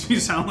loud makes me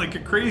sound like a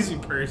crazy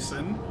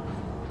person.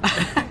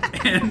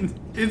 And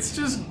it's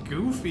just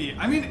goofy.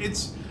 I mean,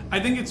 I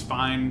think it's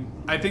fine.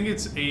 I think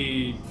it's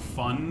a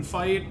fun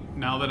fight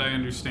now that I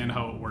understand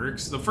how it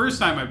works. The first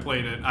time I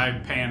played it, I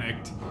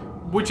panicked,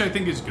 which I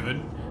think is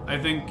good. I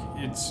think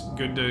it's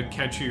good to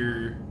catch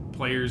your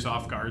players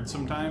off guard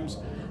sometimes.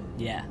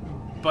 Yeah.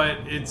 But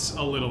it's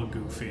a little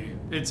goofy.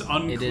 It's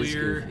unclear. It is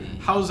goofy.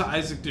 How's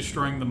Isaac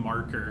destroying the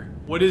marker?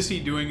 What is he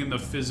doing in the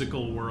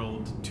physical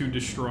world to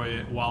destroy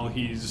it while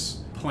he's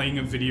playing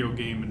a video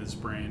game in his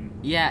brain?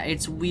 Yeah,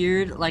 it's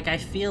weird. Like, I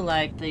feel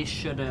like they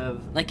should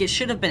have... Like, it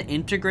should have been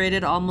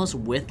integrated almost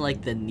with,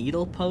 like, the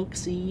needle poke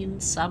scene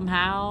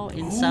somehow,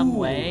 in some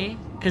way.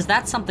 Because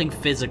that's something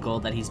physical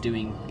that he's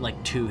doing,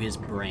 like, to his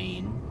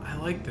brain. I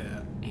like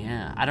that.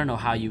 Yeah, I don't know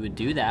how you would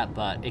do that,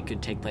 but it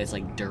could take place,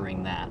 like,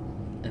 during that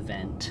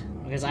event.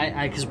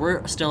 Because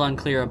we're still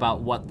unclear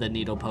about what the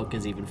needle poke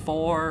is even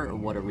for, or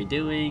what are we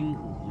doing.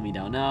 We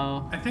don't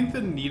know. I think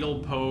the needle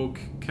poke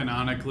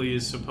canonically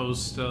is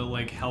supposed to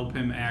like help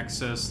him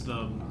access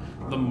the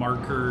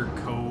marker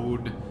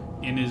code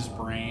in his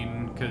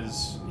brain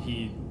because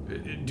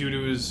due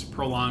to his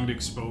prolonged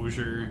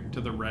exposure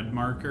to the red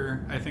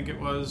marker, I think it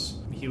was,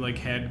 he like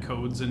had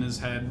codes in his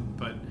head.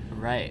 But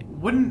right,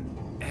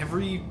 wouldn't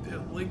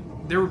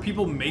there were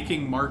people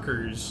making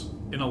markers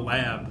in a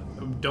lab?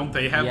 Don't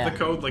they have the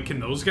code? Like,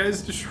 can those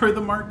guys destroy the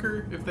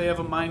marker if they have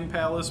a Mind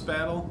Palace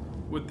battle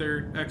with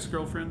their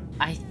ex-girlfriend?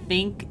 I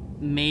think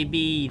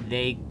maybe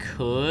they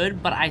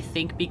could, but I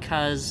think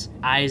because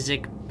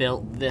Isaac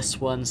built this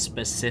one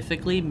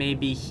specifically,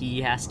 maybe he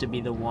has to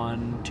be the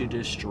one to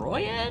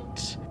destroy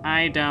it?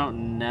 I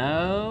don't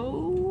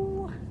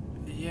know.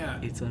 Yeah.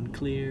 It's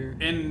unclear.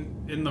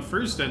 In the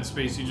first Dead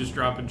Space, you just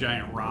drop a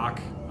giant rock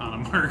on a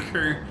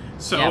marker.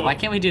 So yeah, why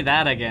can't we do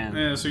that again?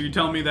 Yeah, so you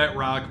tell me that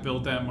rock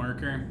built that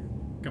marker?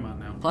 Come on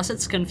now. Plus,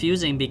 it's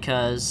confusing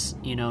because,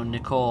 you know,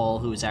 Nicole,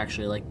 who's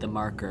actually, like, the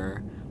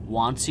marker,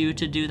 wants you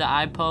to do the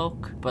eye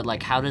poke, but,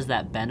 like, how does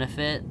that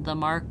benefit the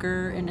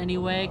marker in any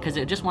way? Because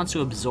it just wants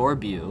to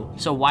absorb you.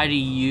 So why do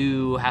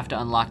you have to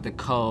unlock the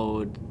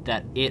code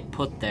that it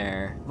put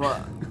there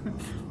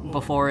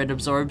before it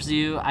absorbs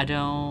you? I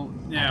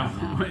don't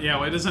know. Yeah,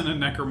 why doesn't a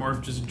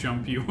necromorph just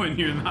jump you when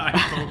you're in the eye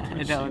poke machine?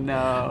 I don't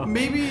know.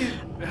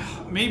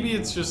 Maybe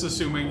it's just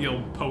assuming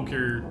you'll poke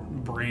your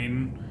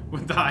brain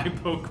with the eye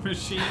poke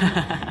machine.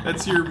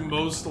 That's your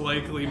most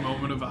likely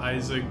moment of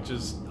Isaac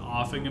just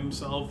offing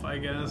himself, I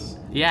guess.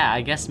 Yeah,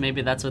 I guess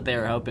maybe that's what they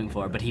were hoping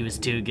for, but he was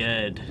too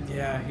good.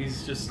 Yeah,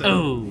 he's just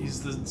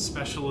he's the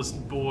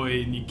specialist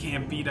boy, and you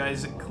can't beat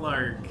Isaac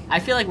Clarke.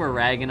 I feel like we're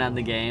ragging on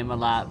the game a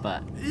lot,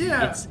 but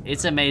yeah,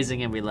 it's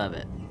amazing and we love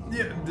it.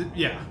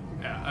 Yeah.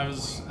 I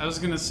was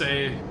gonna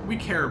say we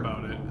care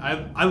about it.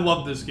 I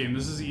love this game.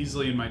 This is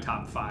easily in my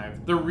top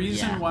 5. The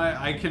reason why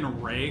I can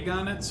rag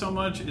on it so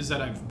much is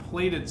that I've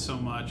played it so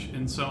much,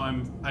 and so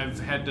I've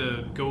had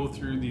to go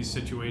through these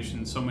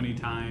situations so many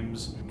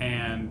times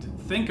and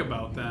think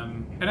about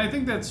them. And I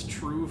think that's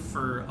true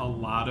for a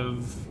lot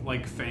of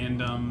like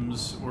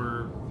fandoms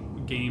or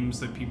games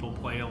that people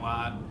play a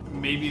lot.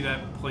 Maybe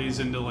that plays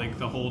into like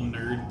the whole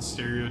nerd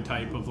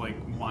stereotype of like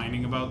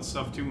whining about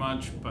stuff too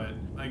much, but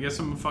I guess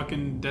I'm a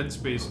fucking Dead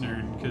Space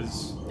nerd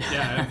because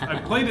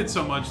I've played it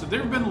so much that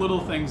there have been little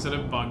things that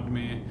have bugged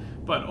me,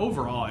 but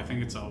overall I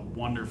think it's a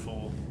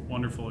wonderful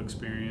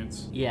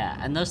experience. Yeah,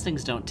 and those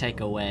things don't take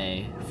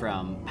away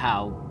from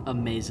how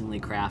amazingly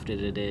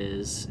crafted it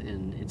is,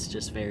 and it's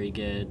just very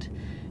good.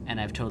 And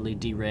I've totally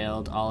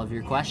derailed all of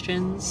your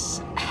questions.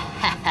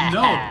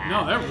 No,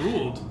 that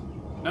ruled.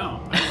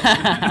 No.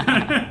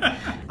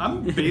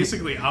 I'm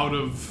basically out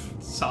of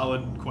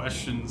solid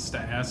questions to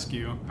ask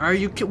you. Are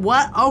you...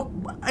 What? Oh,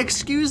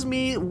 excuse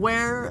me,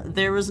 where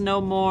there was no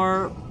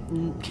more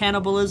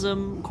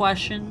cannibalism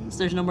questions?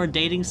 There's no more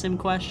dating sim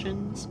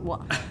questions?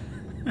 What?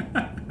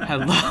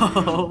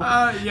 Hello?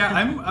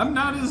 I'm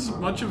not as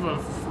much of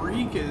a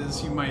freak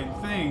as you might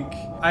think.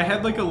 I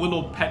had like a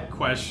little pet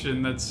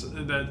question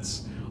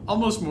that's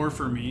almost more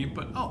for me,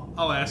 but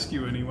I'll ask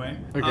you anyway.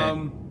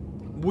 Okay.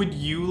 Would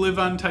you live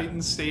on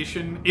Titan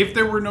Station if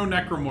there were no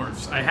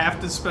necromorphs? I have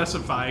to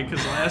specify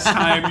because last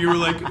time you were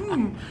like,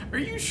 are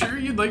you sure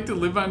you'd like to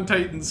live on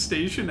Titan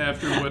Station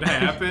after what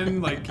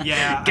happened? Like,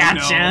 yeah,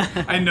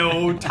 gotcha. I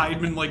know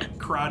Tideman like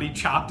karate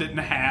chopped it in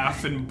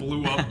half and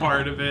blew up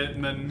part of it,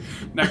 and then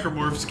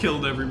necromorphs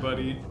killed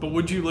everybody. But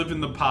would you live in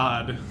the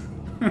pod?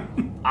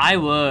 I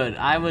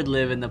would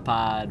live in the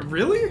pod.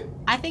 Really?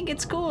 I think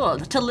it's cool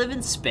to live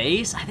in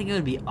space. I think it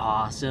would be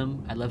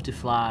awesome. I'd love to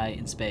fly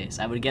in space.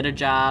 I would get a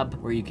job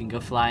where you can go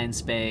fly in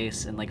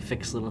space and like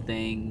fix little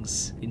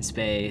things in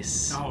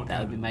space. Oh, that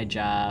would be my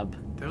job.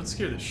 That would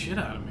scare the shit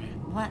out of me.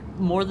 What?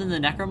 More than the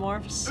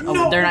necromorphs?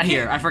 No, they're not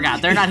here. I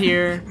forgot. They're not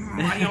here.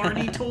 I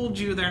already told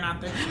you they're not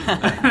there.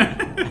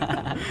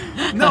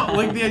 No,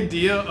 like the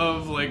idea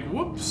of like,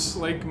 whoops,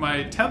 like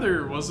my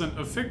tether wasn't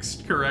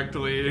affixed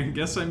correctly. I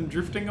guess I'm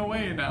drifting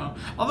away now.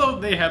 Although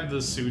they have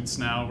the suits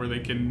now where they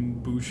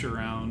can boosh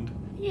around.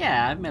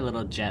 Yeah, I have my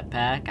little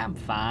jetpack. I'm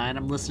fine.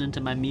 I'm listening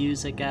to my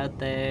music out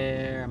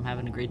there. I'm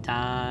having a great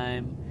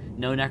time.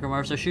 No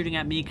necromorphs are shooting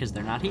at me because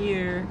they're not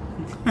here.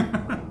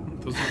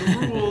 Those are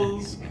the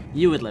rules.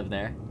 You would live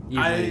there.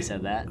 You've already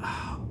said that.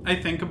 I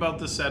think about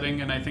the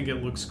setting and I think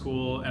it looks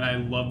cool and I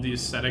love the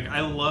aesthetic.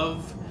 I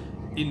love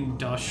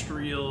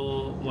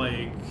industrial,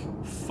 like,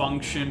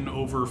 function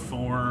over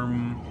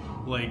form,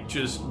 like,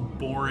 just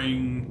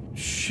boring,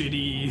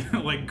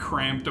 shitty, like,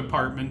 cramped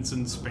apartments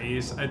in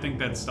space. I think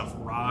that stuff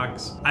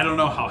rocks. I don't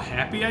know how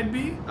happy I'd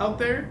be out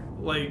there.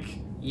 Like,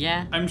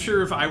 yeah. I'm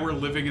sure if I were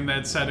living in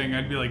that setting,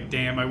 I'd be like,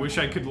 damn, I wish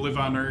I could live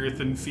on Earth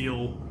and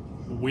feel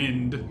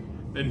wind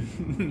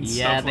and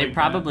yeah, stuff they like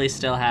probably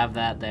still have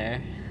that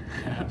there.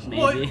 Yeah. Maybe.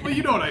 Well,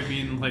 you know what I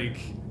mean. Like,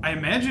 I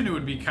imagine it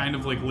would be kind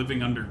of like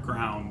living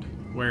underground,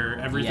 where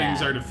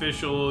everything's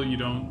artificial. You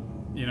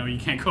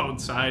can't go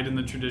outside in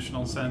the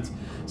traditional sense.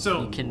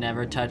 So you can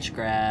never touch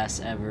grass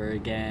ever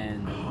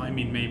again. Oh, I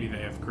mean, maybe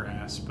they have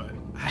grass, but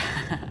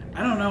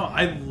I don't know.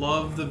 I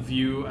love the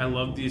view. I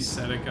love the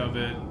aesthetic of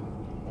it.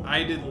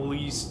 I'd at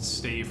least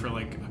stay for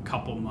like a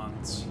couple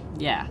months.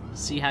 Yeah,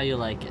 see how you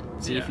like it.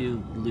 See if Yeah.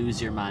 you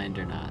lose your mind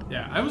or not.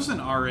 Yeah, I was an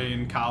RA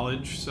in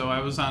college, so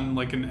I was on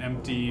like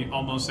an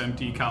almost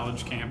empty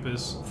college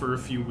campus for a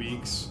few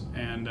weeks,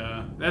 and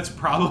that's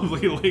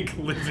probably like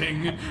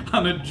living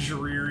on a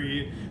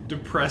dreary,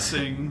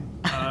 depressing,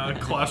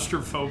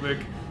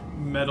 claustrophobic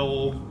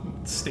metal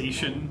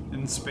station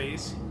in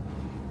space.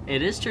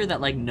 It is true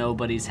that like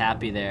nobody's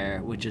happy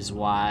there, which is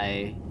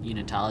why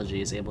unitology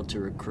is able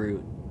to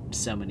recruit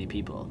so many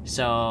people.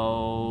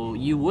 So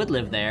you would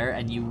live there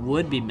and you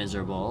would be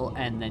miserable,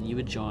 and then you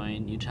would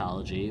join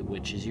unitology,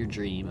 which is your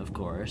dream, of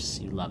course.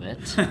 You love it.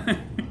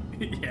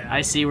 Yeah. I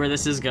see where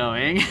this is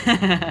going.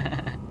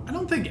 I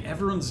don't think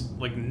everyone's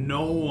like,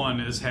 no one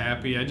is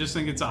happy. I just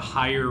think it's a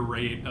higher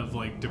rate of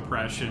like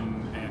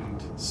depression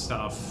and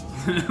stuff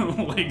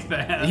like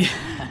that.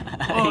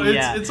 Yeah. Well,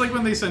 Yeah. it's like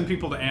when they send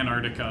people to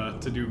Antarctica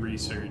to do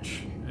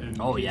research.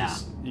 And Oh, you yeah.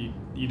 just-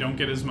 you don't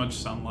get as much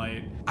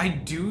sunlight. I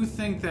do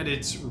think that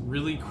it's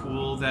really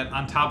cool that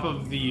on top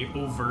of the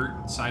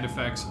overt side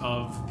effects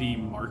of the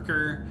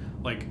marker,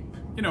 like,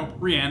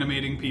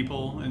 reanimating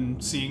people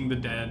and seeing the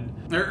dead,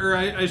 or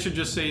I should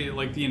just say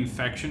like the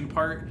infection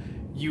part,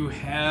 you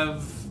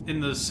have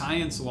in the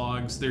science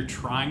logs, they're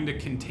trying to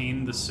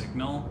contain the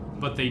signal,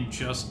 but they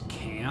just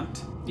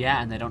can't.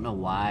 Yeah, and they don't know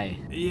why.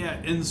 Yeah,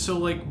 and so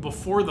like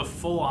before the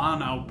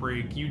full-on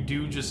outbreak, you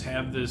do just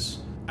have this,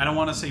 I don't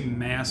want to say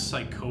mass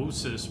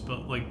psychosis,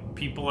 but like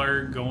people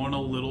are going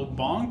a little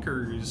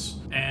bonkers,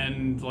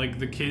 and like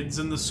the kids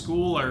in the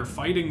school are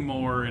fighting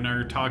more and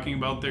are talking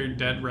about their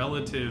dead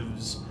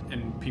relatives,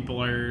 and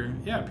people are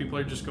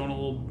just going a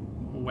little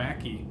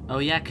wacky. Oh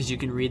yeah, because you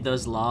can read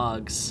those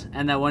logs.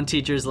 And that one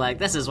teacher's like,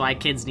 this is why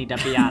kids need to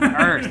be on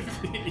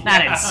Earth,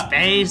 not in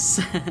space.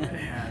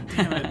 Yeah,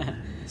 damn it.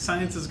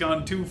 Science has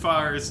gone too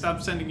far.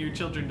 Stop sending your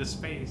children to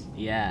space.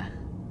 Yeah,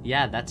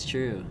 that's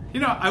true.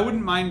 I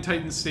wouldn't mind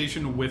Titan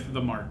Station with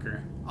the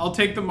marker. I'll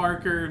take the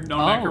marker, no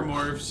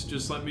necromorphs.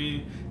 Just let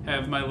me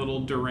have my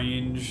little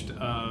deranged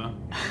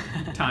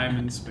time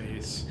and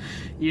space.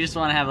 You just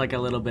want to have like a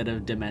little bit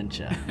of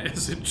dementia.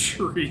 As a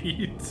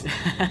treat.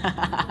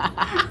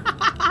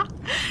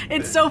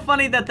 It's so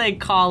funny that they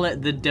call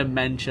it the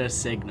dementia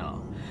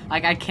signal.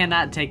 Like, I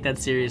cannot take that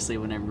seriously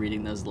when I'm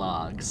reading those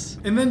logs.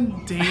 And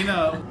then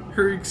Dana,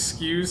 her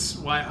excuse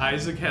why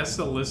Isaac has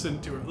to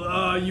listen to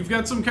her. You've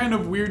got some kind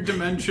of weird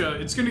dementia.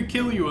 It's going to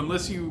kill you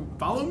unless you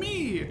follow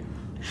me.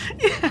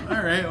 Yeah.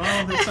 All right,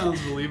 well, that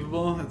sounds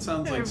believable. That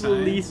sounds like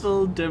science.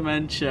 Lethal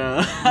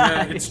dementia.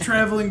 Yeah, it's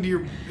traveling to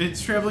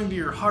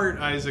your heart,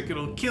 Isaac.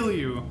 It'll kill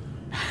you.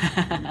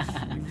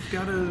 You've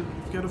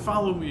gotta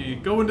follow me.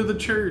 Go into the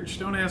church.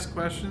 Don't ask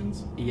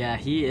questions. Yeah,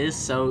 he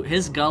is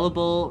his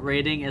gullible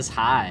rating is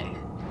high.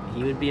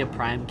 He would be a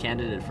prime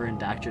candidate for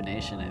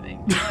indoctrination, I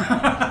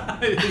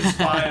think. His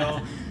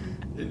file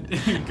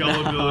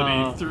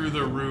gullibility through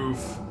the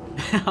roof.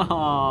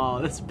 Oh,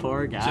 this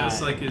poor guy.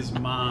 Just like his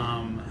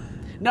mom.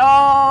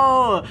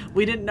 No!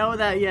 We didn't know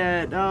that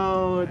yet.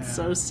 Oh, it's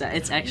so sad.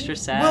 It's extra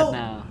sad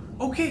now.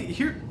 Okay,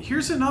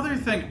 here's another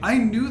thing. I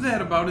knew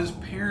that about his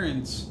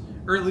parents.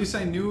 Or at least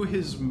I knew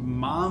his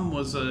mom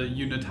was a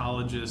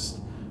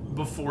unitologist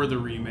before the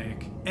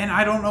remake. And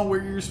I don't know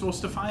where you're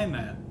supposed to find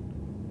that.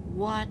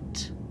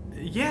 What?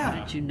 Yeah.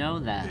 How did you know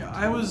that?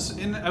 I was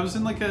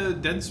in like a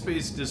Dead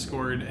Space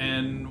Discord,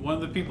 and one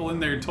of the people in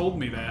there told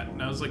me that.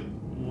 And I was like,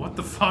 what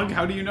the fuck?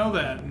 How do you know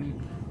that?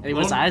 And It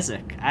was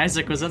Isaac.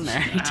 Isaac was in there.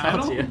 He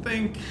told you.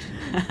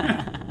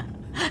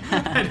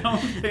 I don't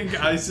think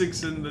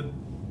Isaac's in the...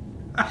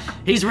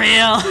 He's real!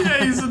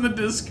 Yeah, he's in the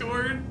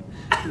Discord.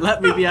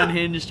 Let me be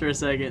unhinged for a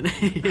second.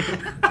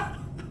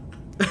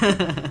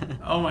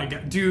 Oh my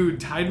god. Dude,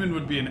 Tideman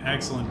would be an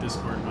excellent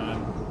Discord mod.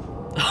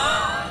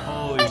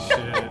 Holy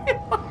shit.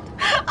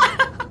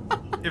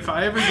 If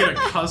I ever get a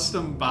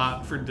custom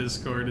bot for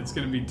Discord, it's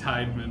gonna be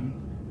Tideman.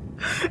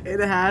 It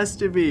has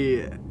to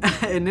be.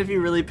 And if you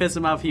really piss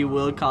him off, he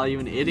will call you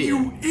an idiot.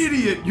 You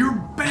idiot! You're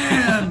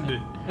banned!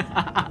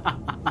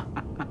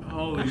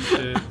 Holy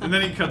shit. And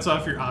then he cuts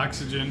off your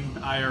oxygen,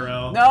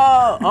 IRL.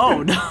 No!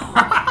 Oh, no.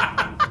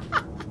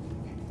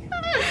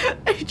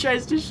 He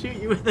tries to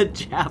shoot you with a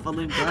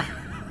javelin gun.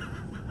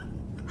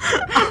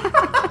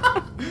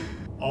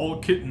 All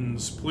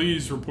kittens,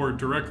 please report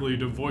directly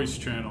to voice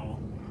channel.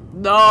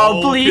 No,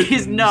 All please,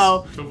 kittens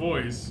no. To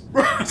voice.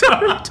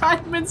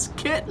 Tideman's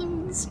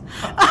kittens.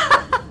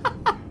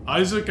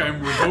 Isaac,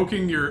 I'm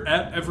revoking your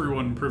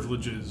 @everyone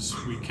privileges.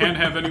 We can't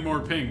have any more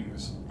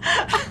pings.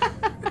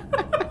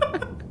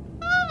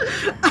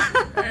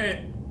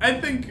 Hey, I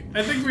think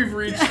we've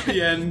reached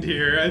the end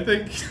here. I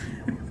think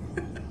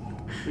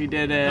We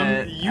did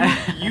it.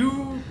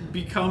 You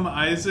become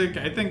Isaac.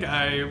 I think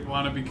I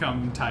want to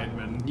become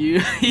Tideman.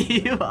 You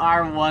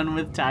are one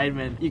with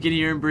Tideman. You can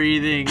hear him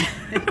breathing.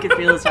 You can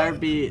feel his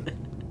heartbeat.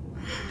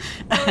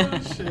 Oh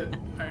shit!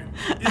 All right.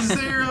 Is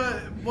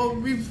there well,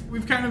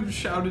 we've kind of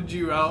shouted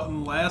you out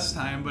in last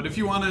time, but if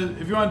you want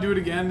to do it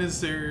again,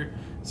 is there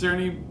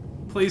any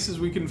places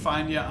we can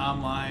find you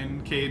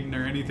online, Kaden,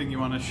 or anything you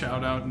want to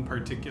shout out in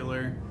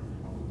particular?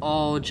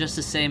 Oh, just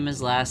the same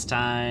as last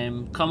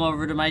time. Come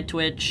over to my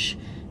Twitch.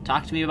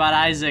 Talk to me about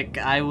Isaac.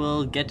 I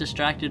will get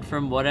distracted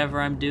from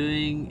whatever I'm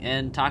doing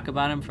and talk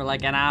about him for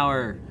like an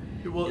hour.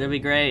 Well, it'll be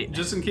great.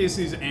 Just in case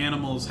these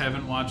animals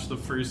haven't watched the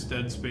first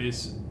Dead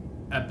Space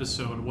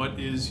episode, what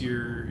is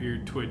your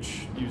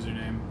Twitch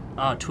username?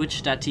 Oh,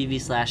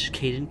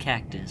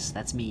 twitch.tv/KadenCactus.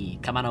 That's me.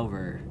 Come on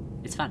over.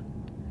 It's fun.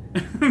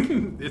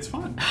 It's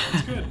fun.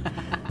 It's good.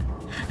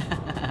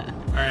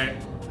 All right.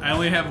 I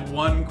only have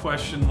one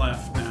question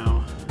left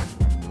now.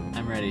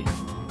 I'm ready.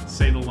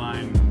 Say the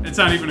line. It's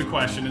not even a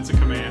question. It's a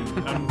command.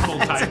 I'm full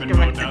time in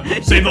mode now.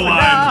 Say the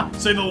line. No.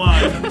 Say the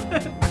line.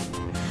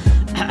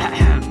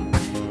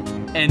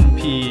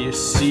 NP,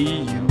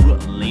 see you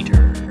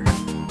later.